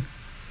thing.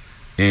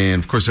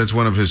 And, of course, that's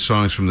one of his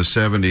songs from the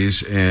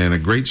 70s, and a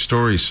great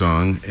story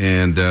song.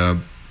 And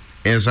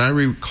as I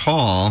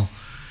recall,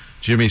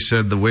 Jimmy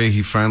said the way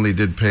he finally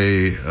did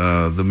pay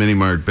the Mini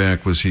Mart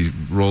back was he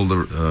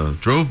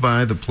drove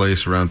by the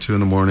place around 2 in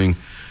the morning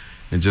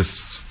and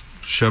just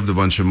shoved a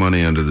bunch of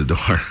money under the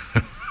door.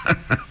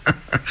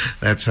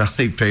 That's how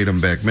they paid him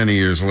back many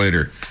years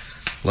later.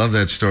 Love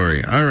that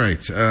story. All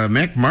right,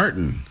 Mac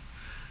Martin,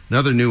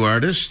 another new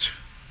artist.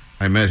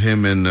 I met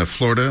him in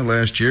Florida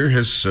last year.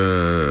 His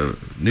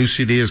new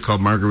CD is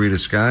called Margarita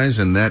Skies,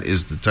 and that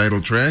is the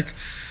title track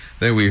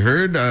that we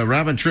heard.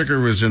 Robin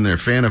Tricker was in there,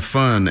 Fan of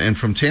Fun. And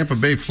from Tampa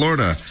Bay,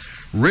 Florida,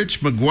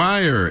 Rich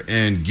McGuire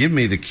and Give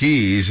Me the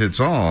Keys. It's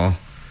all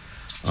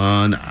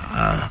on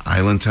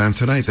Island Time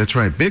tonight. That's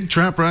right. Big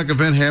Trop Rock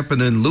event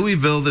happened in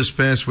Louisville this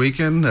past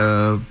weekend.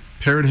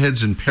 Parrot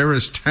Heads in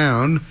Paris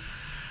Town.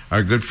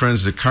 Our good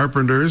friends, the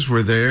Carpenters,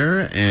 were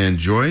there, and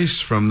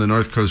Joyce from the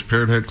North Coast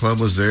Parrot Head Club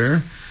was there.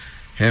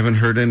 Haven't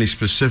heard any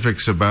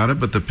specifics about it,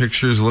 but the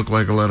pictures look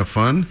like a lot of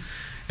fun.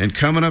 And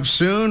coming up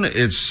soon,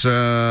 it's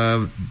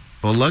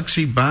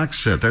Biloxi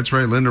Box Set. That's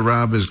right. Linda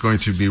Robb is going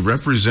to be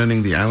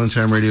representing the Island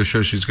Time Radio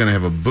Show. She's going to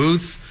have a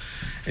booth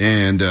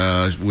and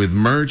with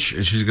merch,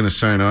 and she's going to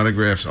sign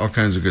autographs, all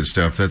kinds of good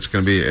stuff. That's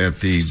going to be at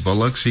the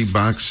Biloxi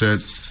Box Set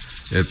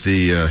at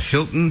the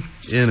Hilton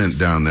Inn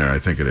down there, I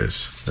think it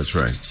is. That's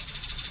right.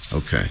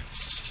 Okay.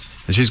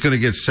 And she's going to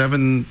get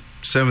seven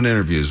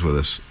interviews with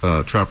us,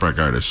 Trop Rock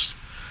artists,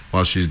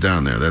 while she's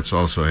down there. That's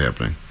also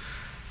happening.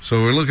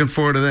 So we're looking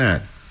forward to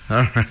that.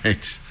 All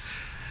right.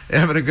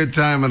 Having a good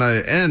time on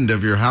the end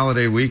of your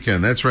holiday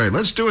weekend. That's right.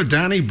 Let's do a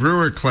Donnie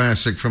Brewer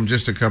classic from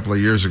just a couple of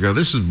years ago.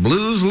 This is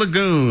Blues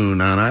Lagoon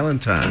on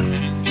Island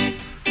Time.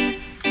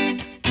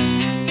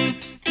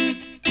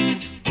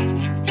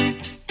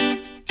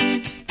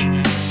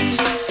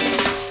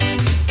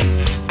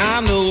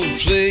 I know a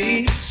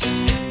place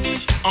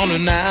on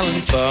an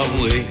island far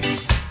away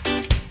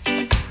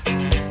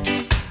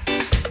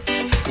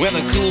where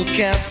the cool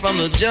cats from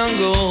the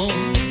jungle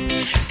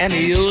and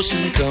the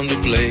ocean come to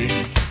play.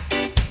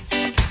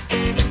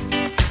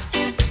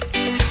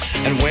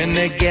 And when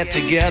they get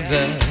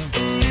together,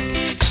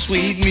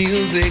 sweet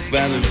music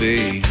by the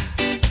bay.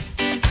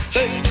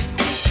 Hey!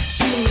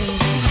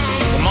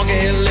 The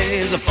monkey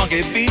lays a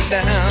funky beat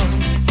down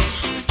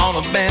on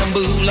a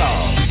bamboo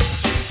log.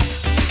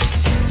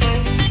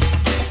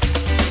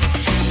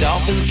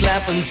 Dolphins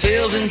slapping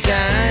tails in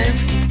time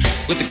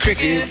with the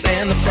crickets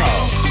and the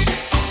frogs.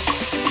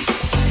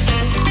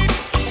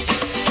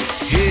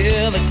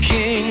 Hear the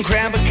king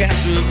crab a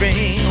castor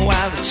ring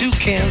while the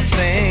toucans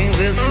sing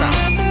this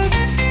song.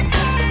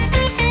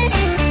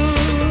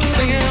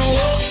 Singing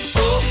whoa,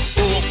 oh,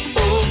 oh,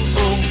 oh,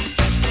 oh,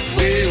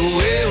 way,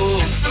 way, oh.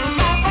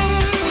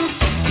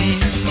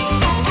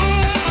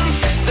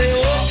 Say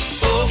whoa,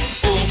 oh,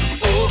 oh,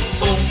 oh,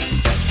 oh,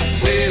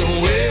 way,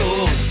 way,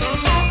 oh.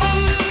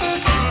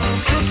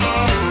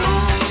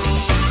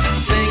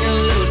 Sing a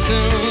little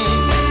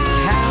tune,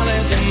 howl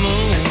at the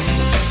moon,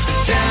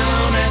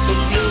 down at the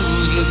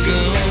Blues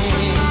Lagoon.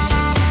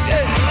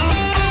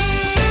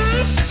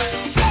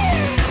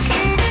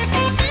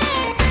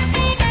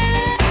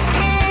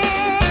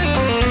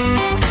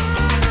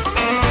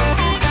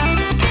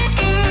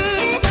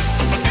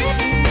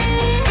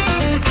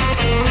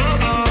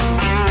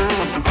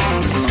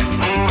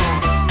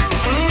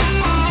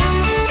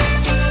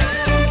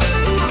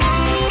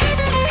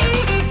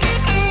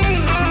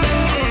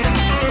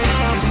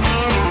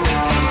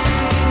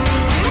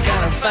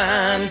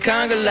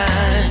 Conga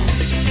line,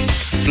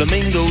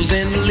 flamingos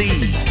in the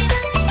lead.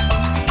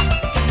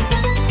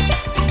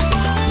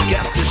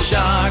 Got the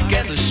shark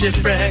at the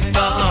shipwreck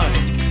bar.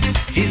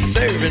 He's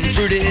serving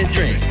fruity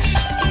drinks.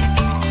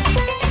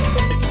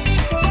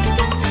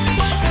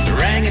 The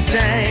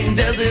orangutan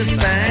does his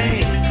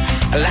thing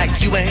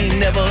like you ain't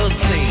never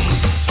seen.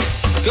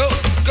 Go,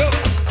 go.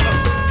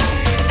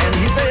 And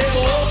he said, oh,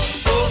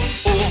 oh,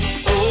 oh,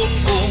 oh,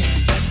 oh,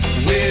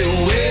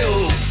 well, well.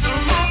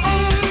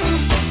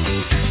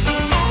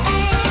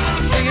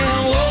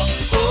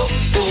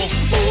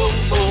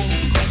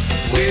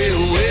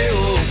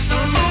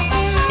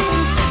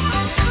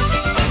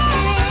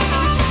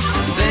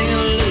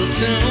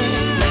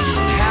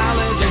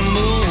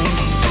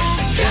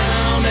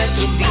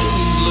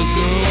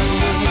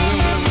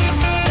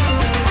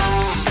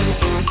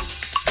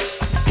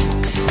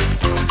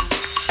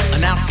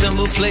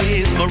 Simba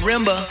plays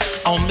marimba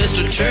on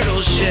Mr.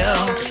 Turtle's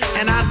shell.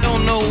 And I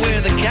don't know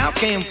where the cow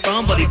came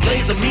from, but he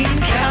plays a mean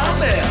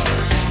cowbell.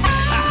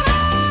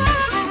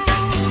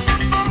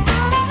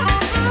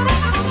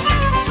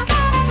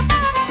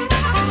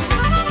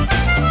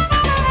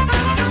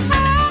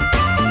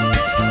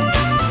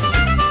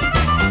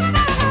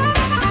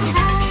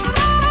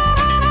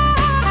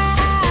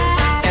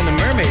 And the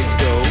mermaids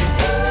go.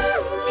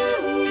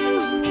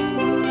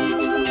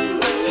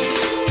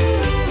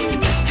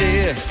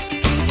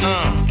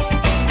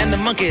 And the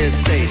monkeys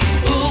say,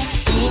 ooh,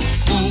 ooh,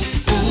 ooh,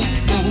 ooh,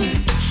 ooh,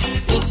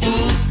 ooh,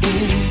 ooh,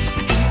 ooh.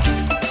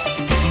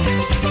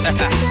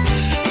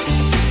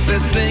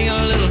 Says sing a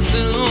little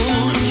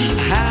tune,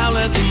 howl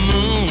at the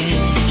moon,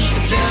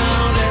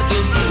 down at the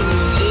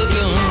Blues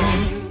Lagoon.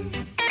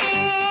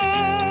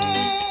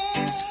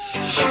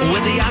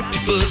 With the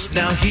octopus,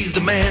 now he's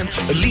the man,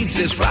 leads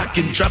his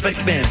rockin' tropic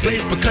band,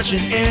 plays percussion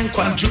and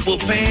quadruple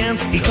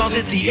pans, he calls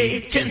it the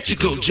 8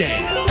 Tentacle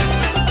Jam.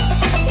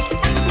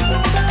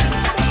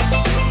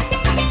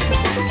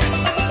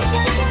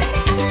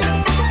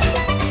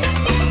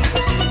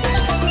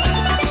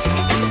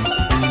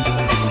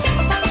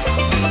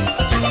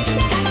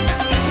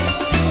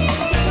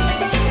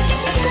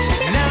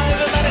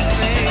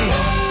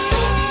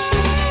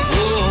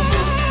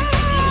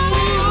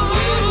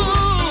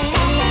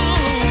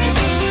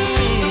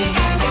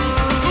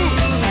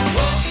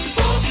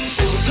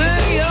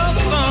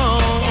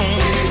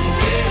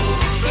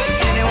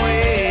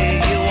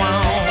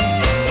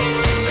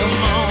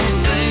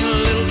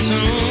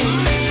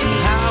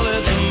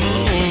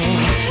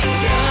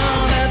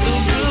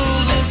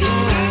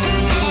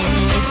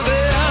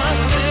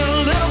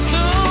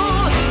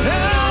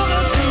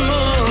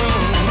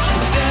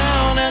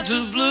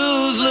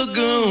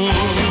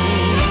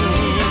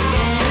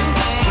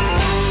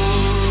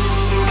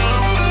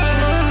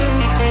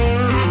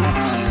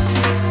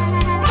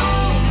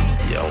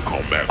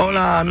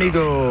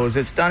 amigos.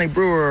 It's Donnie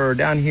Brewer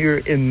down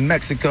here in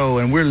Mexico,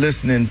 and we're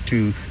listening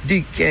to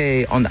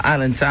DK on the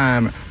Island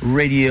Time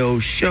radio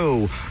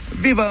show.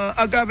 Viva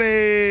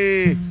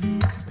Agave!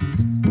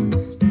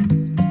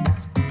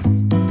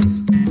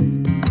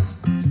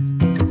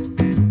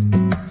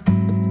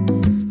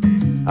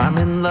 I'm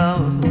in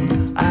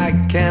love, I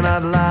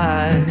cannot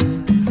lie.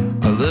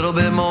 A little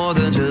bit more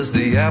than just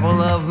the apple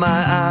of my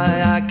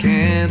eye. I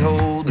can't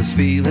hold this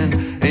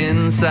feeling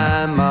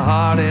inside my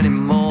heart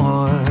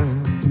anymore.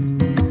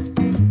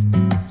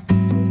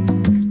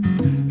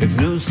 It's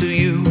news to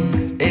you,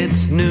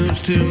 it's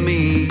news to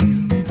me.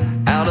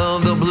 Out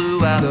of the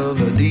blue, out of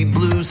the deep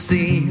blue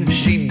sea,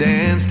 she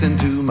danced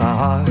into my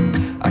heart.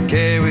 I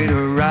carried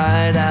her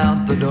right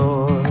out the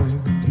door.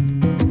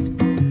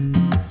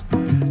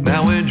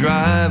 Now we're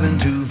driving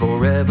to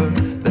forever.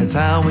 That's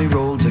how we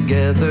roll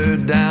together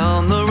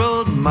down the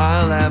road,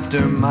 mile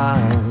after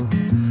mile.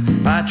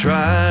 I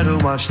try to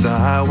watch the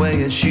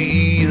highway as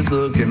she is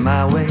looking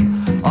my way.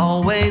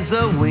 Always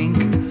a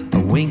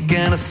wink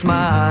and a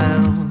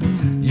smile.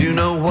 You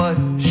know what?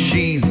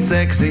 She's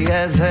sexy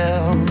as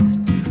hell.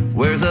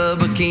 Wears a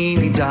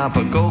bikini top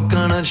of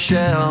coconut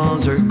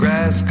shells. Her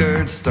grass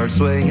skirts start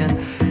swaying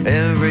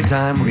every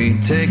time we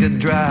take a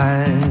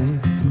drive.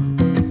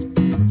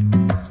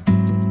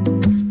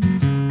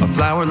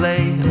 Flower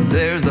lay,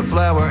 there's a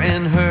flower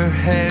in her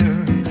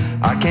hair.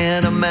 I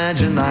can't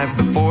imagine life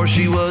before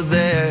she was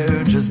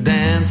there. Just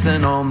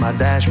dancing on my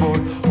dashboard.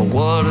 Oh,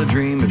 what a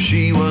dream if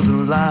she was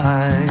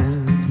alive.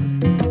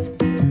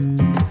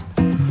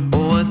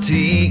 Oh, a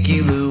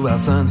tiki luau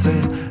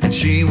sunset, and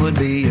she would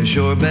be a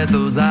sure bet.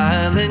 Those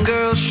island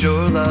girls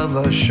sure love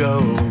a show.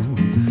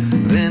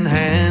 Then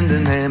hand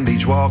in hand,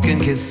 beach walking,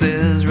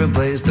 kisses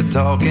replace the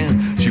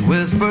talking. She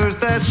whispers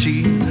that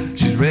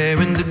she's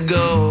raring to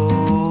go.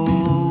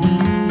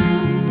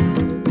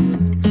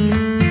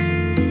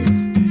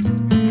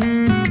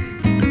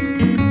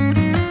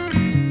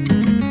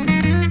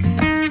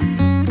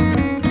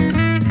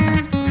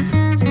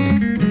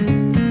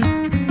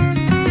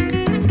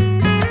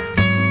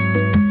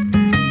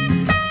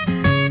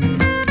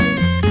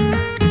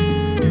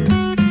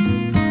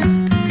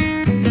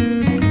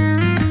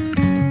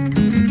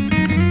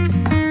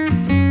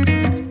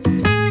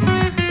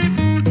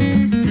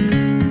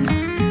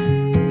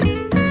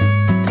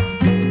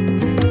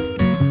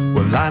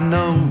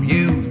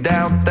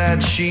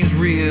 She's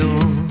real,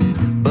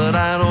 but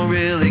I don't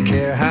really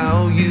care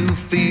how you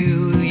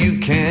feel. You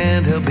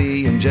can't help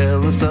being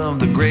jealous of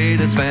the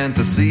greatest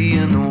fantasy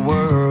in the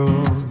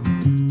world.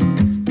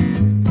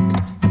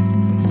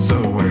 So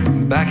we're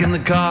back in the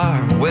car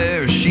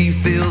where she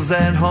feels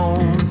at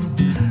home.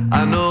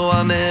 I know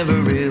I'll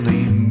never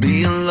really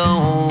be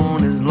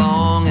alone as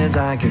long as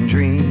I can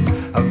dream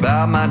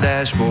about my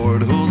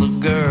dashboard hula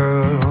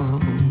girl.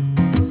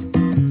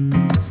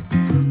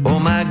 Oh,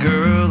 my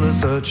girl is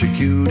such a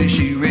cutie.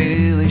 She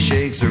really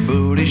shakes her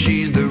booty.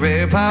 She's the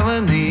rare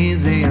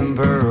Polynesian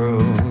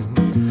pearl.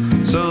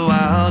 So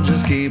I'll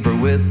just keep her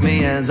with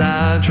me as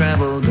I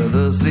travel to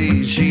the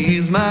sea.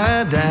 She's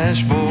my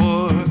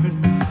dashboard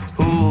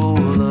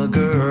hula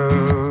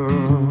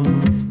girl.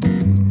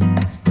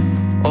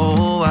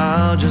 Oh,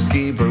 I'll just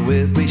keep her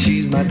with me.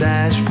 She's my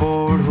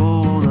dashboard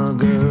hula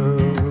girl.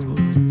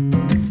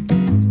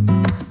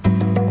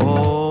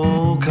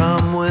 Oh,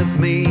 come with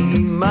me,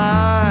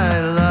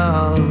 my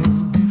love,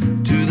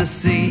 to the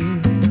sea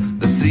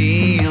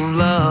of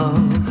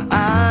love.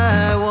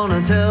 I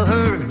wanna tell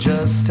her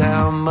just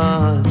how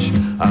much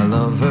I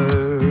love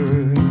her.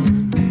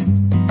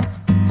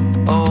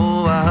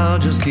 Oh, I'll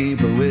just keep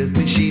her with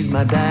me. She's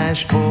my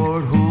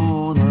dashboard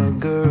hula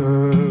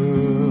girl.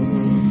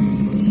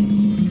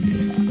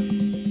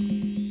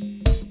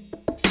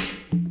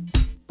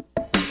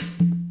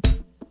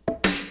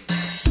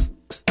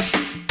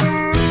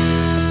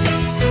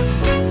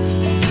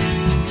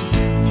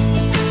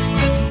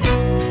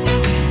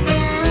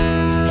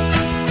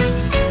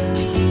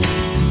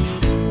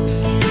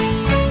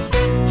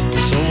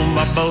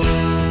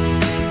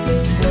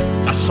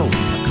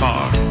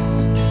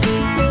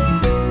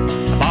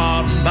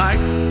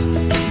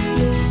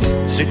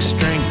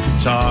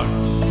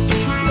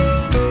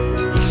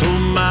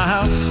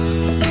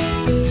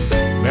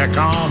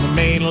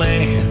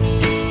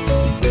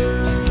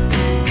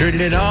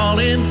 It all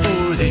in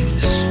for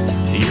this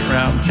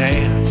year-round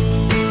tan.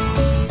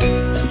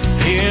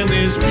 And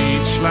this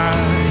beach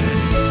life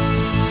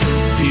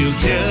feels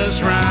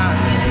just right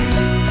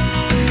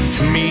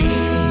to me.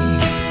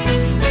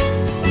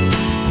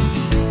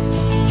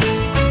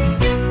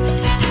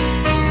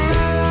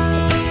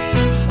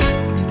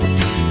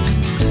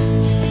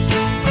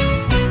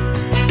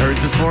 Heard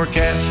the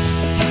forecast,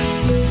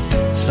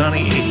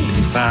 sunny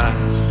 85.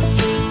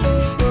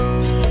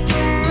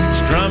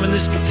 Strumming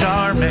this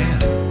guitar, man,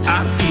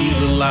 I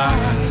feel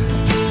alive.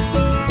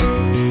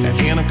 And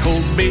in a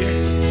cold beer,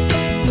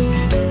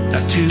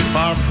 not too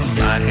far from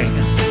my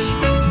hands.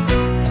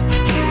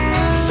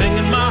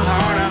 Singing my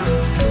heart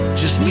out,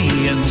 just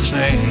me and the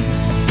sand.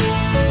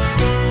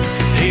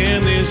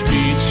 And this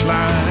beach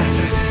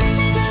life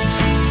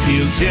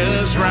feels feels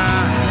just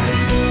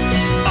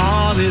right.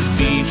 All this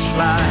beach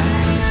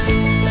life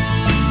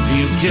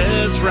feels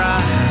just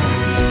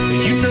right.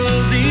 You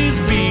know this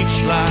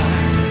beach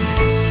life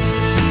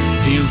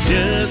feels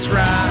just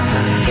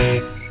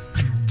right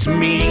to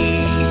me.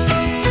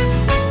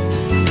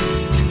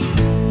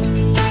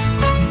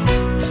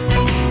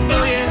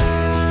 Oh yeah.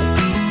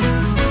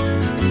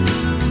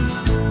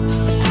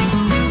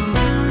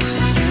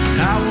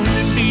 I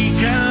wouldn't be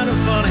kind of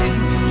funny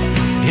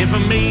if I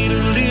made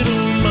a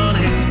little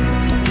money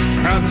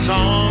writing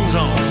songs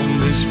on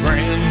this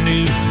brand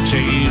new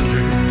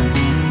Taylor.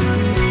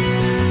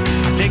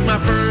 I take my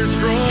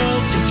first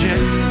royalty check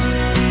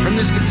from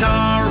this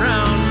guitar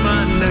around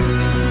my neck,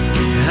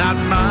 and I'd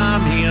buy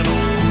me an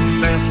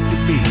old nasty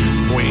big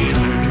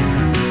whaler.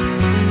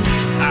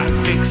 I'd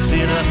fix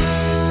it up,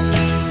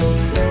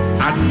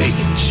 I'd make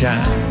it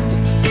shine.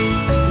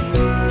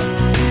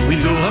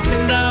 We'd go up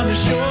and down the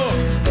shore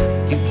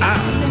in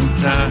island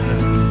time.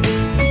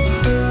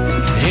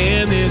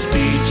 And this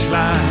beach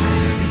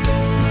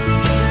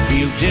life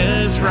feels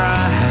just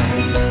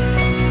right.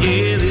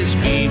 Yeah, this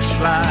beach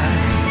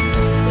life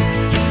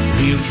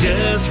feels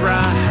just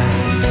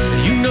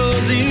right. You know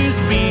this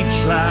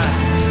beach life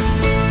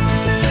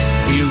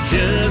feels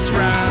just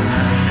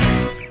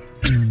right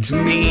to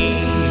me.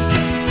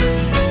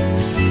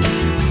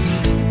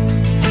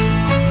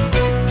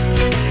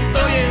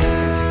 Oh yeah.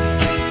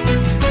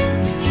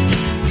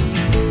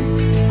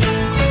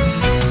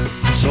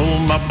 I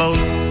sold my boat,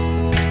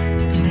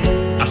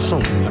 I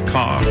sold my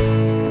car, I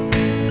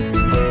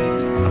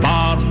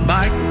bought a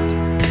bike,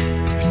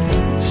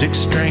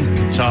 6-string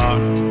guitar.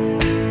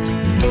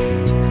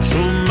 I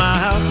sold my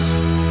house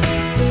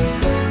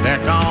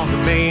back on the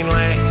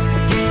mainland,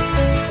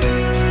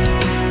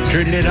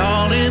 traded it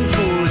all in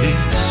for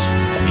this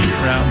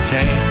year-round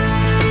tan.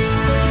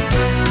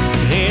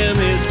 And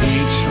this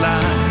beach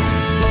life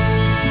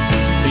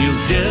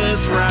feels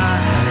just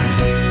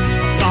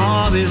right.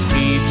 All this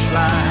beach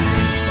life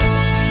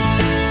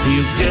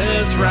feels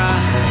just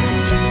right.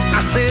 I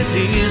said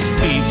this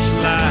beach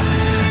life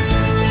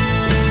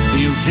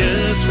feels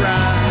just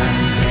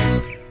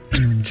right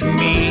to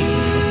me.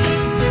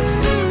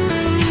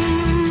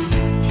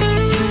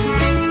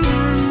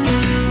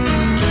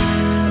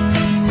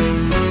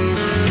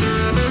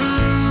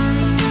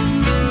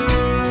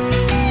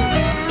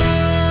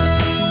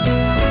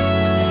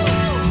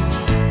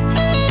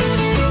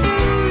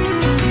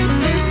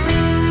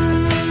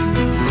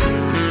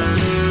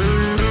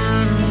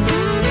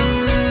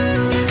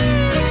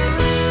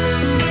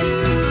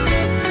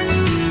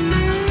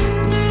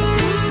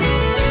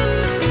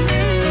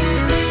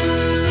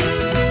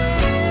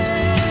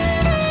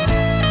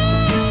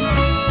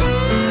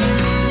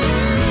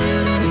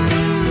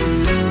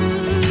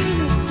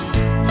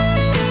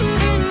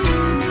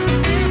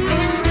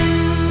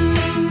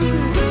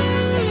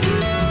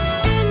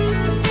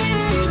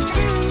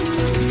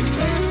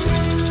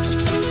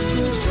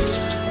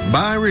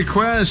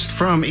 Request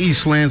from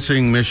East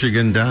Lansing,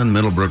 Michigan. Don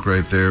Middlebrook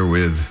right there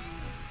with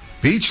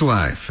Beach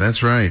Life.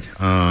 That's right.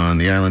 On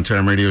the Island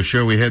Time Radio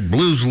Show, we had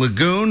Blues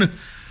Lagoon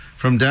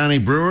from Donnie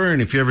Brewer.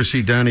 And if you ever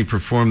see Donnie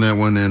perform that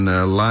one in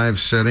a live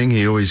setting,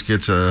 he always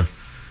gets a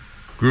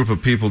group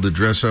of people to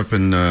dress up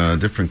in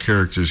different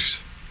characters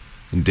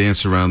and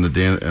dance around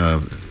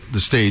the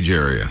stage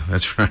area.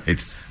 That's right.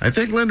 I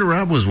think Linda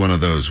Robb was one of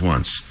those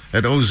once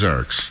at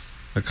Ozarks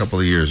a couple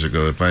of years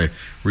ago, if I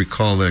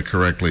recall that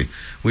correctly.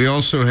 We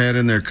also had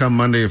in there, come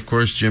Monday, of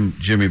course,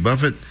 Jimmy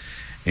Buffett,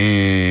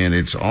 and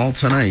it's all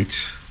tonight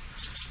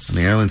on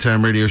the Island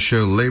Time Radio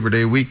Show Labor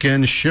Day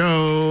Weekend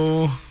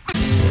Show.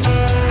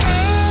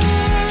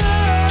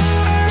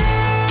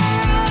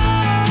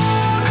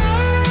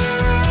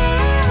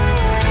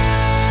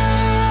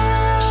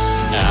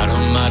 Out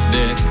on my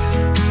deck,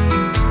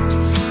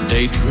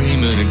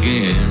 daydreaming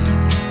again.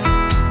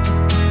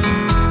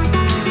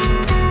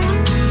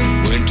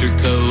 Winter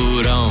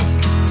coat on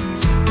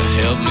to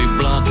help me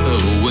block the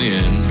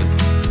wind.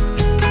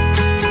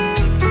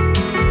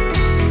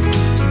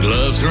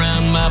 Gloves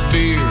around my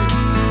beard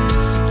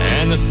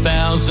and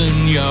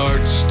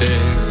 1,000-yard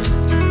stare.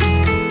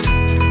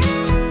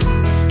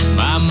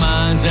 My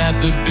mind's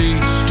at the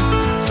beach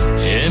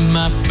in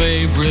my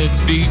favorite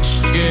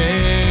beach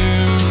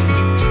chair.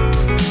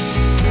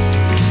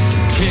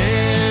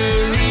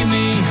 Carry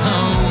me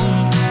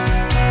home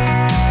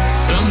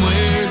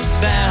somewhere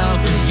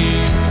south of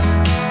here,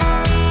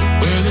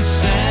 where the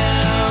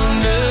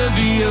sound of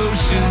the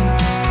ocean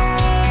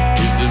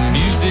is the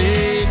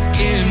music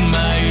in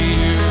my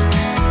ear.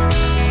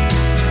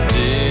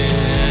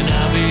 Then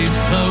I'll be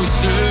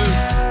closer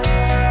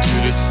to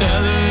the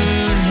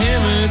southern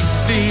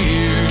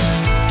hemisphere.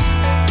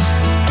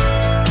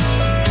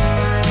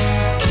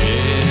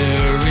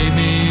 Carry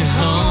me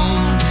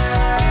home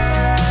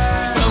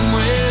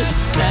somewhere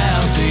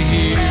south of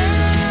here.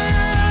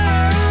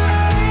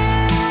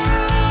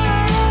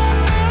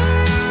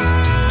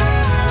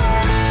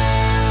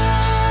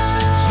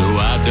 So I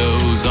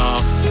doze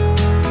off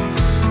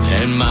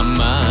and my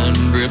mind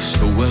drifts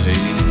away.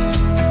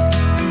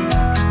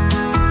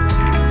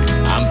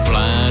 I'm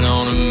flying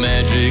on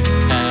magic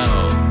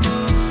towel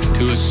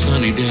to a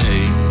sunny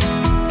day.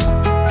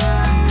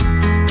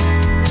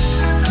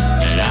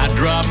 And I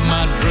drop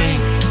my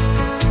drink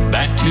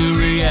back to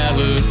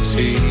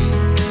reality.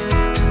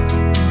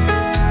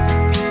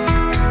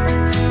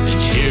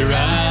 And here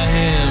I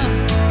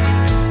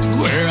am,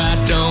 where I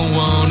don't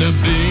want to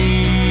be.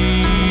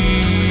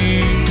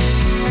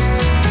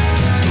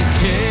 So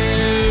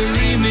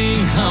carry me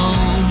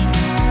home,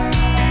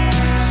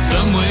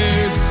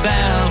 somewhere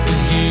south of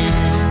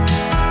here,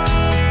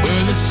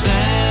 where the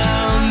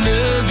sound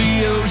of the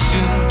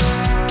ocean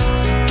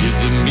is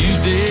the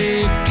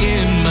music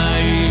in my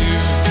ear.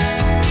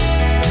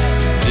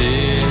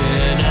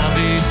 Then I'll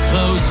be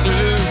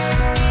closer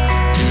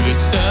to the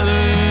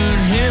southern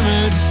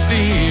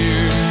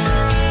hemisphere.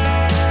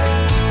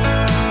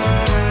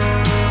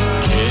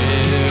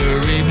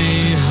 Carry me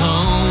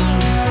home,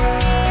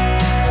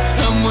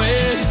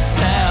 somewhere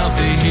south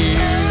of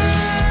here.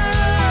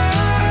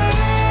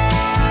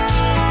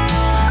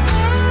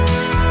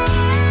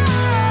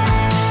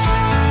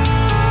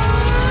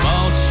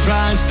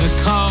 Tries to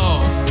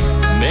call,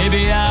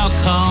 maybe I'll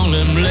call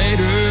him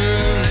later.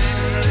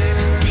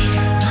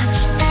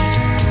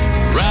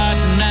 Right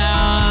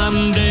now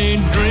I'm day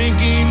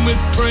drinking with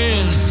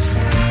friends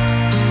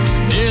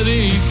near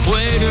the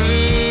equator.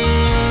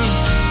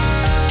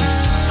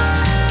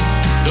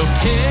 So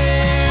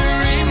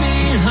carry me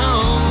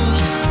home,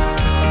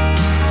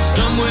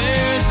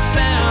 somewhere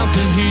south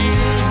of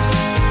here,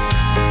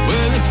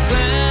 where the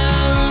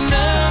sound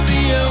of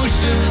the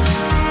ocean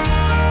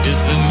is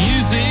the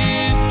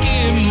music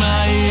in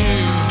my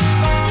ear.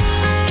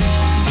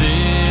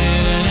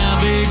 Then I'll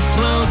be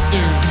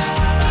closer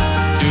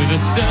to the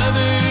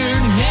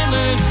southern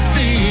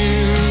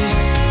hemisphere.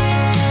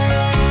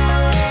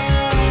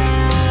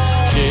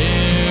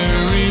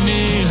 Carry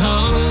me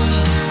home,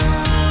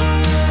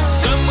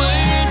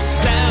 somewhere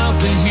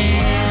south of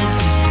here.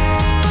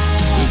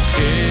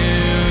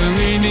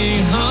 Carry me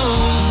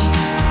home,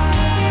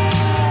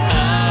 I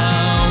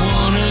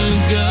wanna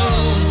go.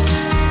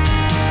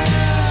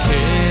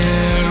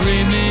 Carry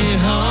me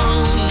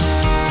home,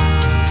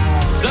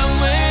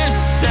 somewhere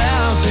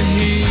south of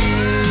here.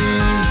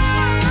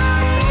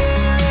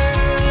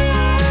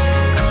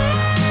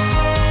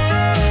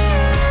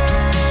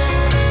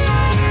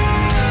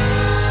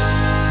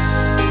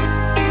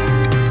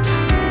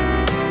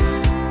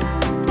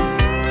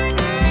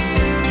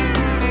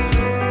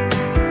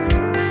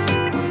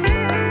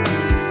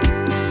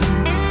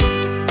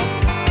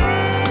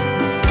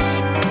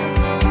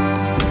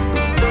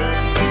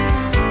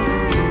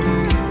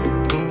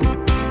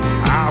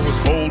 I was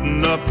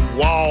holding up the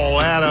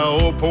wall at a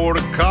old port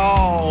of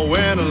call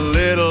when a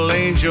little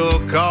angel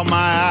caught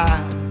my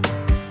eye.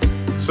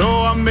 So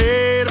I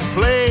made a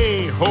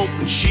play,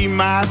 hoping she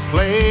might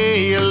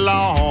play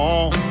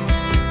along.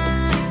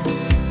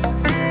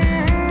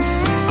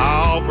 I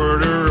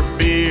offered her a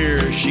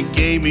beer, she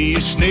gave me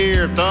a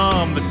sneer,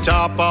 thumbed the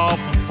top off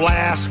a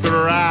flask of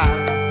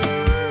rye.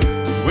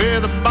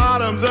 With the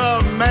bottoms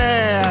of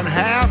man,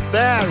 half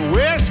that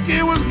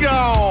whiskey was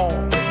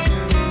gone.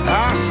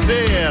 I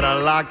said, I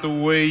like the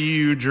way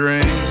you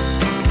drink.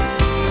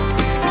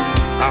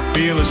 I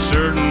feel a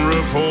certain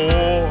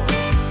rapport.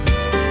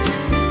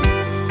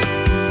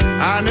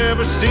 I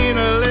never seen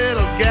a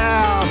little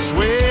gal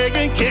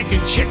swigging,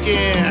 kicking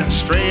chicken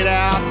straight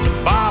out the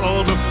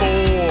bottle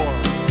before.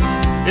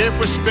 If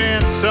we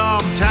spend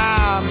some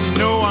time, you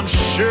know I'm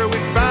sure we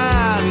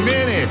find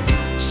many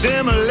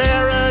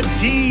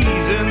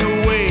similarities in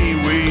the way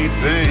we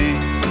think.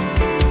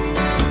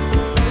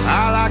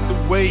 I like the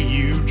way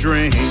you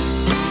drink.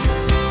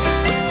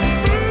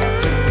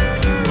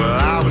 Well,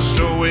 I was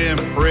so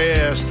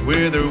impressed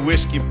with her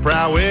whiskey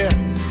prowess,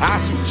 I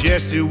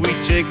suggested we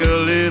take a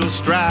little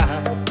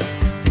stride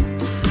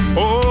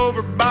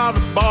over by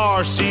the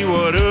bar, see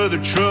what other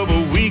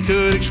trouble we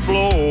could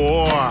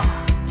explore.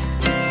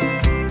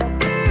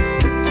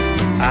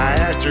 I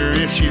asked her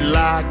if she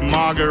liked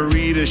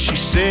margaritas. She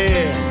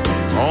said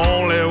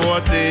only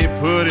what they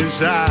put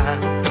inside.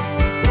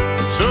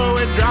 So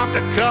we dropped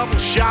a couple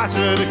shots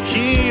of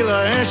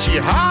tequila and she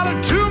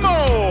hollered 2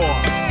 more.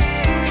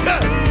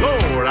 Good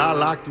Lord, I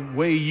like the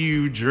way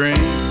you drink.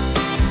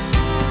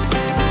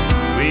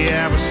 We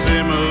have a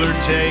similar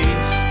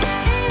taste.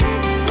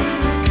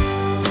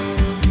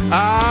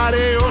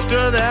 Adios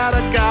to that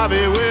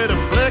agave with a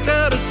flick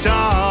of the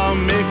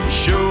tongue, making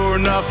sure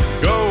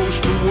nothing goes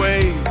to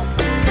waste.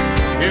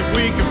 If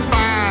we can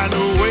find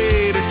a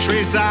way to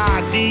trace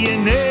our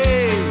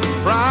DNA,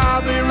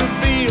 probably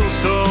reveal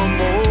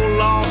some old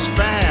lost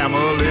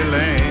family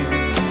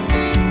land.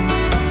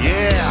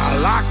 Yeah, I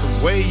like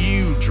the way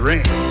you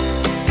drink.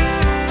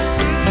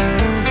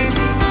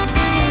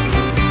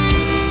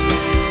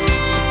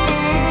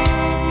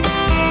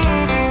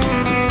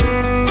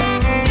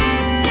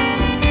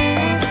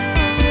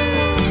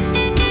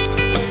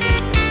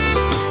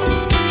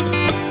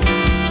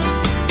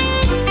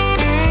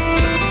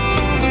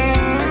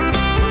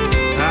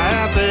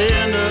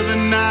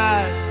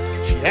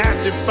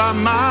 If I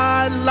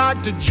might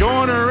like to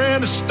join her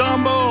in a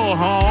stumble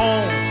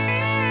home,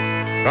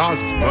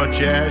 'Cause as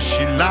much as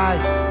she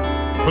liked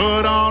to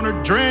put on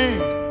her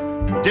drink,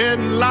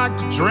 didn't like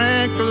to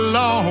drink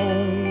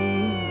alone.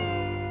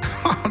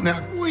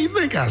 Now, what do you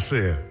think I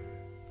said?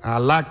 I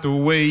like the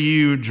way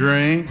you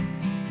drink.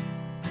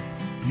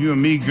 You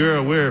and me,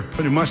 girl, we're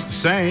pretty much the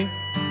same.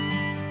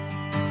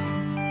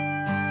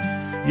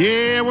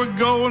 Yeah, we're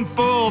going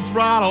full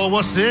throttle.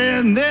 What's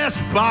in this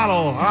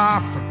bottle?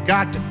 I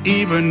forgot to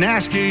even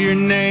ask you your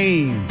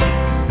name.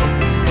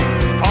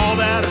 All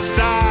that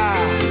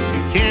aside,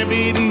 it can't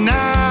be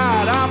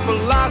denied. Our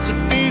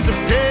philosophies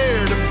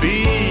appear to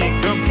be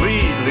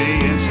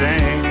completely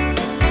insane.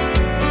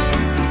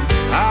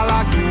 I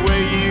like the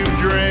way you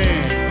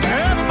drink.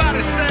 Now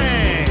everybody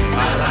sing.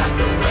 I like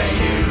the way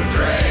you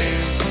drink.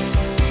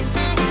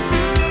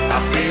 I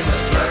feel a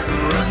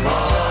certain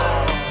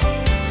remorse.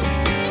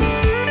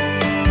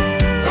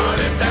 But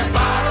if that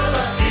bottle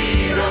of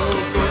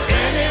Tito's goes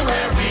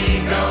anywhere we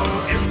go,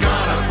 it's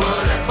gonna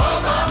put us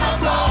both on the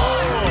floor.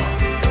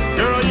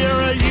 Girl,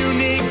 you're a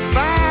unique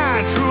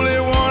find, truly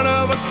one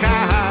of a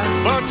kind.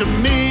 But to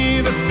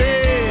me, the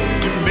thing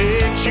that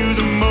makes you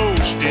the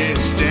most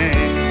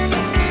distinct.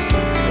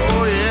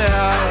 Oh yeah,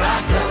 I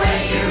like the way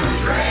you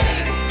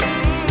drink.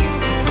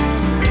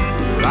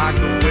 Like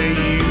the way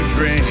you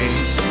drink.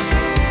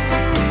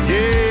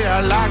 Yeah, I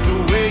like the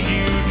way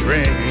you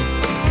drink.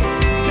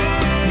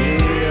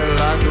 Yeah, I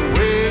like the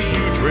way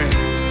you drink.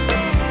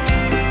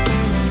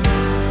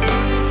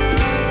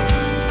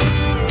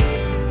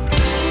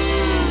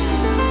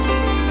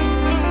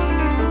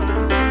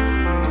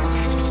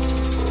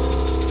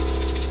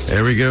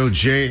 There we go,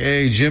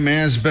 J.A. Jim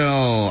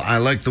Asbell. I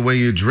Like the Way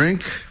You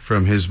Drink,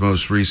 from his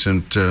most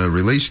recent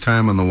release,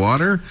 Time on the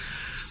Water.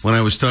 When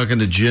I was talking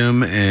to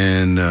Jim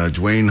and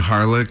Dwayne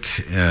Harlick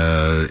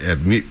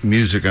at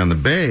Music on the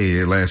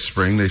Bay last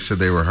spring, they said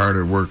they were hard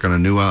at work on a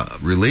new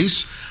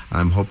release.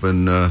 I'm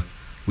hoping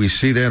we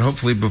see that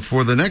hopefully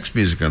before the next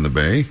Music on the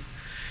Bay,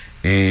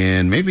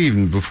 and maybe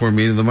even before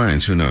Meeting of the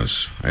Minds. Who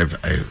knows? I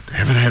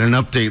haven't had an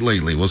update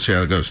lately. We'll see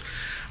how it goes.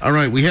 All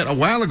right, we had a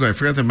while ago, I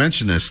forgot to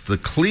mention this, the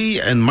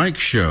Clee and Mike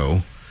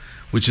Show,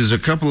 which is a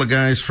couple of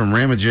guys from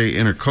Ramajay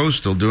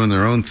Intercoastal doing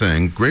their own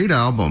thing. Great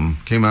album.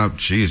 Came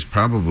out,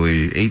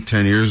 probably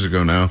 8-10 years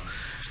ago now.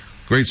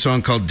 Great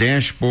song called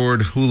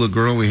Dashboard Hula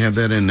Girl. We had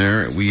that in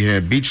there. We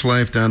had Beach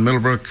Life down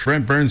Middlebrook.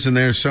 Brent Burns in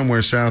there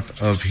somewhere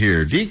south of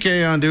here.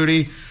 DK on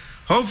duty.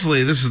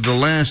 Hopefully this is the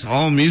last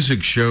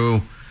all-music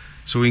show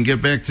so we can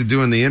get back to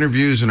doing the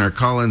interviews and our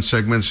call-in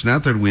segments.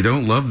 Not that we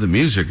don't love the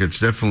music. It's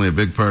definitely a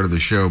big part of the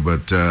show,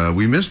 but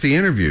we miss the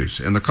interviews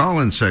and the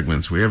call-in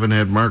segments. We haven't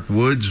had Mark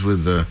Woods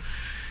with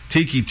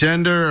Tiki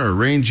Tender, or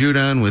Rain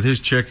Judon with his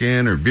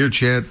check-in, or Beer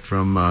Chat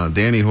from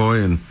Danny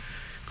Hoy and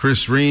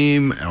Chris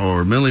Ream,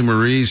 or Millie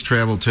Marie's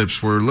travel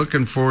tips. We're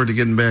looking forward to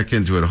getting back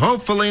into it.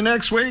 Hopefully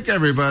next week,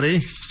 everybody.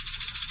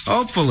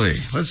 Hopefully.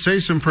 Let's say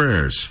some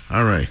prayers.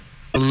 All right.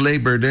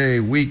 Labor Day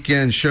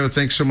weekend show.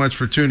 Thanks so much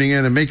for tuning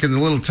in and making a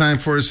little time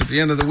for us at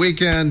the end of the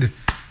weekend.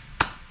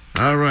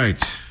 All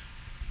right.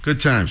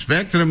 Good times.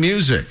 Back to the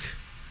music.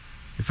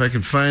 If I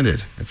can find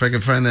it. If I can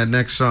find that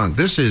next song.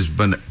 This is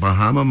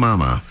Bahama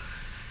Mama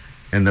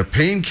and the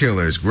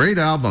Painkillers. Great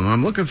album.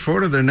 I'm looking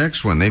forward to their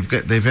next one.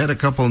 They've had a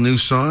couple new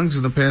songs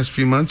in the past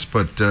few months,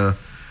 but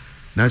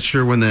not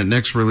sure when that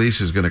next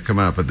release is going to come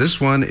out. But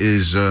this one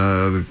is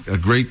a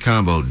great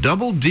combo.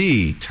 Double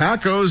D,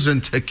 tacos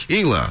and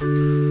tequila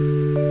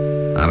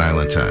on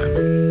Island Time.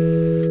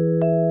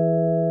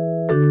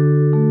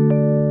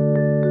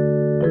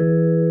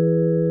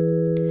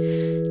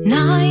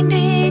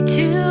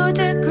 92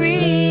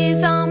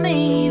 degrees, I'm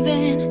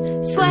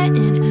even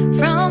sweating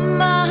from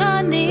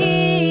my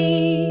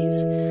knees.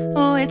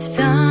 Oh, it's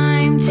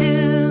time to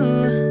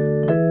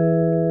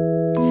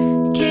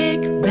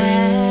kick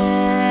back.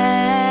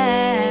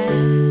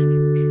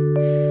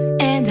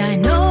 And I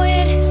know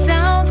it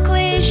sounds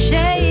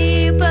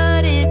cliche,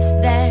 but it's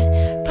that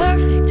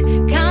perfect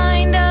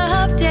kind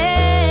of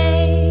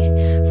day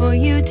for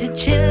you to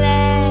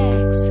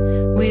chillax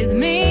with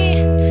me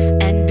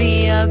and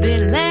be a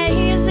bit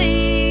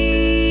lazy.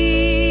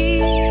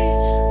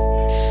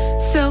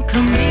 So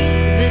come be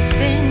the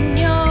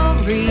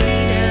señorita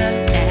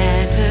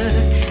at her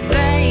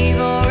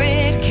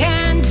favorite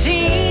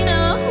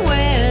cantina,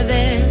 where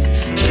there's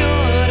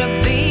sure to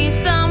be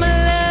some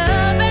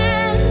love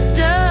and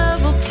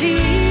double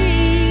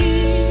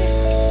tea.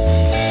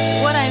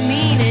 What I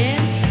mean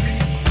is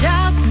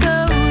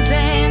tacos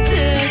and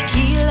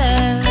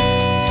tequila.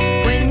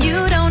 When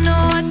you don't know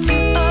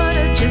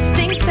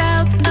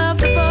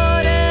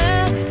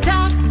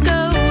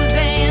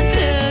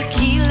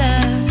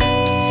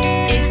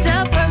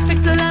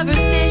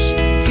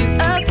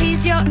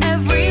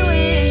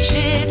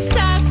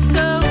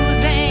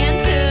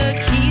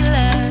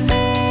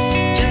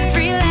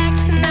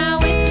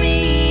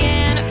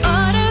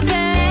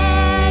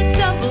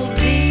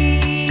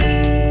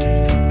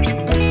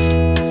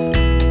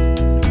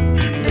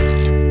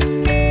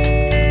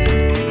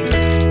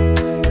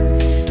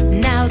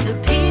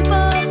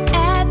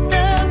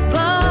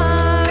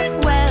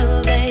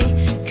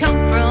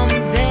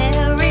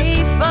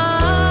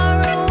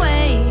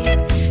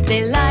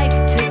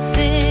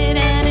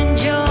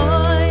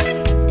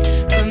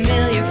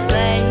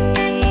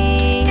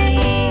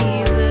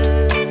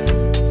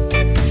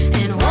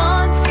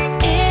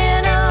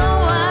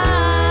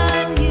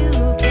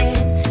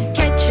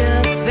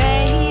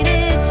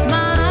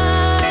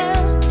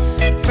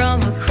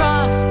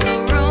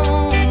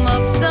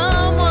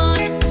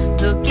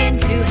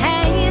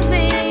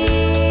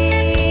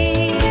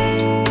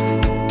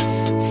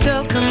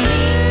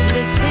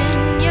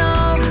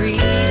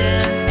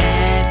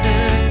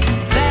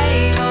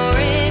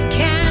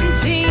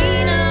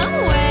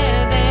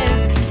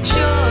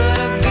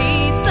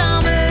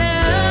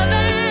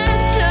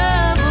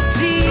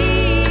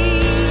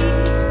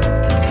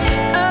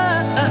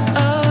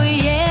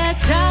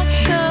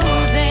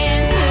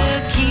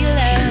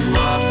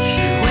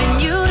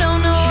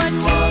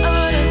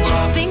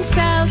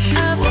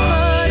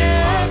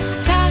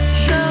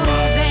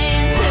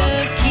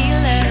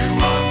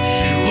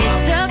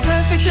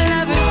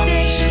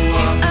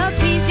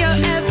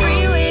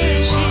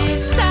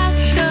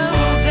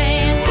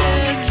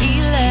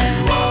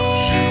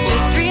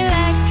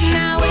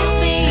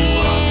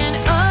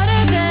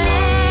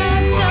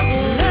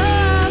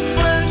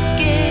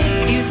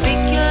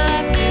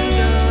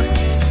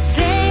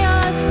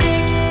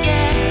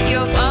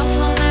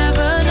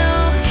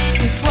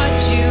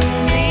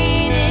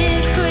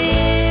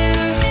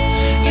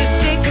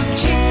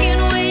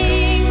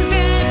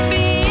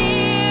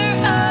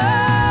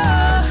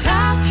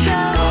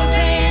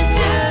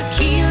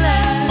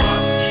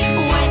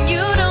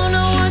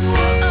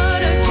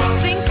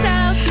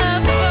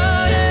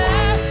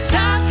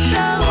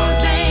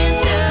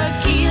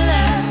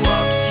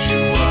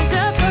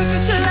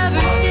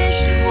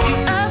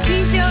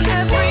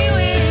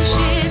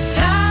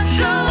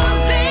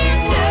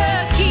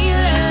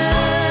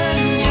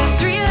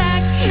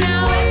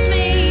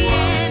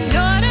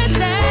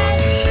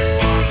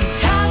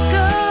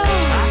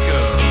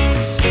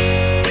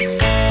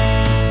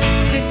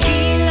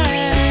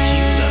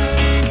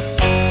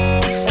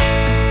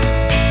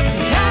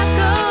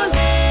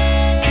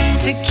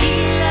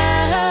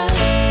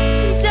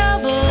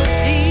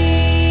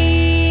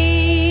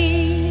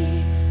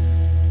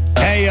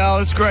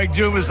it's Greg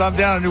Dumas. I'm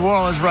down in New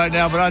Orleans right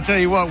now, but I tell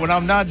you what, when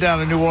I'm not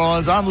down in New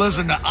Orleans, I'm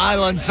listening to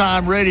Island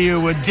Time Radio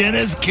with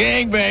Dennis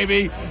King,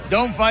 baby.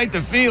 Don't fight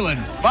the feeling.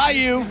 Bye,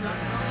 you.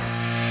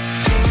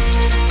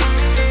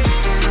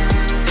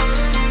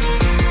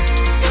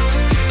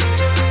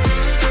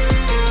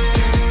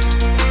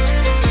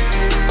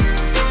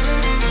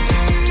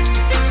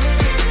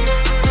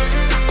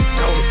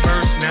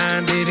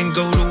 Didn't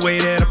go the way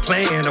that I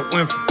planned. I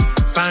went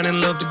from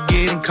finding love to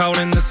getting caught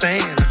in the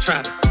sand. I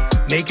tried to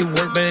make it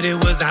work, but it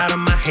was out of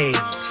my hands.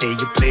 Yeah,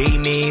 you played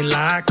me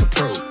like a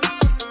pro.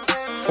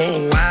 For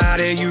a while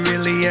there, you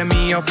really had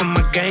me off of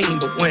my game.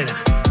 But when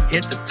I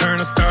hit the turn,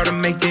 I started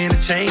making a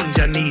change.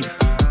 I need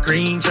a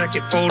green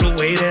jacket for the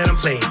way that I'm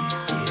playing.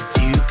 Yeah,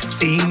 if you could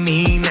see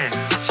me now,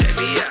 check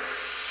me out.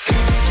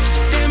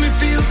 Damn, it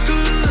feels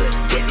good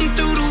getting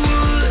through the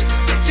woods.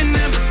 Bet you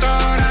never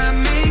thought I'd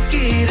make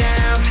it out.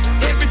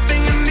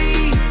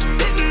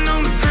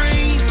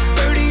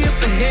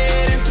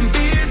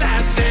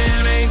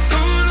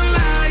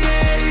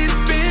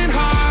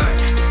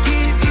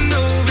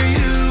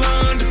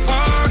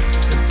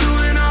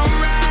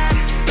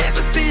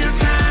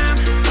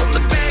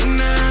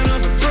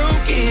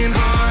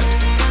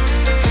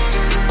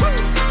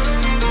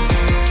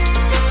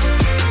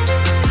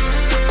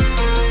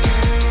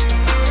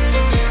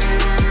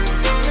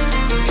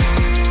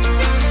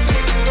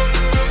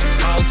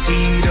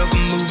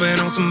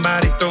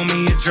 Somebody throw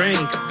me a drink.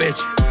 I bet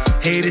you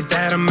hated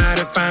that I'm out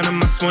of finding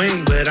my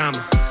swing, but I'ma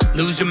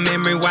lose your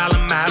memory while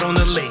I'm out on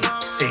the lake,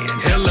 saying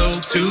hello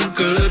to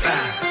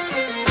goodbye.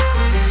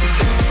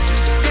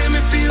 Damn,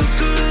 it feels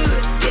good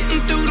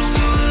getting through the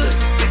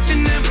woods. Bet you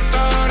never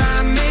thought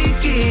I'd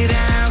make it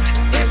out.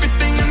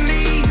 Everything I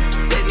need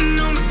sitting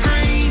on the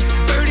green,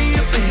 birdie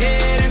up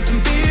ahead and some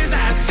beers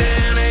iced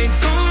down. Ain't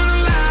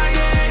gonna lie,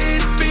 yeah,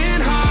 it's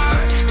been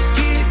hard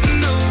getting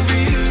over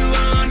you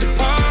under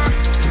par.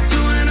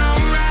 Doing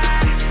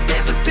alright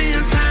ever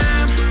since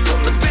I'm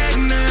on the back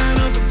nine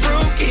of a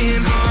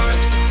broken heart.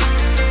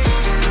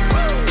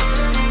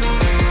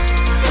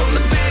 On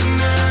the back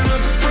nine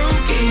of a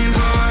broken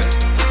heart.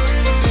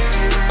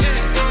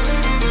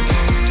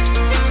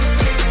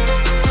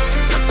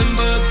 Nothing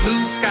but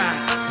blue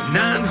skies,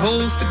 9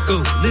 holes to go,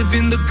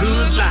 living the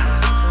good life.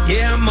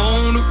 Yeah, I'm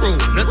on the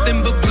road,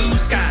 nothing but blue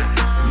skies,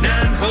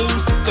 9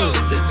 holes to go,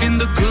 living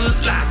the good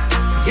life.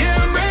 Yeah,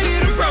 I'm ready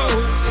to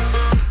roll.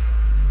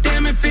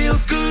 Damn, it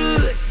feels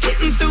good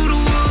getting through the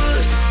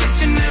woods.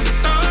 Bet you never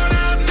thought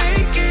I'd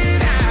make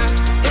it out.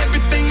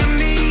 Everything I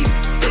need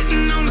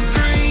sitting on the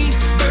green,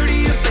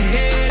 birdie up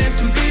ahead and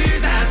some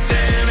beers iced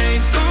down.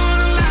 Ain't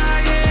gonna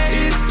lie,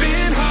 yeah, it's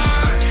been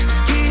hard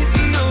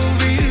getting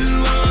over you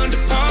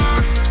under par.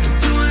 I'm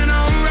doing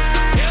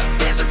alright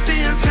ever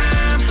since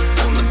I'm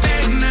on the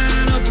back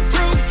nine of a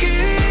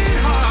broken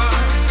heart.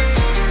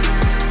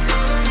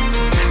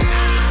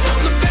 On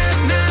the back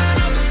nine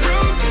of a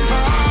broken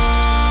heart.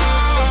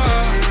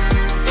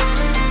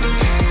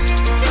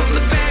 On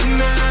the back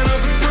nine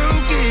of a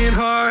broken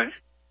heart.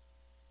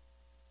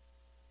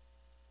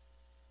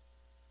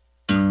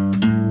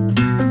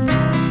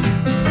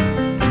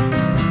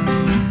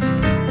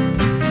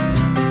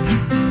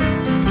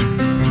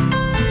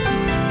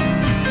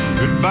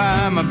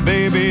 Goodbye, my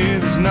baby,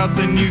 there's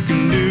nothing you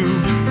can do.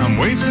 I'm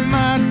wasting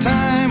my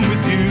time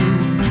with you.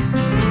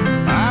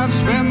 I've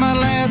spent my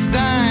last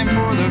dime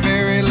for the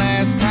very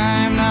last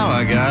time. Now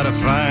I gotta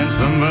find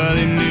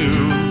somebody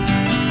new.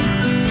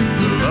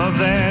 The love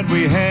that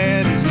we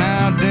had is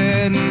now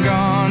dead and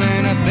gone,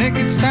 and I think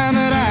it's time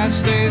that I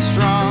stay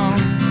strong.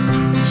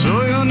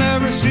 So you'll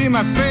never see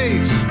my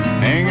face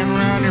hanging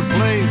around your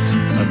place.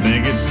 I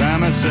think it's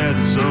time I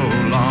said so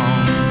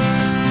long.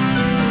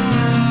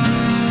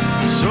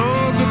 So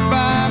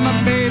goodbye, my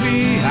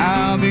baby,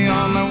 I'll be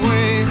on my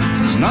way.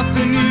 There's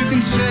nothing you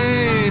can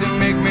say to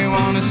make me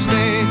want to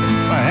stay.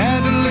 If I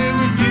had to live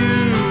with you,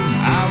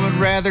 I would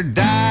rather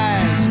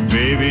die. So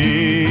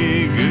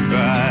baby,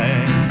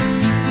 goodbye.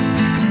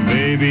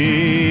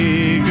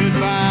 Baby,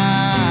 goodbye.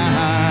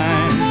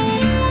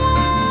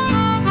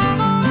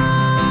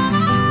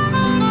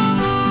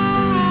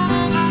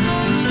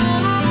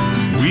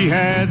 We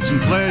had some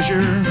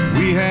pleasure,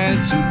 we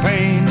had some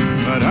pain,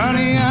 but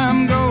honey,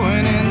 I'm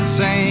going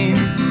insane.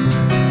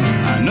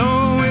 I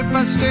know if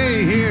I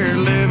stay here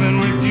living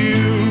with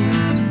you,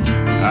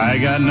 I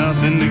got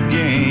nothing to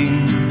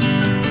gain.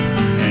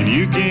 And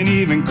you can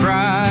even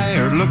cry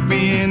or look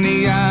me in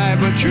the eye,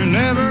 but you're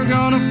never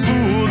gonna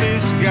fool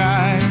this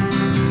guy.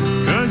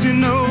 'Cause you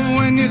know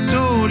when you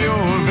told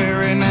your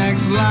very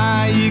next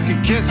lie, you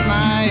could kiss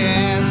my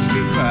ass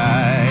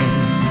goodbye.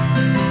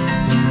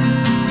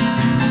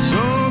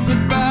 So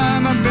goodbye,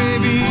 my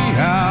baby,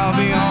 I'll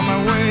be on my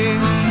way.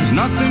 There's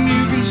nothing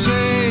you can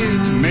say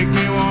to make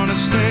me want to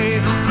stay.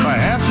 If I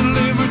have to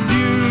live with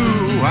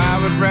you, I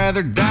would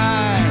rather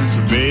die. So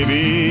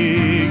baby,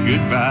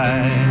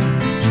 goodbye.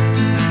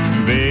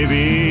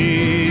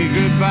 Baby,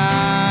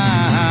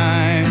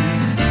 goodbye.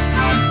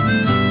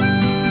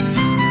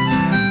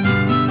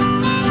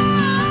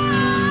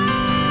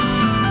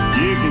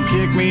 You can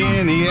kick me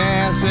in the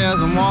ass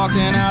as I'm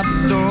walking out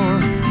the door,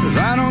 'cause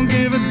I don't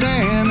give a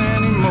damn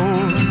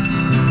anymore.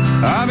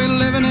 I'll be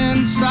living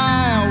in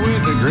style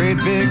with a great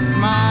big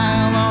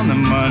smile on the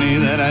money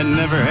that I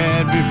never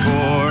had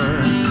before.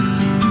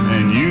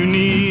 And you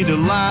need a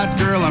lot,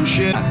 girl, I'm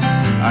shit.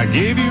 I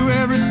gave you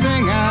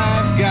everything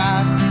I've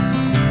got.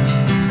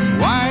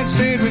 Why I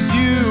stayed with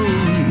you,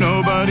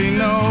 nobody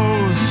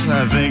knows.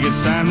 I think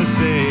it's time to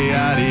say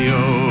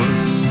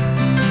adios.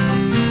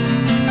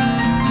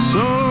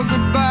 So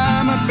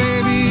goodbye, my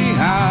baby,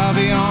 I'll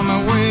be on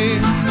my way.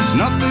 There's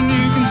nothing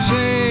you can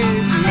say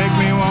to make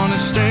me want to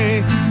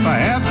stay. If I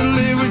have to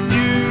live with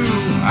you,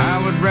 I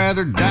would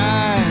rather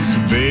die. So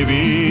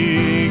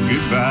baby,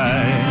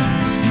 goodbye.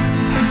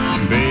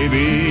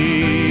 Baby,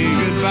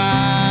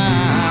 goodbye.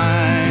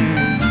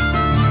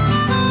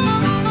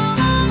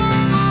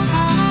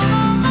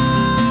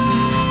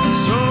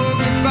 So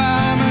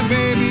goodbye, my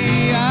baby,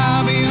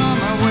 I'll be on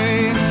my way.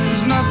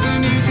 There's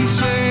nothing you can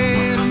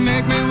say to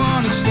make me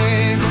want to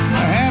stay.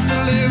 I have to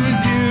live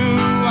with you,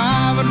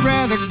 I would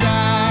rather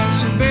die.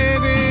 So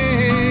baby,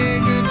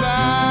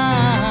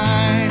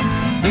 goodbye.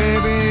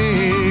 Baby,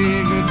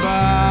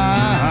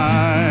 goodbye.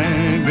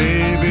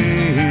 Baby,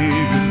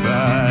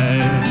 goodbye.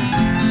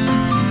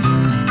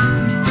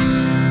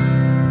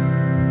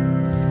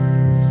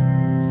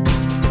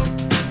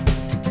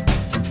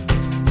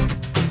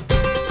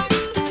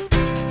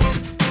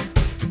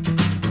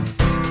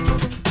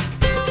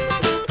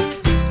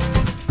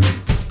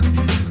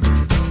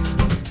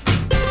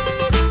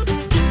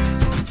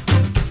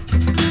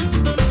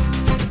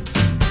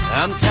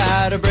 I'm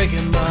tired of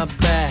breaking my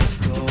back.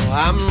 Oh,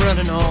 I'm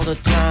running all the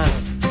time.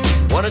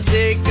 Wanna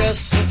take a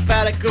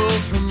sabbatical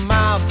from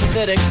my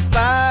pathetic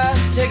life.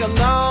 Take a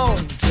long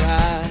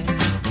drive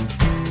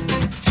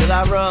till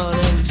I run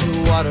into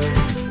water.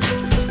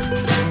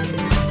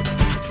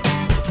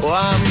 Oh,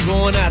 I'm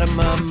going out of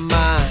my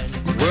mind,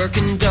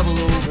 working double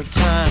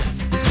overtime.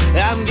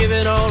 I'm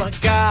giving all I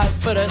got,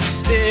 but I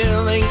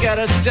still ain't got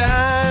a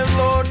dime.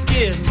 Lord,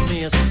 give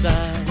me a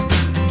sign.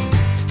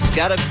 It's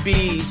gotta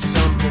be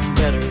something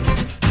better.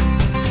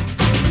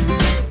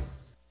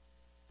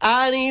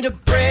 I need a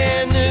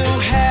brand new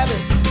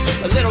habit,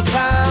 a little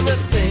time to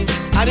think.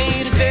 I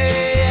need a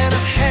day and a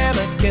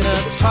hammock and a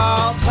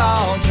tall,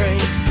 tall drink.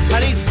 I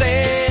need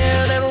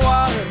sand and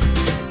water,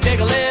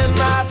 tickling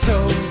my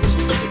toes.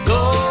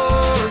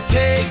 Lord,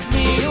 take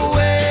me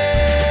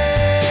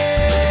away.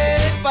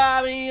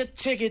 Buy me a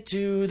ticket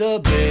to the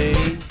bay.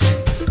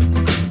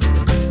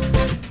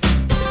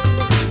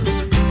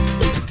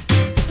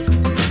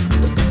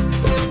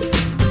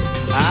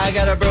 I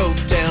got a broke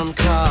down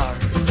car,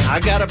 I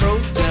got a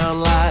broke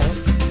down life.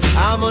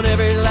 I'm on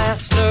every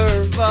last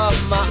nerve of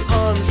my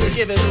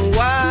unforgiving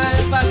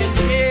wife. I can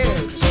hear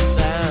the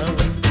sound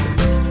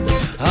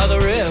of the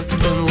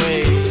ripping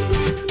wave.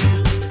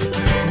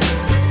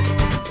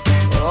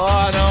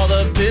 Oh, and all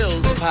the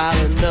bills are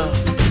piling up,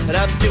 and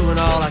I'm doing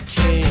all I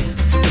can.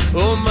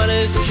 Oh,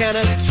 money's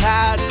kinda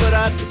tight, but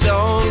I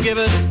don't give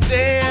a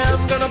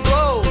damn. Gonna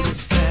blow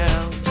this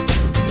town.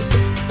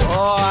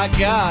 Oh, I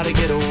gotta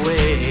get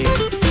away.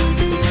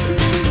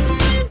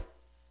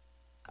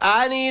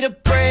 I need a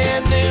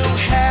brand new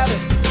habit,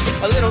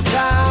 a little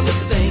time to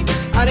think.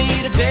 I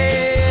need a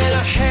day and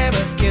a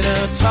hammock and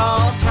a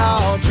tall,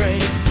 tall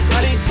drink.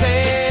 I need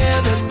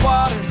sand and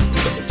water,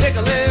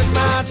 tickling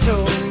my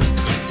toes.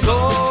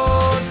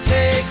 Lord,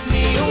 take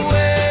me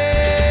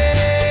away.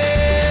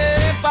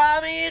 Buy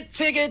me a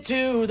ticket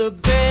to the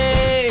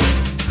bay.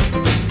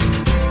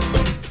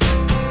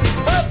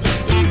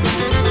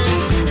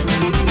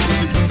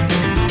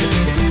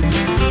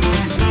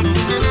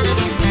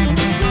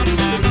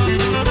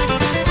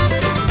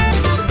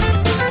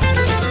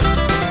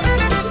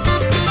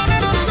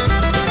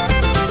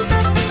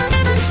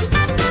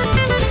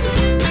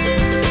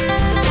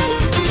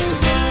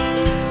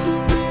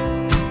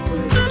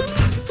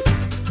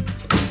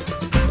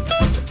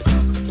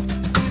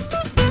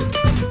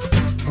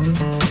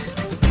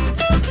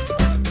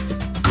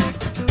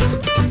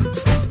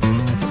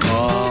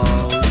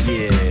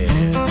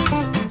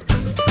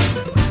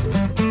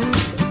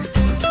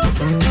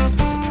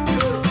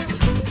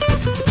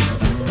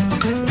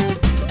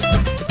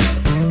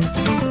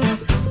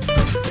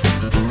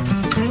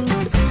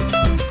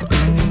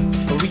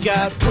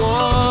 Got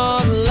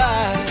one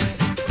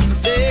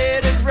life,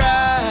 let it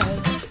ride.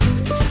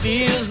 It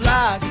feels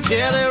like a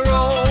jelly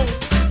roll.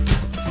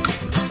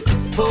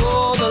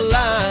 Pull the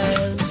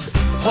lines,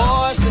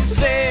 hoist the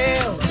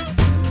sails.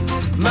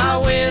 My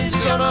wind's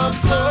gonna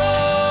blow.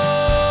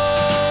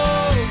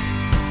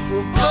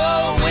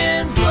 Blow,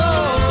 wind, blow.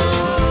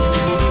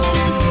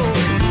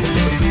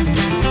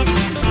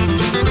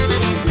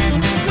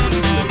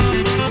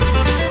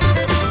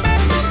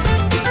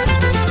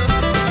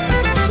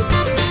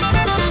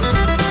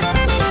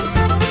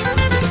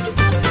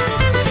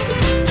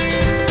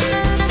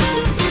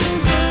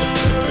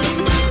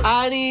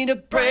 A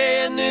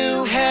brand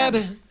new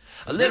habit,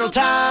 a little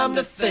time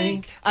to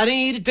think. I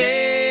need a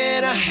day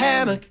and a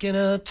hammock and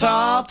a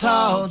tall,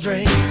 tall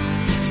drink.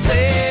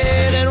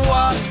 Sand and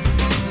water,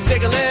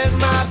 tickling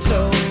my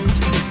toes.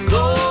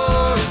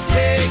 Lord,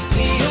 take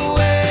me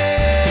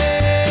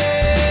away.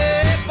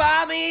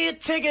 Buy me a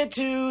ticket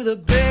to the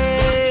Bay.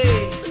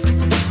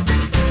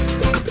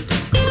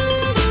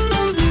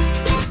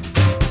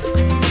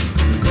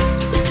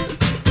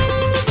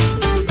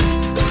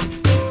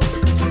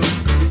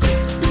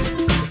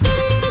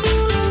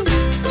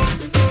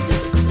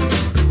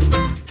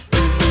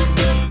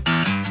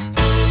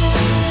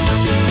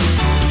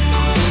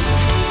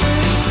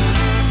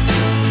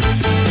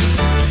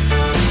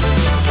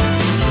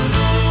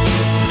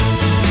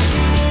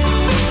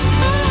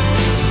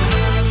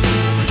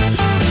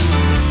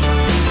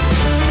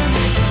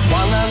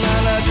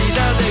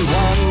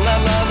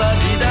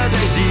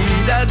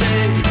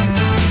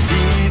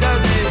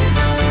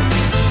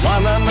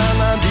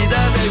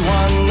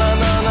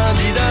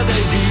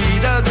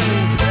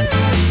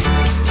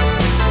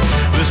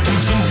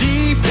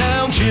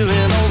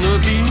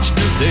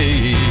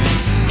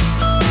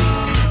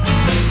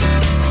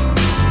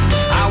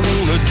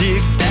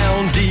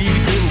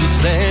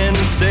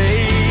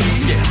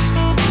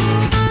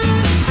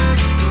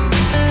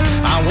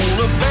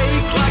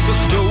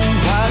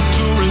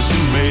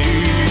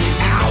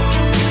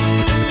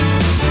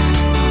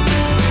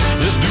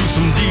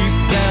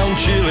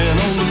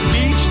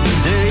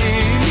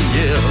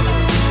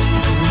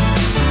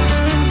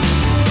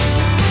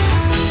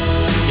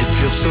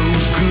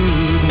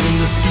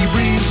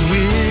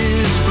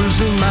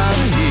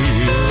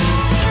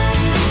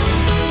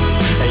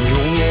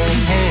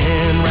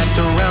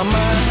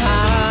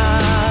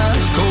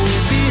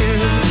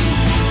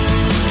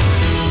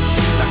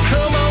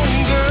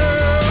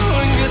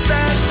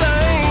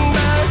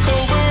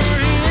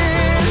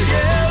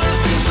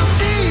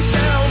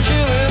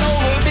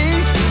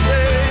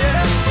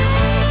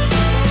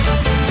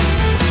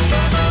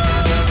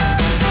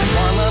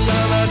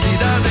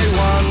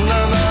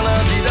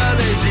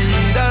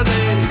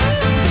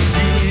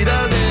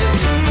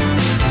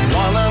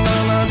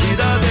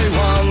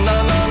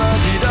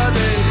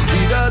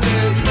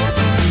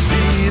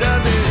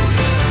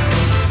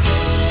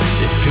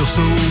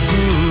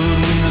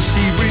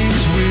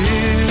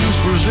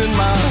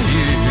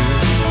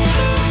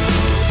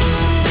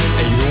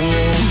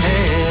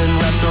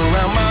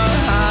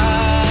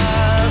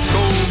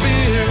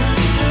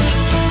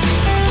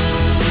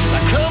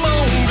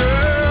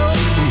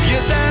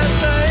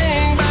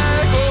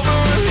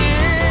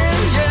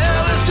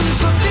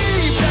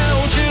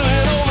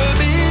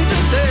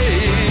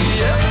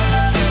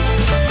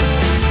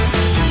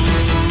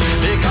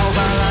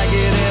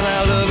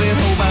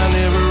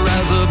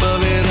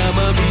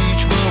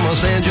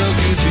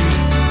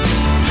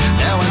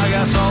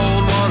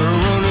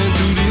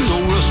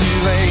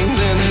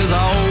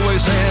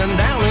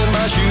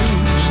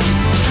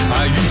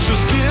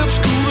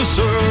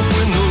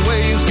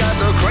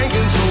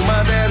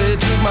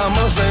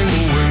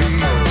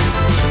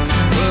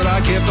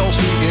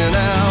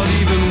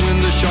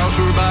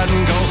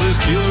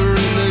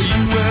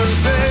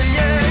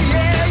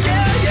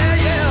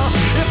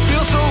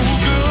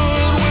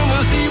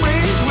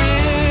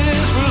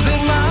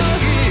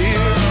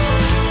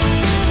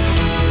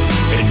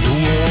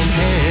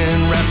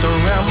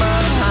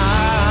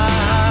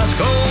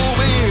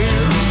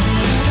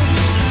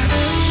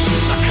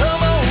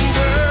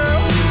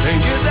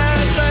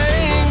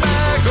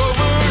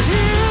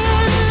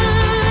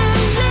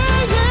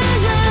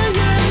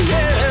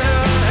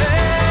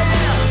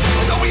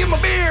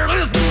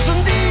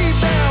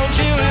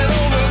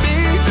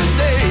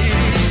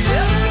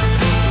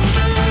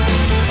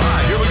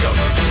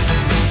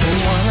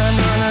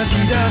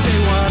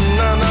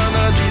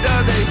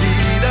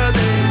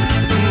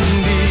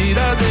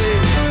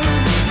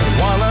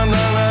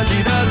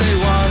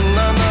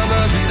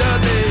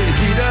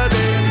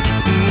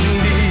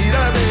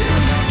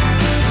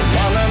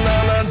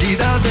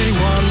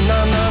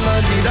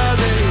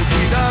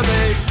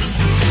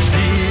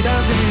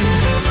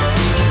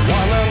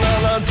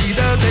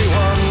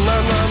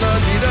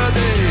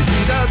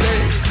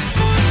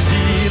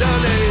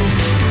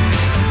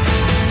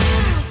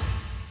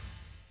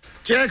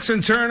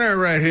 Jackson Turner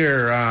right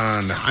here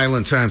on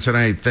Island Time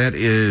tonight. That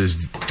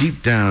is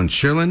Deep Down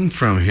Chillin'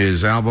 from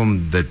his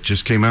album that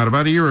just came out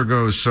about a year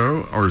ago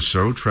or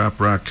so, Trop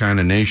Rock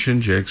Kinda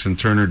Nation. Jackson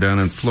Turner down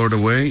in Florida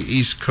way,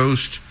 east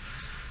coast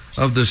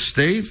of the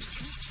state,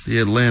 the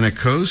Atlantic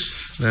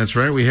coast. That's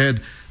right. We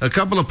had a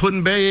couple of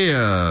Put-in-Bay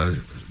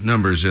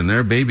numbers in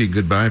there. Baby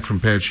Goodbye from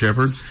Pat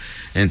Shepard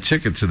and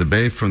Ticket to the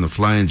Bay from the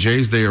Flying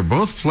Jays. They are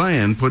both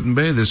flying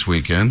Put-in-Bay this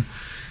weekend.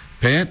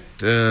 Pat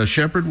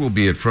Shepard will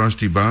be at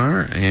Frosty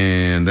Bar,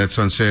 and that's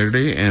on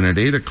Saturday. And at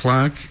 8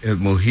 o'clock at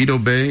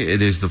Mojito Bay,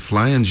 it is the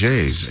Flying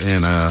Jays.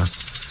 And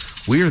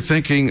we are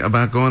thinking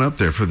about going up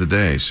there for the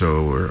day,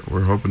 so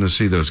we're hoping to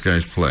see those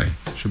guys play.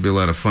 Should be a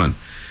lot of fun.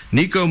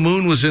 Nico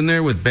Moon was in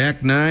there with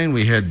Back Nine.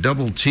 We had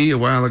Double T a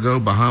while ago,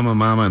 Bahama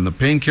Mama and the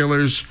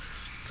Painkillers.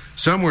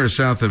 Somewhere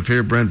south of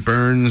here, Brent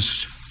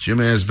Burns, Jim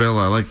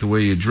Asbell, I Like the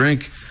Way You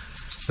Drink.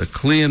 The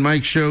Clee and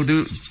Mike Show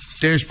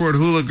Dashboard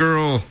Hula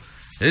Girl.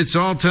 It's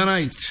all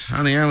tonight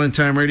on the Island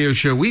Time Radio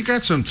Show. We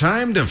got some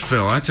time to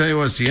fill. I tell you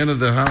what, it's the end of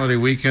the holiday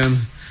weekend.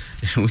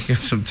 We got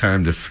some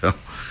time to fill.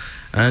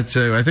 I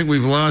tell you, I think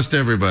we've lost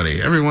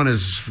everybody. Everyone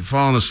has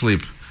fallen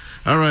asleep.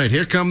 All right,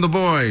 here come the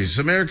boys.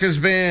 America's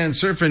Band,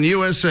 Surfing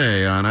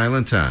USA on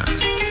Island Time.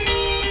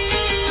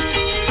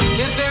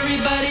 If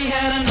everybody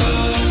had an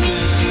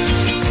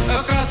ocean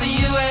across the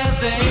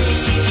USA,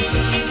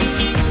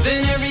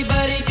 then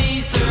everybody'd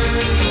be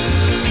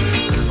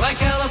surfing like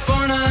California.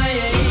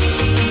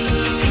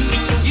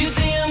 You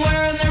see them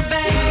wearing their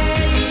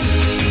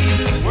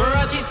baggies,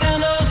 Warachi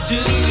sandals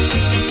too,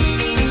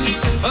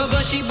 a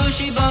bushy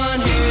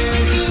blonde hair,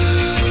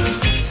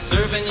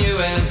 surfing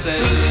USA.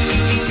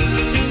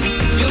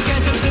 You'll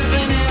catch them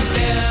surfing at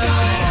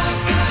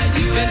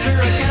the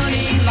Ventura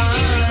County line.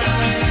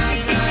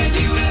 Santa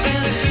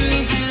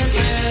Cruz and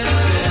Trent,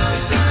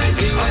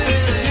 off to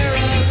the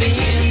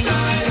Caribbean,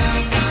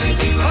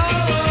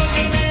 all over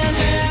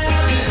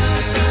Manhattan,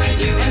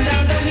 and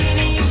down to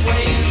Meany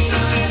Way.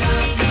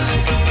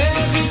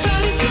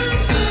 Everybody's gone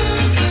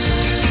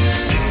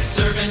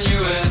surfing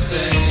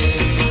USA.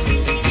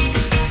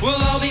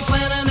 We'll all be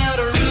planning out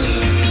a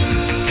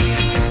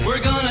route we're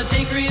gonna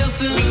take real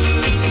soon.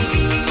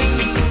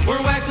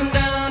 We're waxing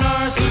down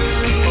our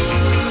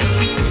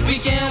surfboard, we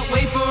can't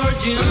wait for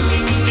June.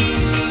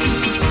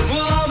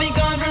 We'll all be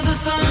gone for the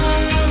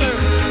summer,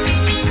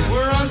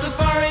 we're on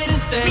safari to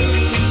stay.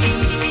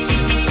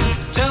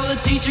 Tell the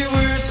teacher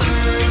we're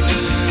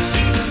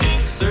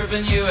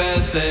surfing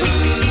USA.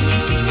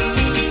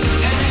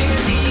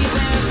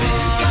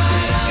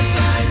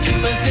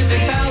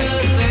 Pacific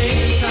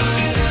Palisades,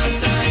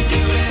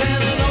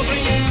 San Onofre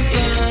and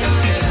Sun,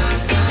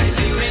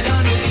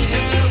 Redondo Beach,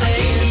 LA,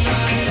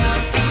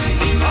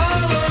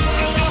 all over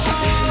La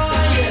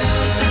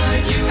Jolla,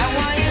 at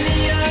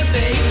Waimea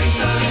Bay.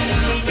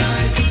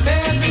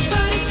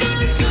 Everybody's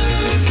gone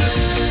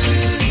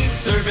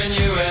surfing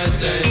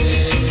USA.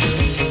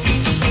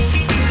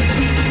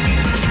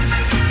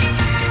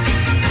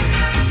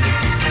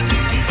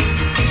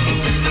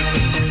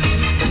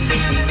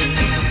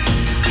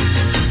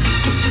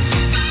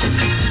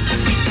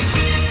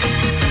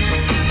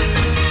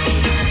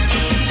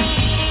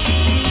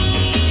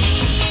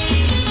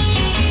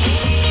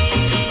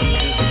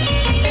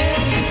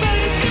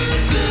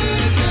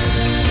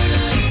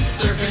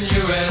 Surfing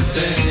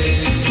USA.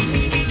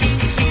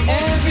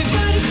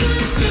 Everybody's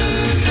going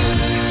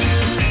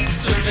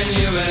surfing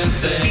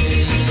USA.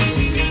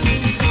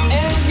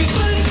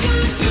 Everybody's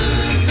going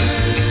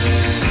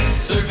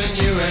surfing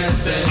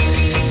USA.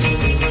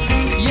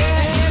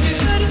 Yeah,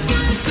 everybody's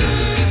going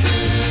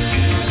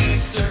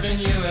surfing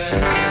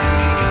USA.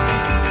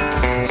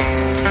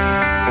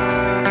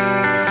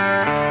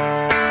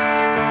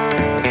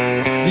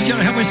 Need you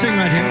to help me sing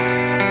right here.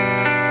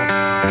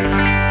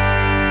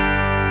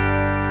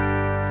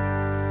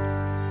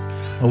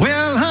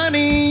 Well,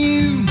 honey,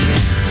 you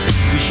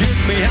shook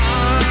me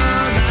all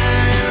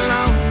night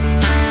long.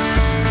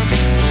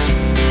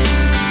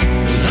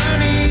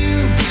 Honey, you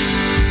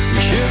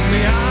shook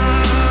me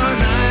all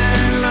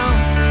night long.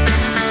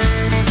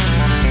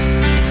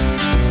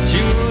 She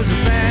was a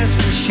fast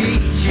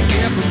machine, she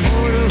kept a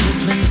motor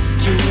clean.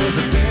 She was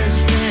the best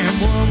damn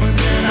woman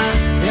that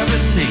I've ever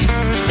seen.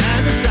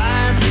 And the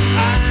sightless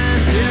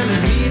eyes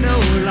telling me no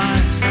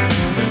lies,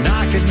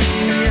 knocking me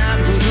out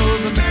with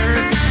those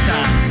American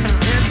dimes.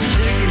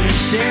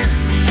 Share,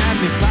 had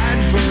me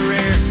fighting for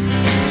air.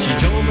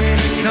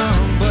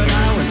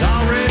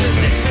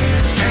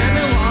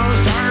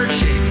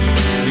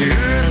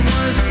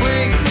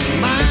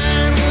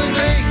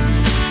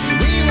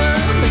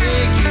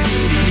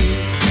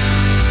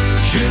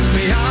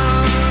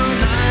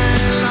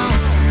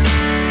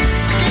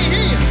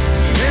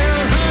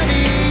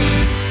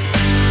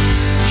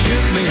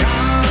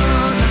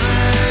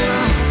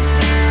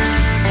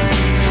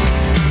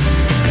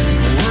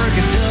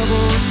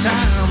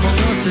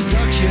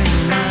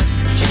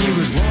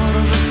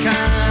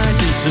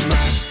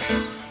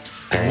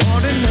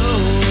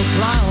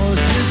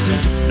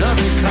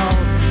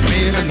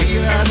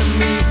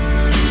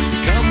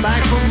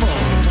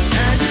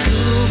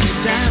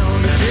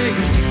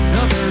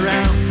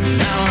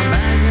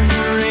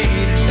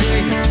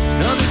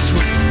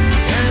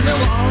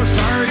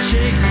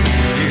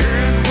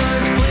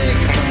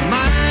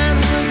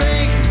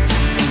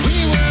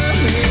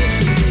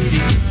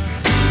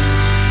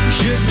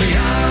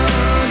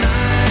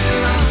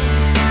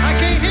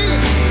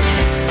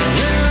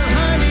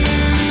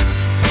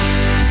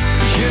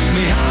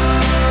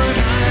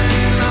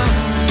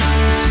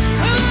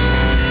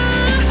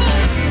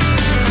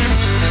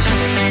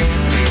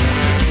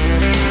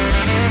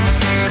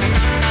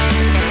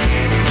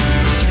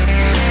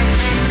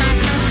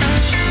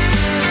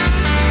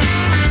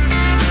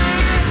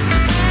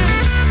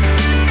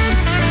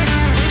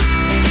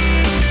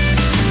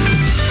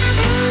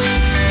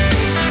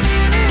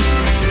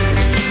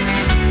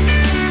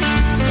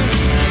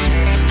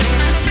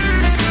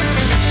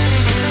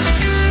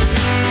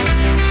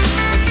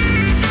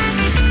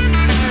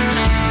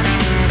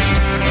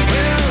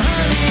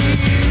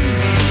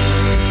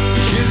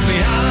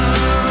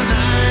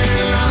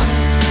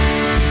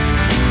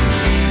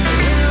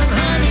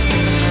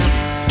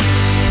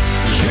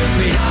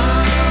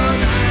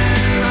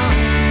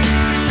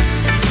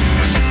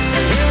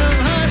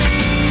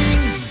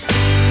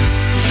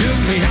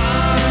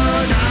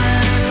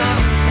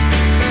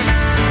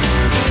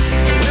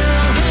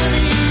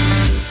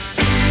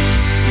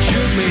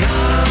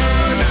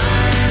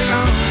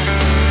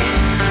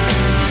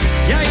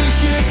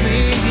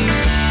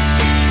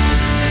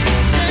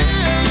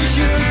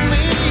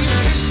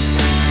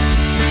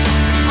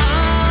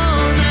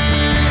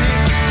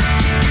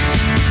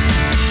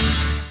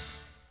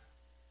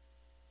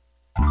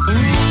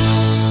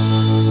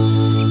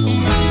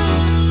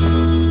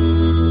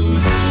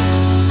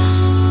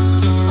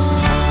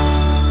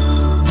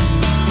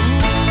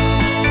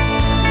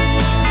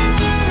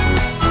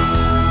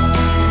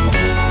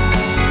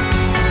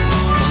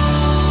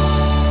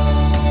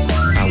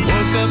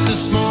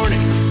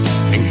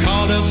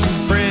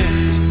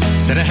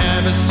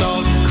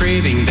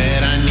 craving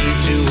that I need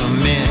to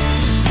amend.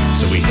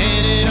 So we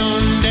headed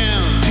on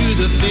down to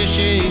the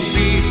fishing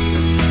pier.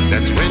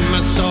 That's when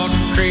my salt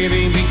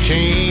craving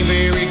became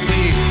very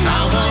clear.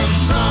 I want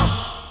salt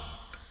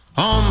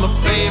on my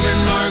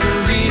favorite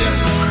margarita,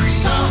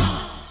 salt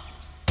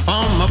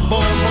on my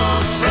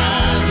boardwalk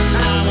fries, and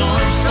I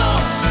want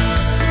salt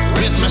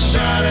with my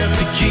shot of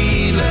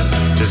tequila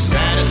to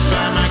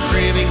satisfy my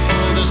craving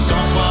for the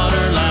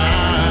saltwater life.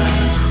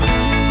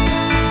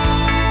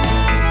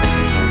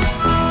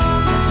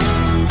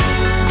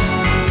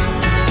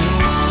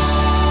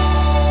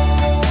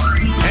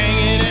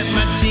 Hanging at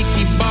my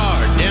tiki bar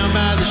down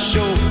by the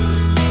shore.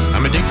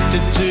 I'm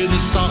addicted to the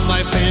salt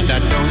life and I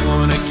don't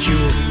want to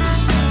cure.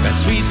 That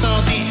sweet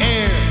salty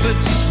air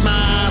puts a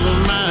smile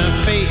on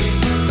my face.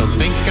 Don't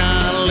think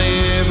I'll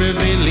ever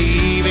be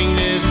leaving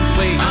this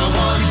place. I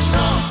want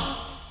salt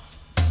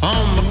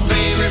on my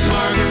favorite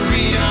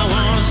margarita. I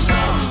want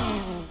salt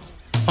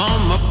on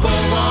my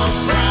boardwalk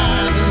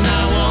fries, and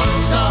I want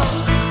salt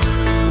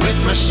with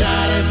my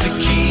shot of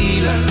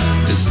tequila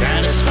to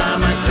satisfy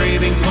my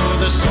craving for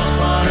the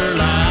saltwater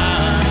life.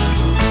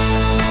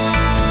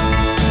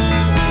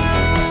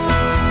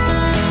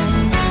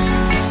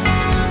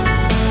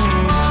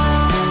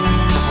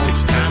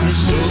 It's time to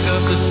soak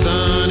up the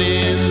sun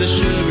in the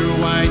sugar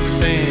white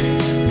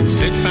sand and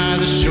sit by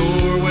the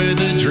shore with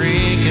a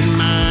drink in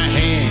my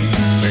hand,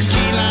 where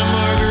key lime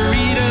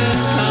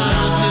margaritas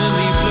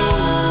constantly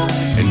flow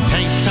and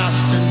tank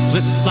tops and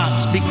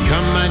flip-flops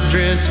become my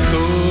dress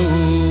code.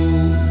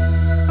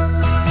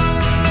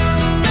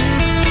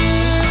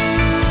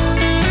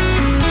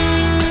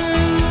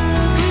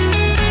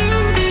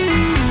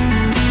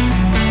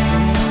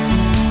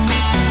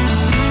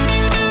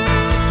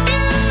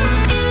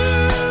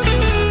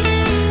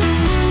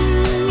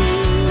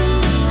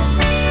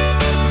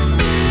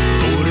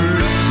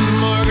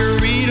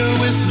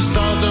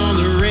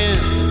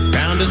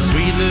 A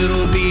sweet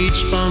little beach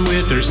bum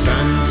with her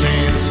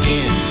suntan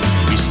skin.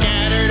 We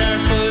scattered our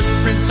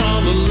footprints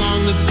all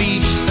along the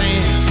beach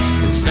sands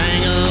and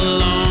sang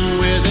along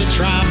with a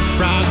trop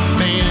rock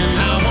band.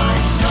 I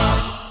want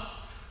salt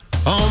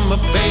on my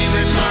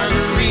favorite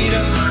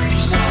margarita,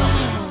 salt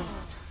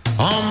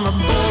on my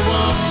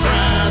boardwalk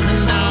fries,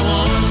 and I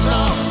want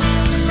salt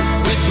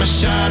with my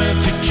shot of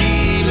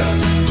tequila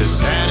to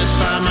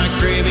satisfy my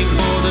craving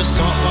for the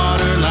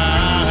saltwater life.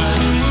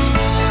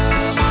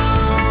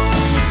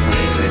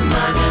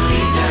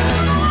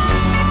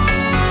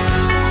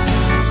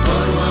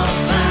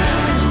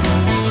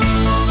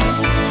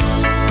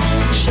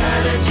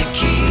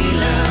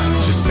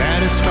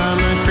 Satisfy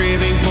my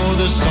craving for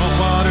the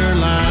saltwater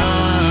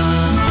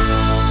life.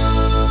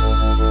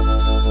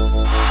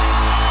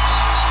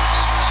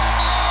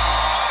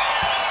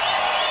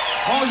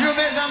 Bonjour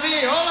mes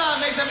amis, hola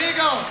mes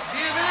amigos,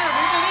 bienvenue,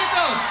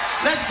 bienvenidos.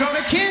 Let's go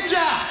to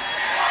Kinja.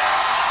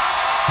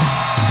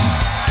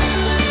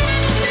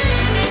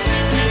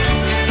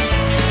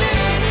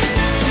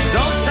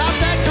 Don't stop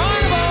that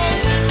carnival.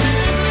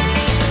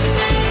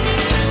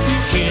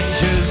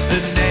 Kinja's the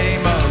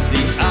name of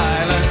the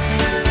island.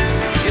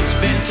 It's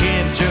been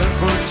Kinja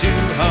for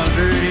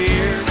 200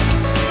 years.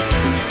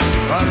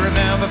 But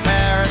remember,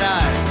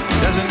 paradise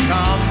doesn't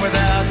come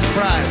without the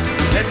price.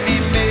 Let me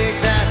make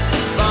that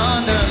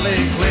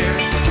abundantly clear.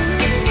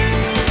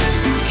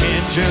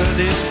 Kinja,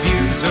 this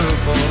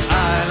beautiful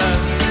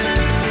island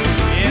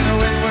in the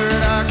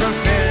windward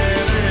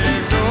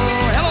archipelago.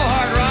 Hello,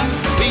 Hard Rock.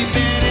 We've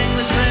been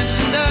English, French,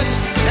 and Dutch.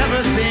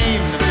 Never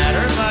seemed to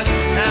matter much.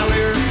 Now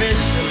we're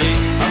officially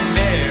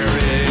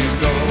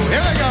Amerigo.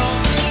 Here we go.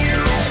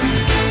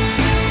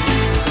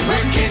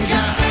 We're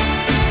Kinja,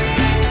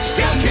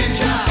 still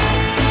Kinja,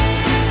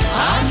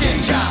 I'm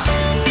Kinja.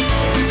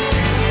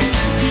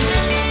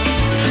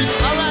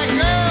 All right,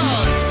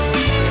 girls.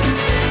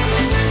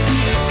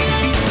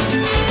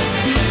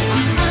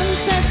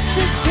 Ancestors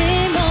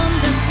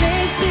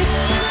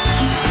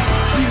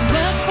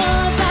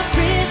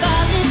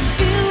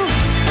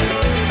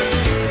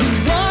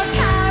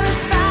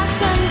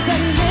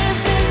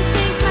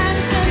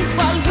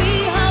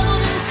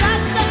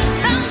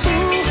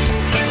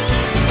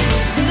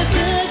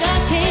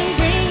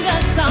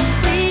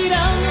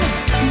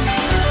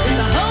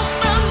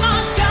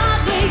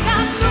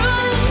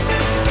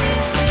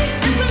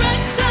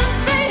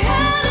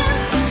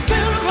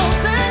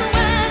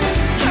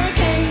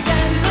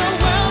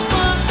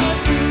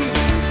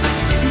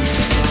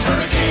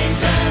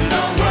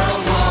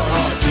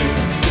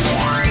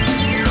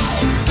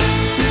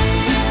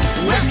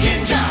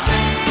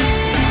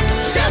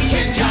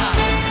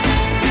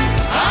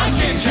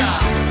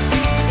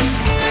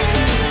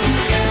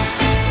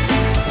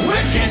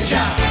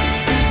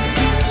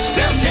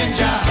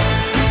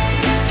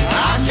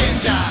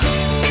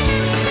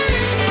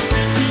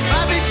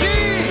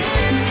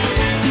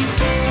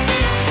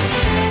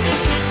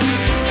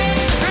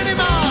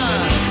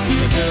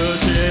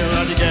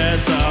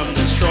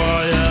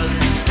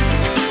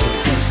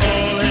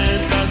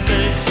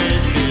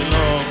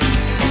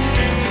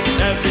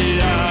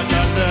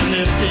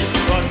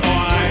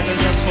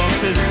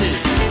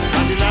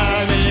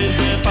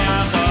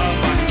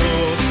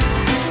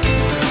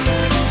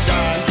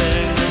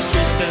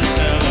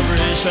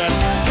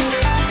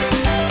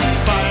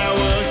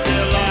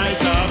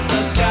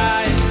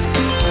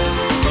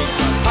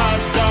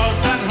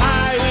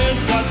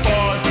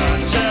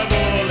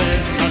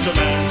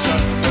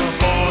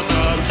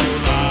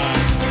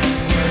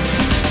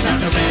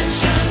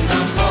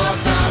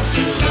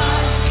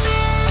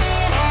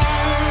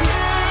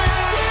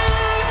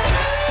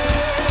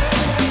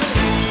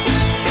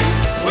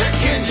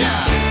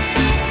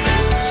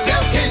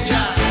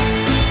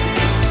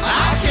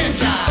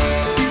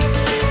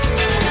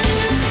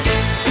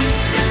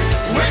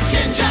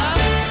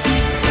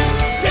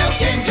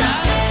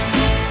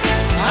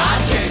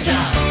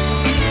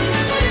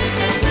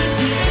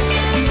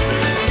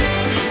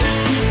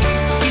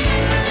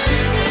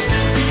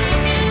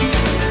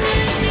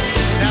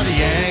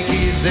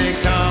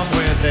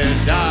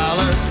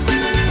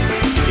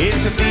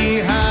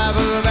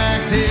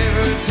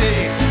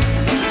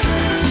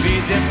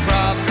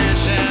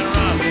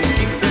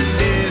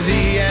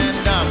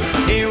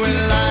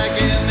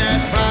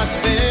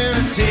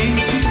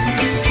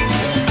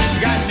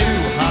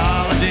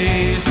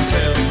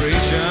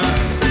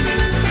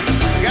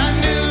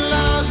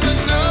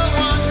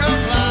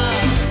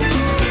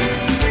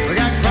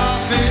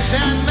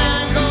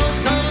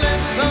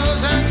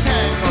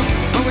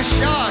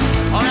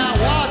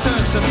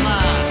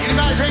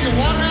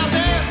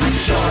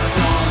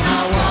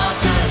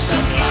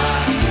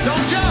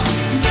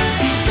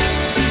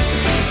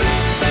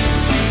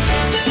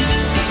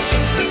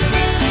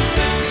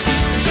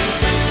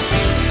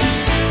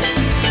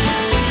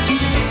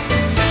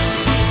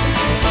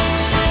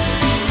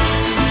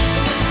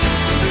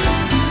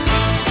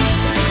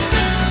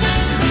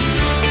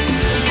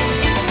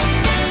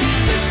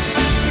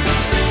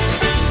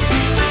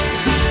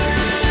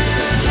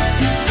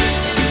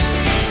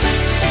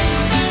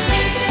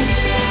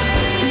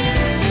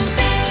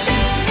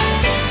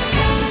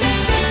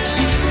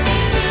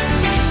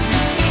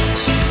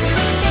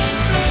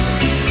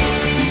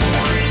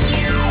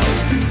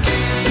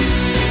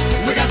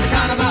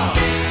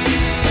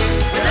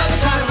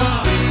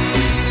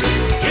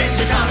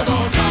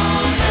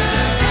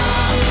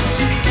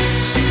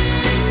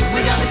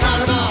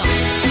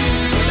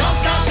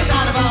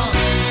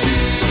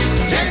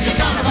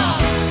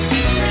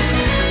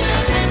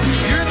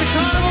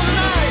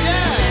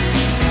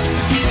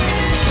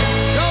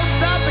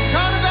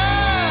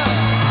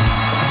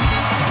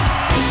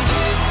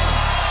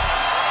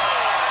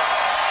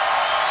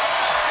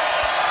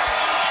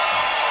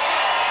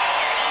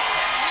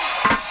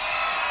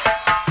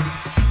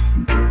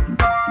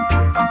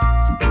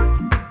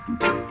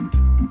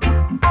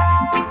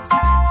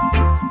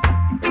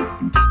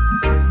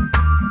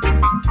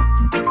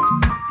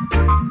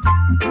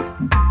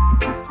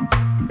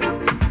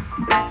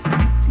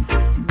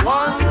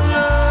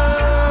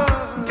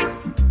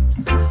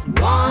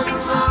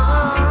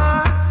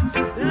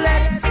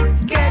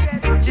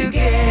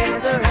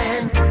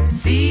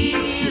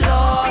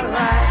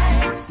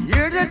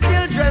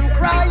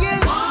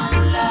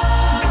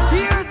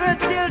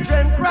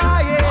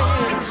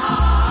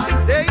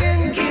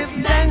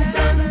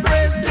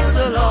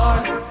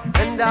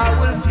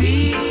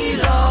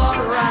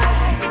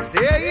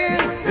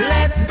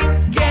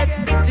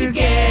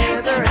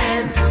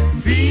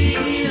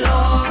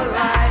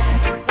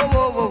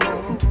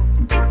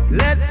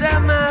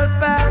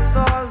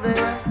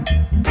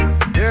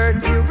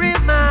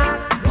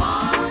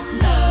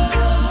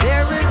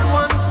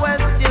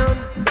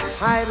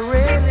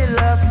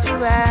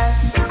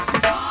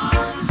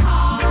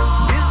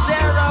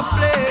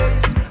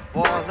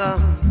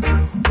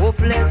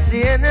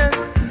sinners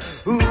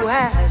who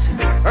has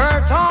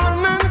hurt all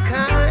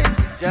mankind.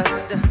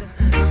 Just a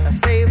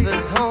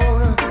Savior's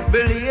own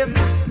believe.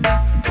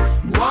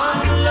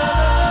 One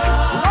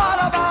love. What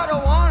about a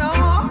one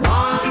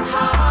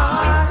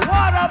heart?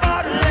 What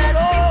about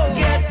let's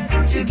get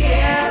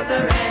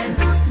together and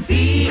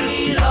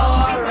feel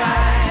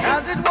alright?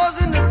 As it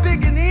was in the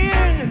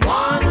beginning.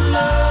 One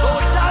love. So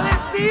shall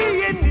it be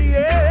in the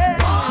end.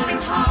 One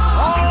heart.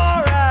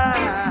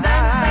 Alright.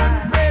 Thanks and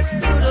praise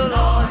to the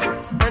Lord,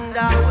 and I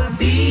will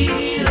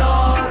feel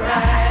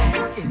alright.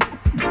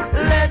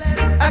 Let's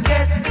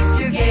get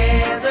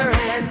together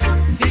and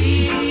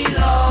feel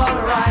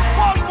alright.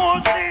 One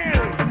more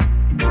thing.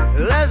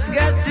 Let's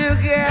get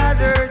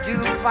together to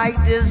fight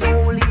this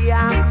holy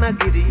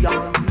Armageddon.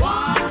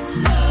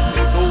 One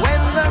love. So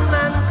when the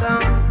man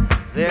comes,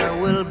 there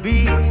will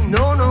be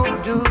no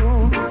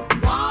doom.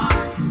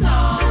 One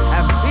song.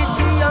 Have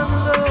pity on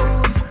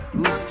those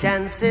whose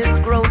chances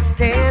grow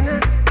thin.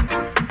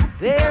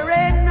 There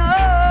ain't no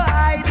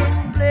hiding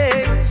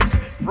place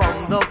from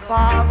the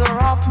Father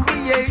of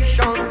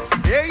creation.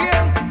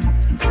 Saying,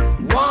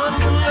 one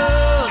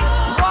love.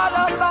 What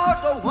about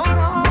the one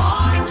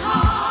heart?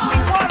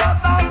 What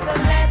about the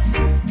let's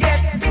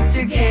get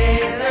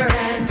together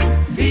and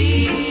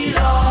feel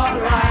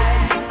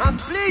alright? I'm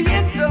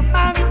fleeing to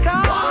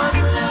mankind.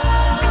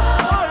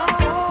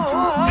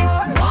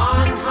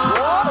 One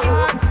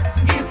heart.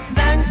 Give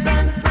thanks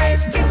and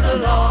praise to the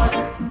Lord,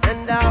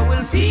 and I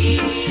will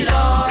feel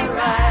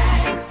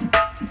alright.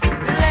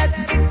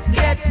 Let's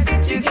get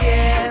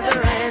together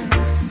and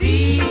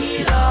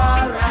feel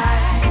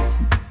alright.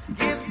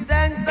 Give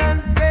thanks and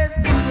praise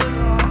to the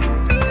Lord,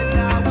 and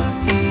I will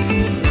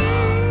feel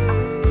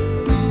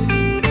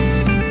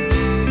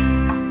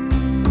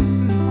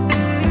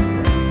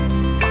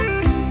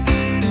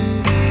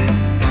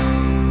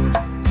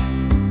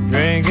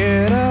Drink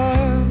it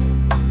up.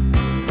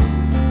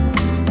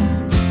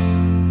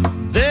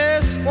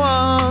 This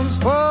one's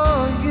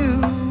for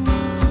you.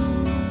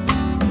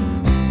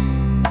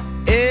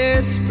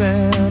 It's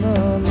been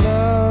a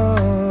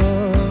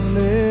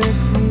lovely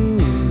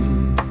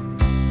cruise.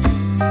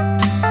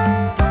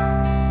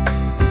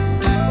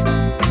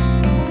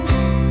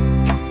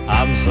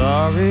 I'm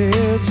sorry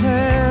it's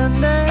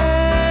ended.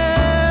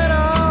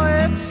 Oh,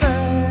 it's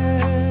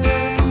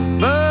sad,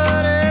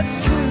 but it's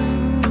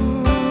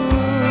true,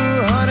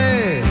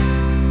 honey.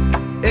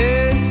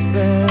 It's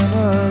been a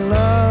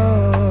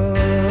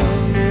lovely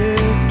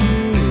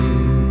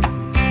cruise.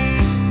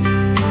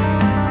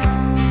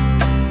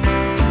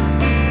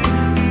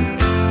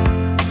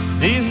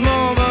 These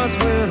moments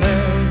we're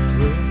left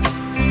with,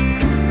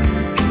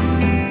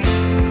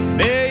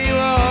 may you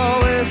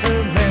always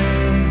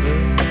remember.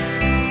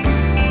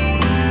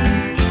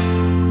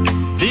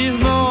 These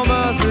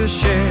moments are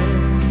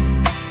shared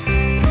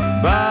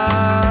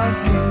by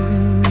few.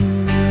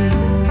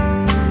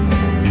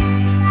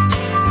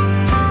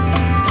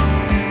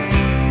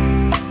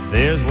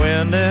 There's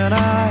wind in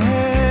our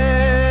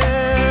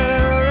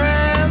hair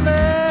and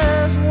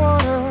there's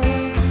water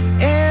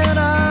in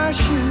our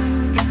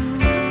shoes.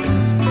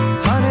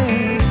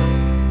 Honey,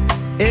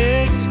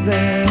 it's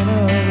been a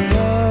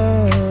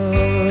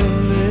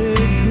lovely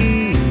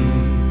cruise.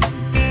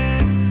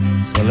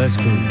 So let's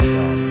go.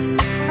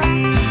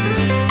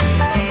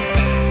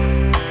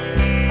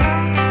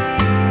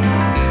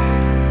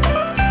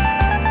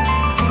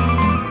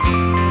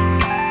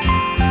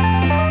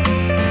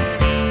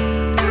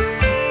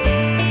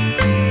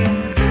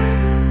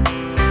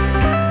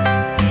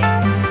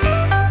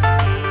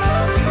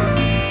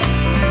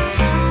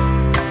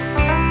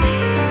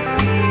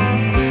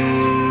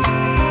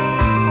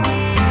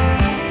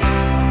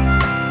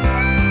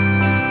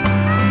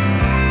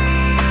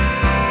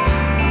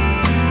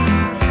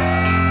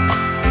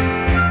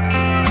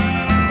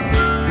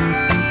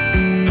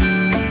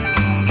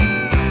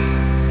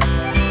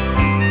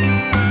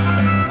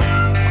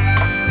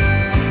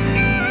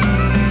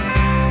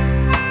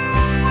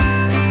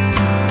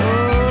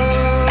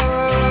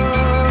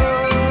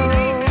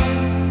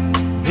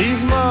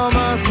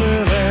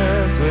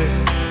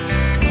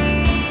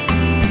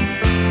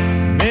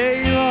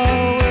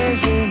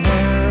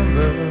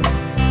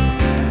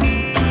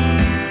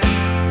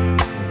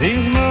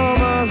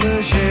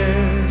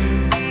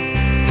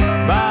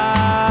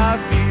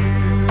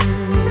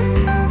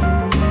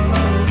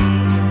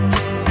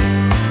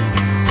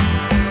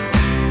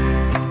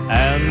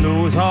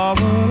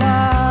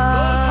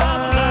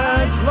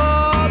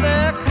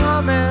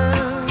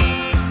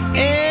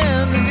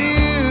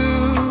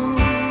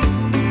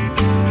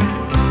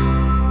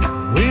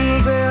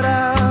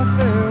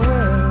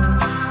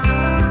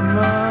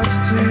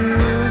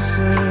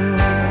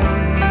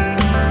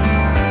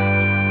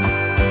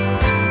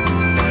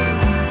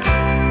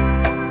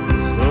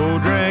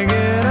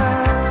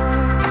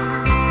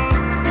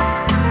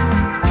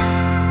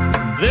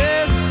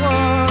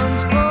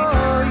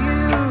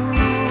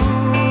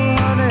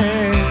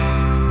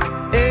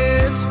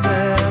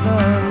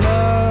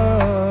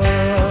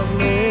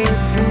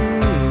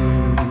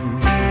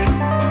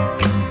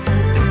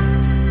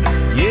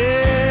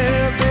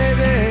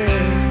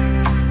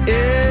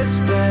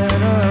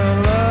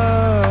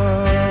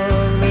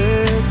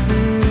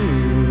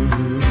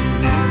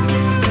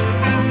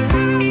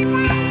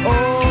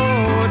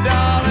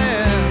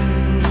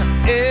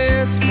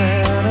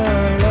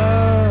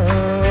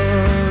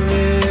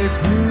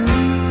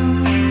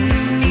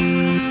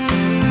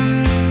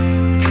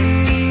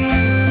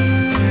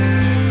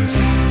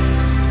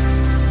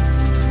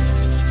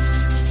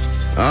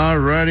 All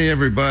righty,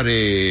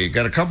 everybody.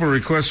 Got a couple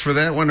requests for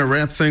that one to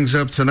wrap things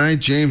up tonight.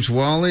 James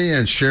Wally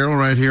and Cheryl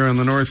right here on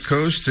the North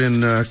Coast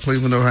in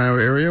Cleveland, Ohio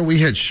area.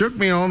 We had Shook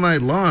Me All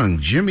Night Long,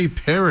 Jimmy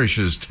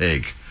Parrish's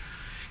take.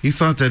 He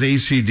thought that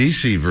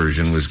AC/DC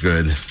version was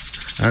good.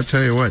 I'll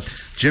tell you what,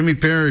 Jimmy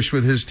Parrish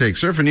with his take.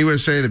 Surfing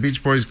USA, the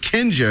Beach Boys,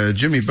 Kinja,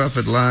 Jimmy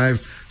Buffett Live,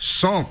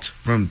 Salt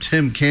from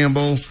Tim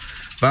Campbell,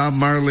 Bob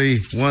Marley,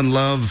 One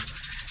Love,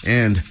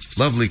 and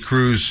Lovely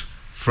Cruise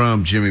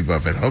from Jimmy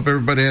Buffett. Hope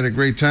everybody had a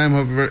great time.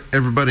 Hope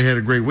everybody had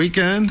a great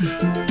weekend.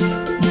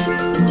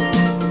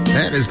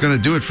 That is going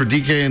to do it for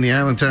DK and the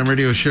Island Time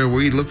Radio Show.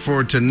 We look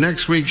forward to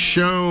next week's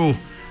show.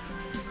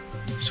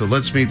 So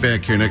let's meet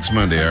back here next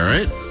Monday, all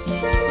right?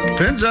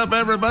 Pins up,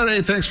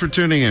 everybody. Thanks for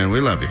tuning in. We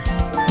love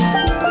you.